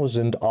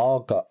 2000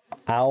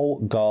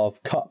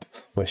 Algarve Cup,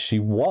 where she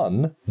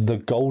won the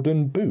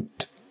Golden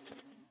Boot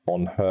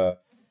on her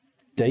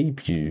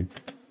debut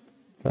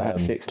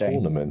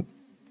tournament.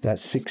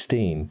 That's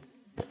 16.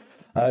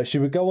 She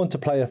would go on to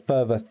play a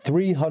further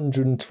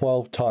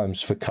 312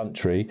 times for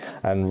country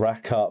and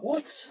rack up...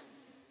 What?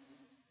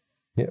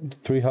 Yep,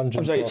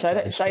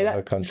 312 Say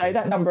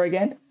that number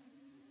again.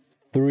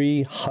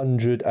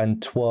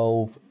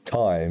 312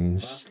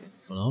 times.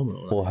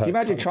 Phenomenal. For her Can you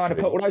imagine trying to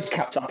country. put all those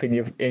caps up in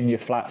your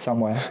flat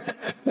somewhere?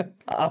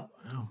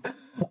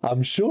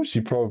 I'm sure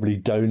she probably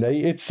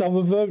donated some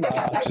of them.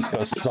 I've just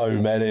got so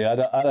many. I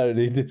don't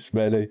need this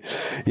many.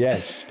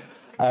 Yes.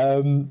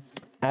 And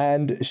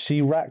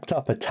she racked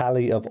up a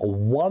tally of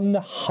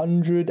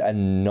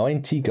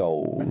 190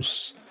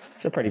 goals.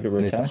 It's a pretty good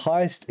And is the return.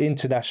 highest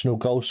international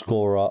goal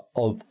scorer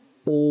of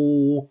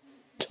all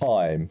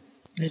time.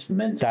 It's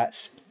meant to.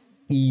 That's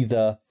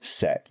either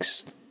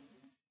sex.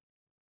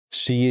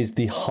 She is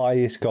the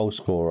highest goal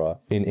scorer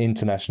in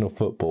international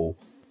football,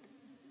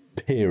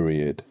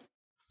 period.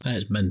 That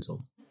is mental.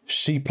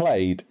 She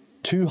played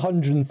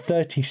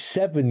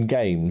 237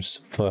 games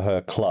for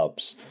her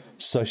clubs.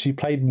 So she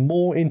played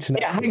more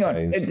international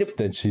games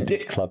than she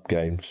did club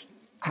games.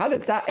 How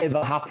did that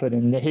ever happen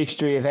in the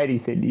history of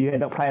anything? You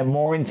end up playing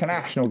more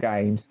international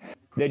games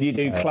than you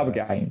do club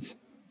games.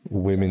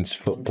 Women's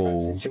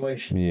football,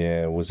 Situation.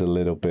 yeah, was a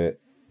little bit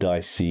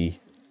dicey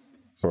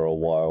for a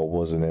while,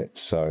 wasn't it?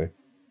 So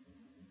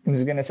I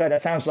was going to say,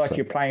 that sounds like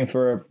you're playing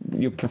for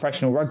your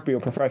professional rugby or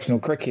professional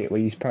cricket,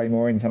 where you play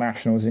more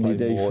internationals than you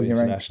do more for your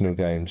own. international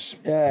games.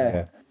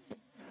 Yeah.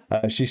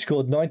 She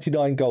scored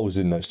 99 goals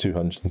in those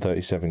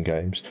 237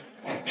 games.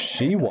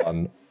 She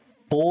won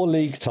 4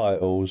 league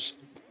titles,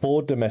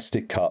 4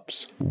 domestic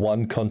cups,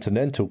 1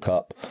 continental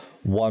cup,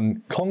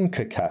 1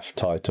 CONCACAF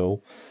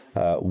title,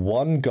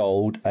 1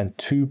 gold and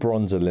 2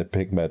 bronze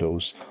Olympic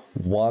medals,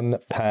 1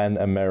 Pan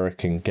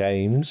American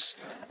Games,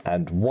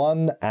 and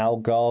 1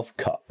 Algarve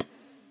Cup.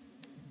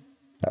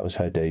 That was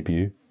her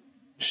debut.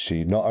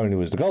 She not only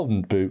was the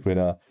Golden Boot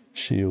winner,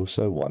 she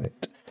also won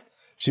it.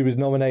 She was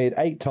nominated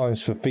 8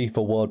 times for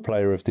FIFA World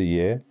Player of the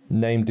Year,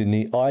 named in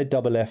the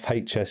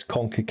IFFHS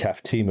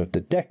CONCACAF Team of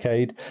the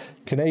Decade,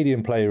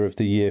 Canadian Player of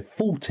the Year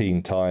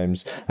 14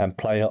 times, and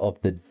Player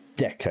of the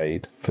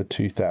Decade for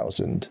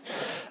 2000.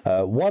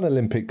 1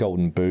 Olympic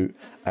Golden Boot,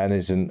 and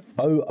is an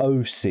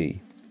OOC,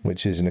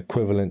 which is an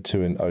equivalent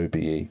to an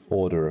OBE,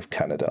 Order of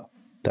Canada.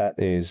 That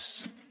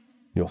is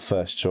your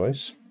first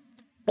choice.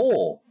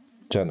 Or,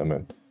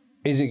 gentlemen,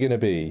 is it going to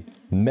be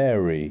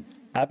Mary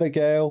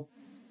Abigail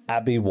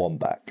Abby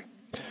Wambach?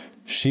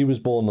 She was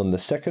born on the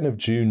 2nd of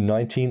June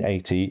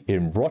 1980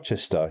 in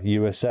Rochester,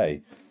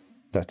 USA.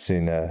 That's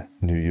in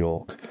New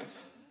York.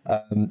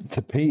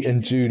 To Pete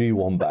and Judy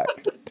Wambach.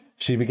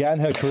 She began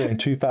her career in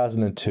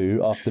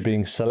 2002 after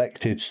being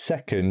selected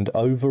 2nd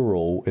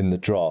overall in the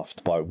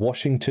draft by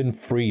Washington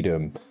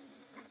Freedom.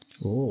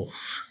 Oh.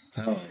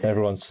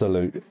 Everyone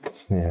salute.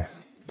 Yeah.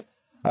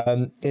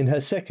 In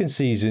her second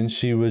season,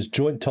 she was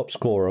joint top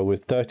scorer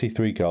with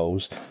 33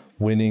 goals,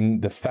 winning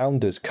the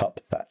Founders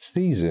Cup that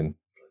season.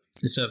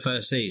 This is her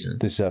first season?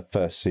 This is her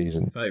first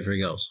season.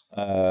 33 goals?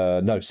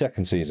 No,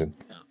 second season.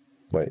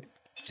 Wait,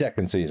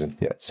 second season.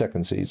 Yeah,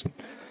 second season.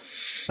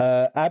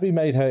 Abby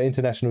made her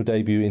international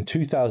debut in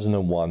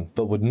 2001,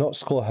 but would not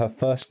score her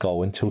first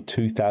goal until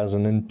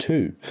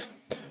 2002.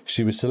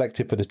 She was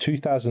selected for the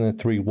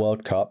 2003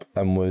 World Cup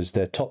and was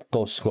their top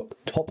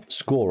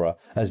scorer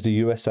as the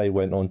USA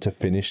went on to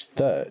finish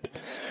 3rd.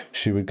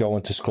 She would go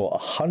on to score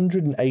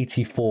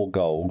 184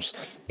 goals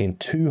in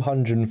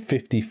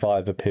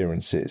 255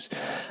 appearances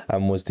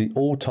and was the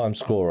all-time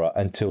scorer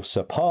until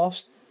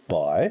surpassed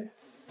by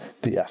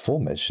the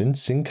aforementioned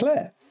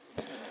Sinclair.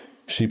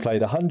 She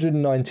played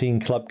 119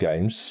 club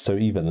games, so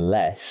even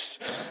less,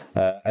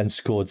 and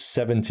scored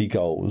 70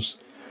 goals.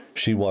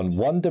 She won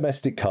 1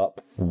 domestic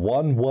cup,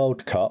 1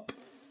 World Cup,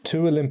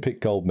 2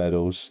 Olympic gold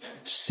medals,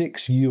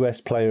 6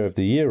 US Player of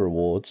the Year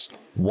awards,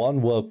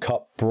 1 World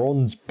Cup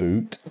bronze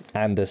boot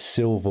and a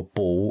silver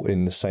ball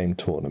in the same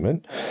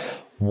tournament,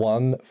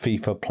 1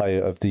 FIFA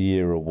Player of the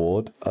Year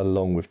award,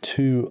 along with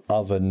 2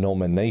 other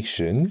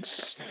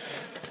nominations.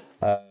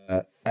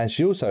 And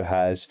she also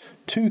has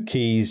 2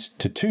 keys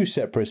to 2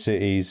 separate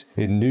cities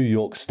in New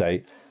York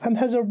State and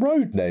has a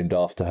road named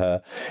after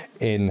her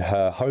in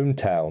her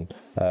hometown.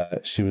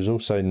 She was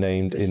also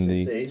named in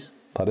the... Cities?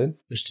 Pardon?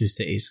 Which 2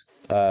 cities?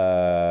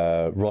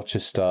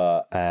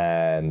 Rochester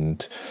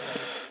and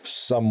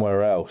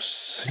somewhere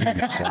else.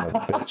 You son of a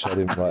bitch, I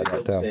didn't write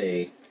that down.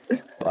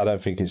 I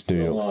don't think it's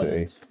New York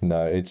City.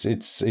 No,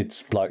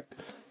 it's like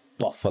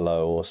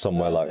Buffalo or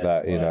somewhere like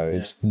that. You know,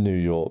 it's New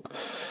York.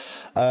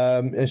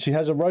 And she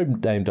has a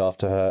road named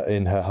after her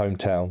in her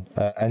hometown.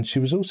 And she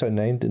was also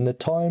named in the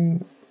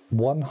Time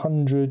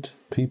 100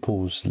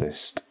 People's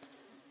List.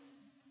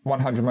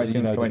 100 most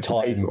You know, the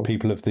influential Time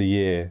People of the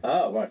Year.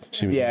 Oh, right.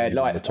 She was named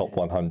like in the top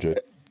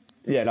 100.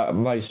 Yeah, like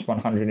most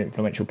 100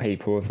 influential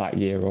people of that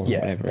year or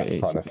whatever that it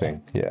is. kind of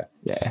thing. Yeah.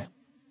 Yeah.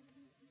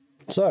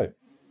 So,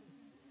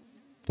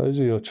 those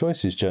are your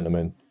choices,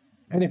 gentlemen.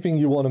 Anything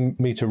you want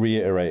me to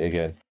reiterate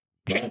again?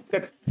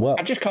 Well,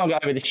 I just can't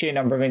get over the sheer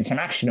number of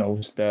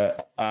internationals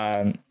that,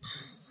 and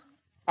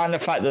the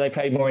fact that they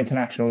played more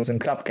internationals than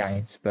club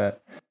games,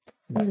 but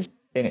that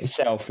in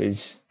itself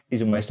is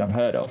almost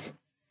unheard of.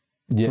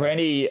 yeah. For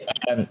any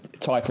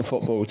type of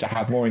football to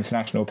have more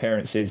international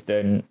appearances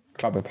than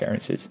club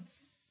appearances,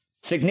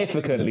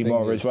 significantly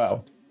more as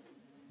well.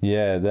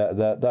 Yeah,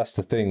 that's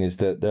the thing, is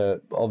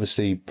that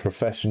obviously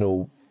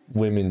professional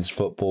women's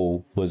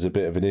football was a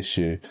bit of an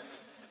issue.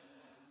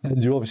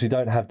 And you obviously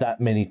don't have that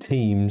many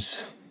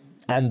teams,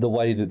 and the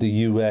way that the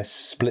US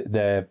split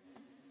their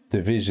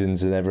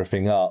divisions and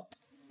everything up,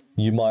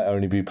 you might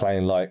only be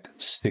playing like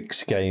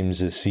 6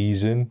 games a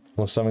season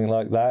or something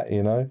like that,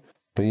 you know?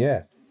 But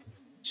yeah,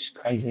 Just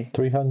crazy.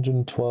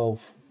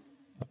 312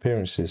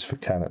 appearances for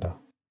Canada.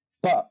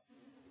 But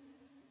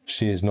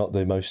she is not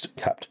the most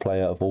capped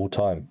player of all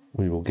time.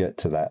 We will get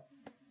to that.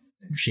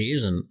 She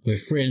isn't.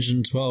 With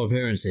 312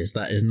 appearances,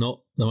 that is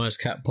not the most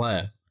capped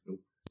player.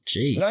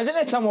 Jeez. No, isn't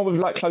there someone with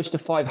like close to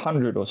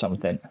 500 or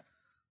something?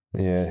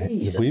 Yeah,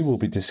 Jesus. we will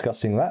be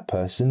discussing that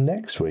person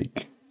next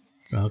week.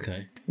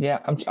 Okay. Yeah,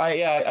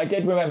 I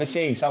did remember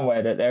seeing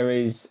somewhere that there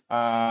is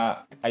a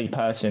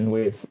person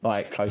with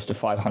like close to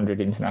 500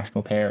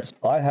 international appearances.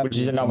 I have Which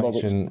is a number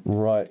information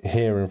right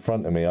here in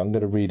front of me. I'm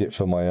going to read it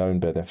for my own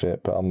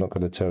benefit, but I'm not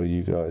going to tell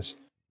you guys.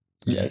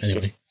 Yeah,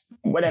 anyway.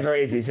 Whatever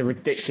it is, it's a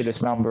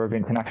ridiculous number of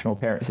international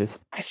appearances.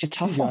 It's a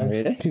tough one,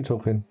 really. Keep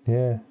talking.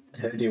 Yeah.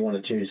 Who do you want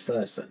to choose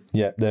first then?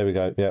 Yep, there we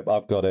go. Yep,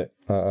 I've got it.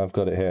 I've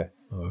got it here.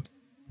 All right.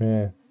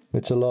 Yeah,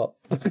 it's a lot.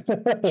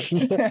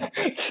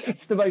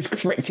 It's the most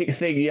cryptic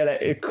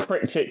thing,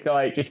 cryptic,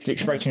 like, just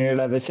expression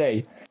you'll ever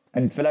see.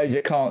 And for those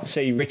that can't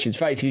see Richard's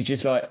face, he's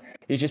just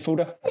pulled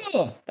a,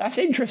 oh, that's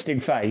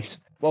interesting face,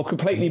 while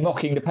completely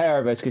mocking the pair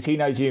of us because he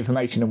knows the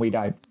information and we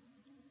don't.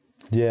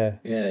 Yeah.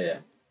 Yeah.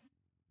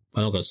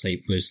 I'm not going to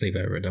lose sleep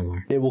over it, don't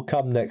worry. It will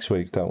come next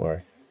week, don't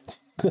worry.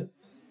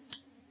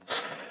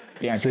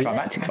 Be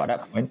anticlimactic by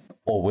that point.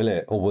 Or will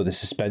it? Or will the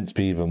suspense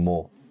be even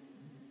more?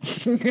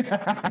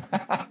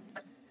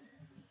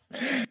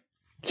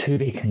 To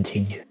be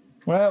continued.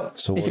 Well,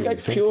 So if what you are go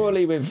we thinking?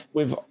 purely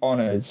with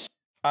honours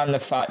and the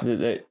fact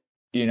that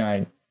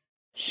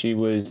she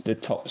was the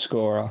top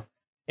scorer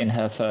in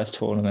her first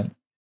tournament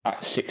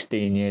at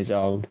 16 years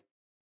old,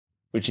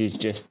 which is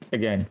just,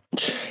 again,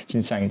 it's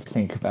insane to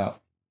think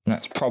about. And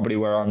that's probably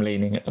where I'm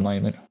leaning at the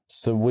moment.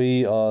 So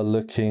we are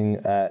looking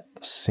at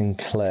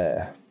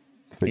Sinclair.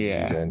 For you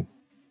Yeah. then.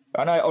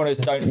 I know honours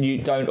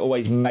don't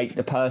always make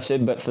the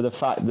person, but for the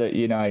fact that,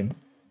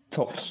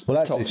 top Well,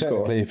 actually, top scorer.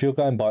 technically, if you're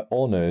going by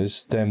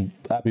honours, then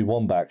Abby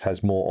Wambach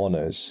has more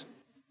honours.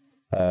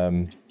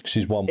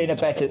 She's won In a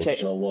better World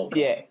team. Cup.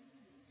 Yeah.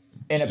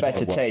 In a She's won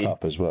better World team.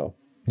 Cup as well.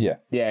 Yeah.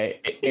 Yeah,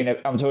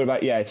 I'm talking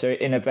about, so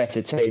in a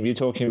better team, you're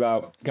talking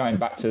about going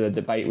back to the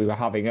debate we were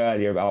having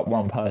earlier about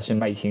one person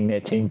making their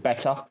team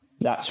better.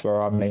 That's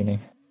where I'm leaning.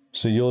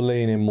 So you're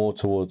leaning more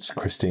towards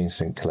Christine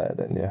Sinclair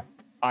then, yeah?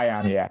 I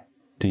am, yeah.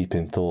 Deep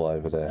in thought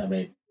over there. I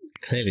mean,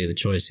 Clearly, the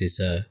choice is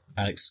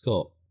Alex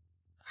Scott.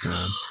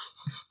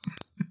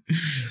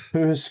 Who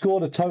has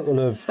scored a total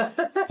of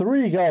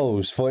 3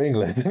 goals for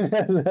England.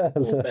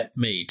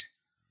 Mead.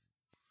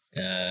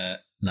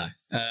 No.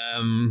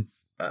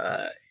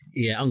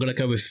 Yeah, I'm going to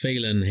go with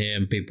Phelan here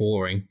and be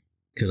boring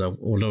because I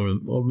want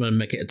to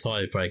make it a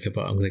tiebreaker,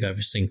 but I'm going to go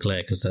for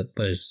Sinclair because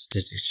those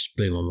statistics just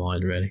blew my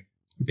mind, really.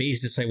 It'd be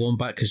easy to say one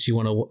back because she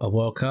won a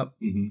World Cup,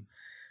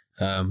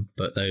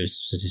 but those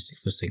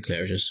statistics for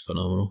Sinclair are just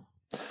phenomenal.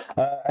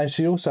 And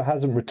she also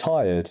hasn't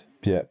retired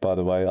yet, by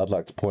the way, I'd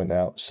like to point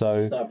out.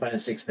 So started playing at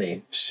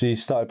 16. she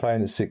started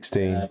playing at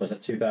 16. Was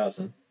that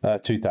 2000?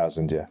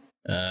 2000, yeah.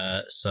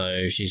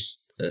 So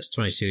that's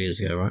 22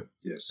 years ago, right?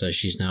 Yeah. So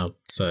she's now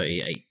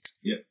 38.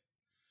 Yeah.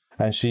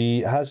 And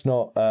she has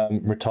not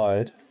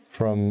retired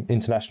from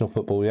international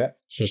football yet.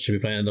 So she'll be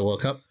playing in the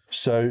World Cup?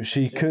 So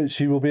she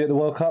will be at the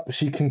World Cup.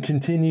 She can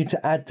continue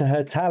to add to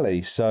her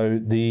tally. So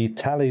the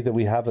tally that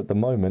we have at the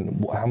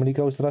moment, how many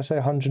goals did I say?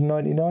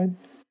 199?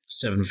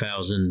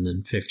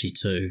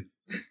 7,052.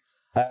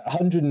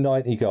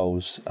 190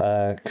 goals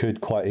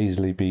could quite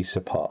easily be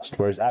surpassed.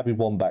 Whereas Abby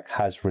Wambach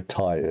has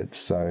retired,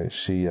 so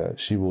she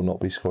will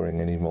not be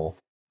scoring anymore.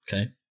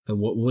 Okay.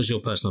 What was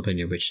your personal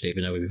opinion, Richard?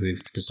 Even though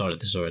we've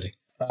decided this already.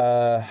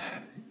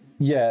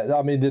 Yeah,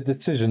 I mean the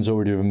decision's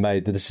already been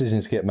made. The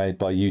decisions get made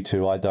by you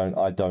two. I don't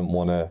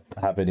want to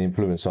have any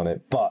influence on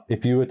it. But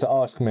if you were to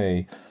ask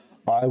me,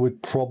 I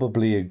would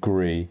probably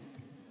agree.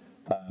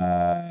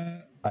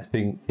 I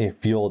think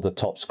if you're the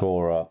top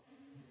scorer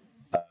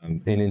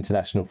in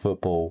international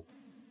football,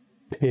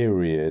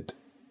 period,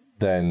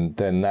 then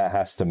that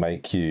has to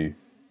make you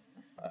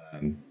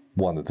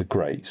one of the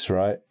greats,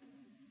 right?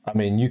 I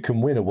mean, you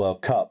can win a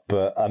World Cup,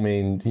 but I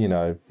mean, you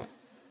know,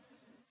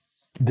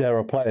 there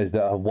are players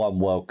that have won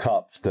World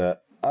Cups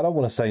that I don't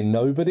want to say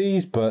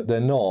nobodies, but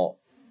they're not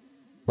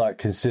like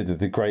considered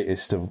the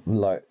greatest of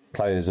like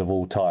players of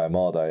all time,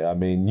 are they? I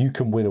mean, you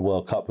can win a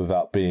World Cup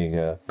without being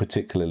a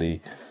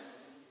particularly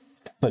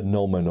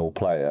phenomenal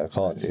player,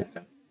 can't you?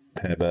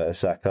 Per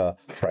Mertesacker,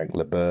 Frank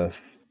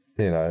Leboeuf.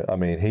 You know, I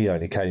mean, he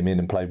only came in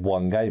and played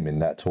one game in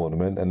that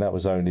tournament, and that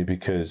was only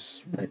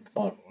because,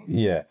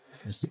 yeah.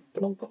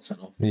 Got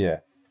sent off.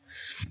 Yeah.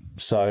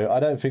 So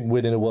I don't think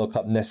winning a World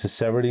Cup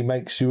necessarily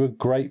makes you a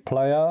great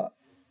player,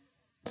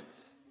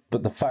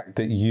 but the fact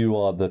that you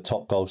are the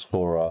top goal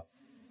scorer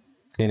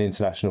in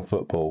international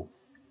football,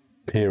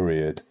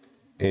 period,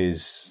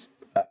 is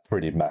a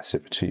pretty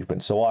massive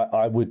achievement. So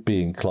I would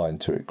be inclined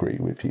to agree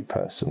with you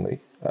personally,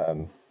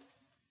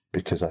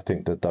 because I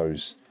think that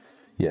those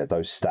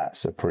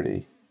stats are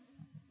pretty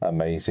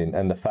amazing,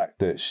 and the fact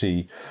that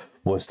she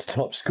was the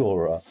top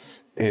scorer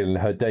in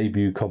her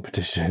debut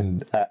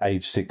competition at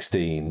age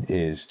 16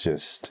 is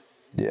just,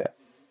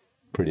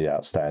 pretty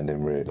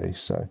outstanding, really.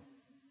 So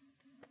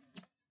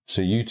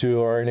you two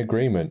are in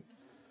agreement.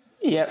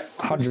 Yep,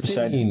 100%.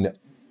 Christine,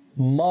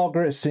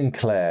 Margaret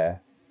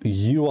Sinclair,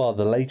 you are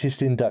the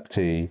latest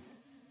inductee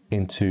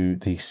into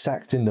the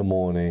Sacked in the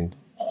Morning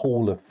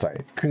Hall of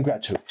Fame.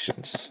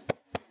 Congratulations.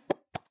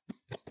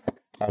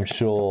 I'm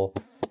sure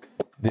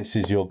this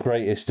is your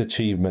greatest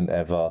achievement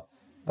ever.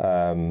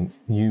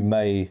 You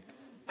may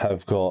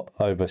have got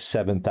over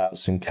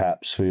 7,000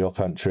 caps for your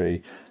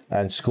country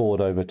and scored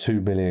over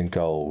 2 million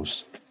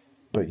goals,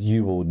 but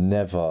you will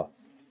never,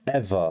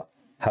 ever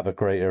have a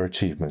greater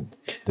achievement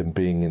than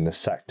being in the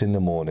Sacked in the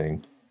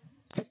Morning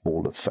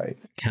Hall of Fame.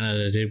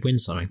 Canada did win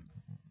something.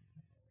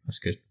 That's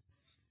good.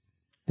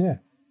 Yeah.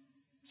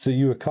 So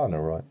you were kind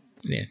of right.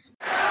 Yeah.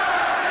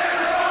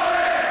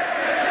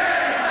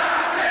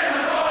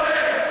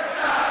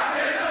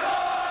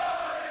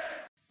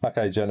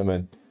 Okay,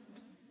 gentlemen.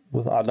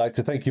 Well, I'd like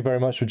to thank you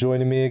very much for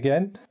joining me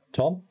again.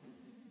 Tom,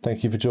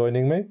 thank you for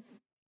joining me.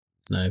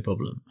 No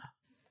problem.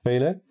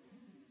 Phelan,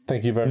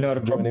 thank you very much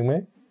for joining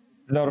me.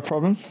 Not a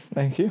problem.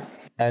 Thank you.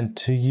 And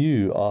to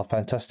you, our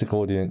fantastic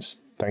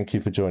audience, thank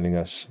you for joining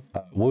us.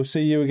 We'll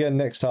see you again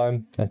next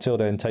time. Until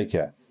then, take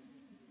care.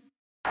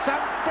 Some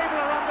people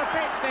are on the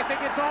pitch, they think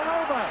it's all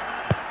over.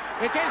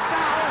 It is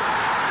now.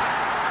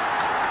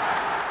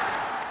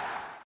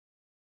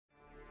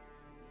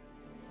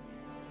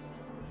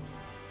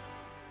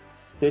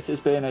 This has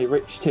been a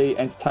Rich T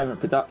Entertainment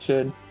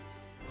production.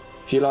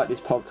 If you like this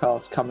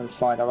podcast, come and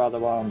find our other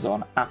ones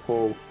on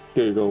Apple,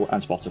 Google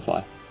and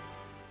Spotify.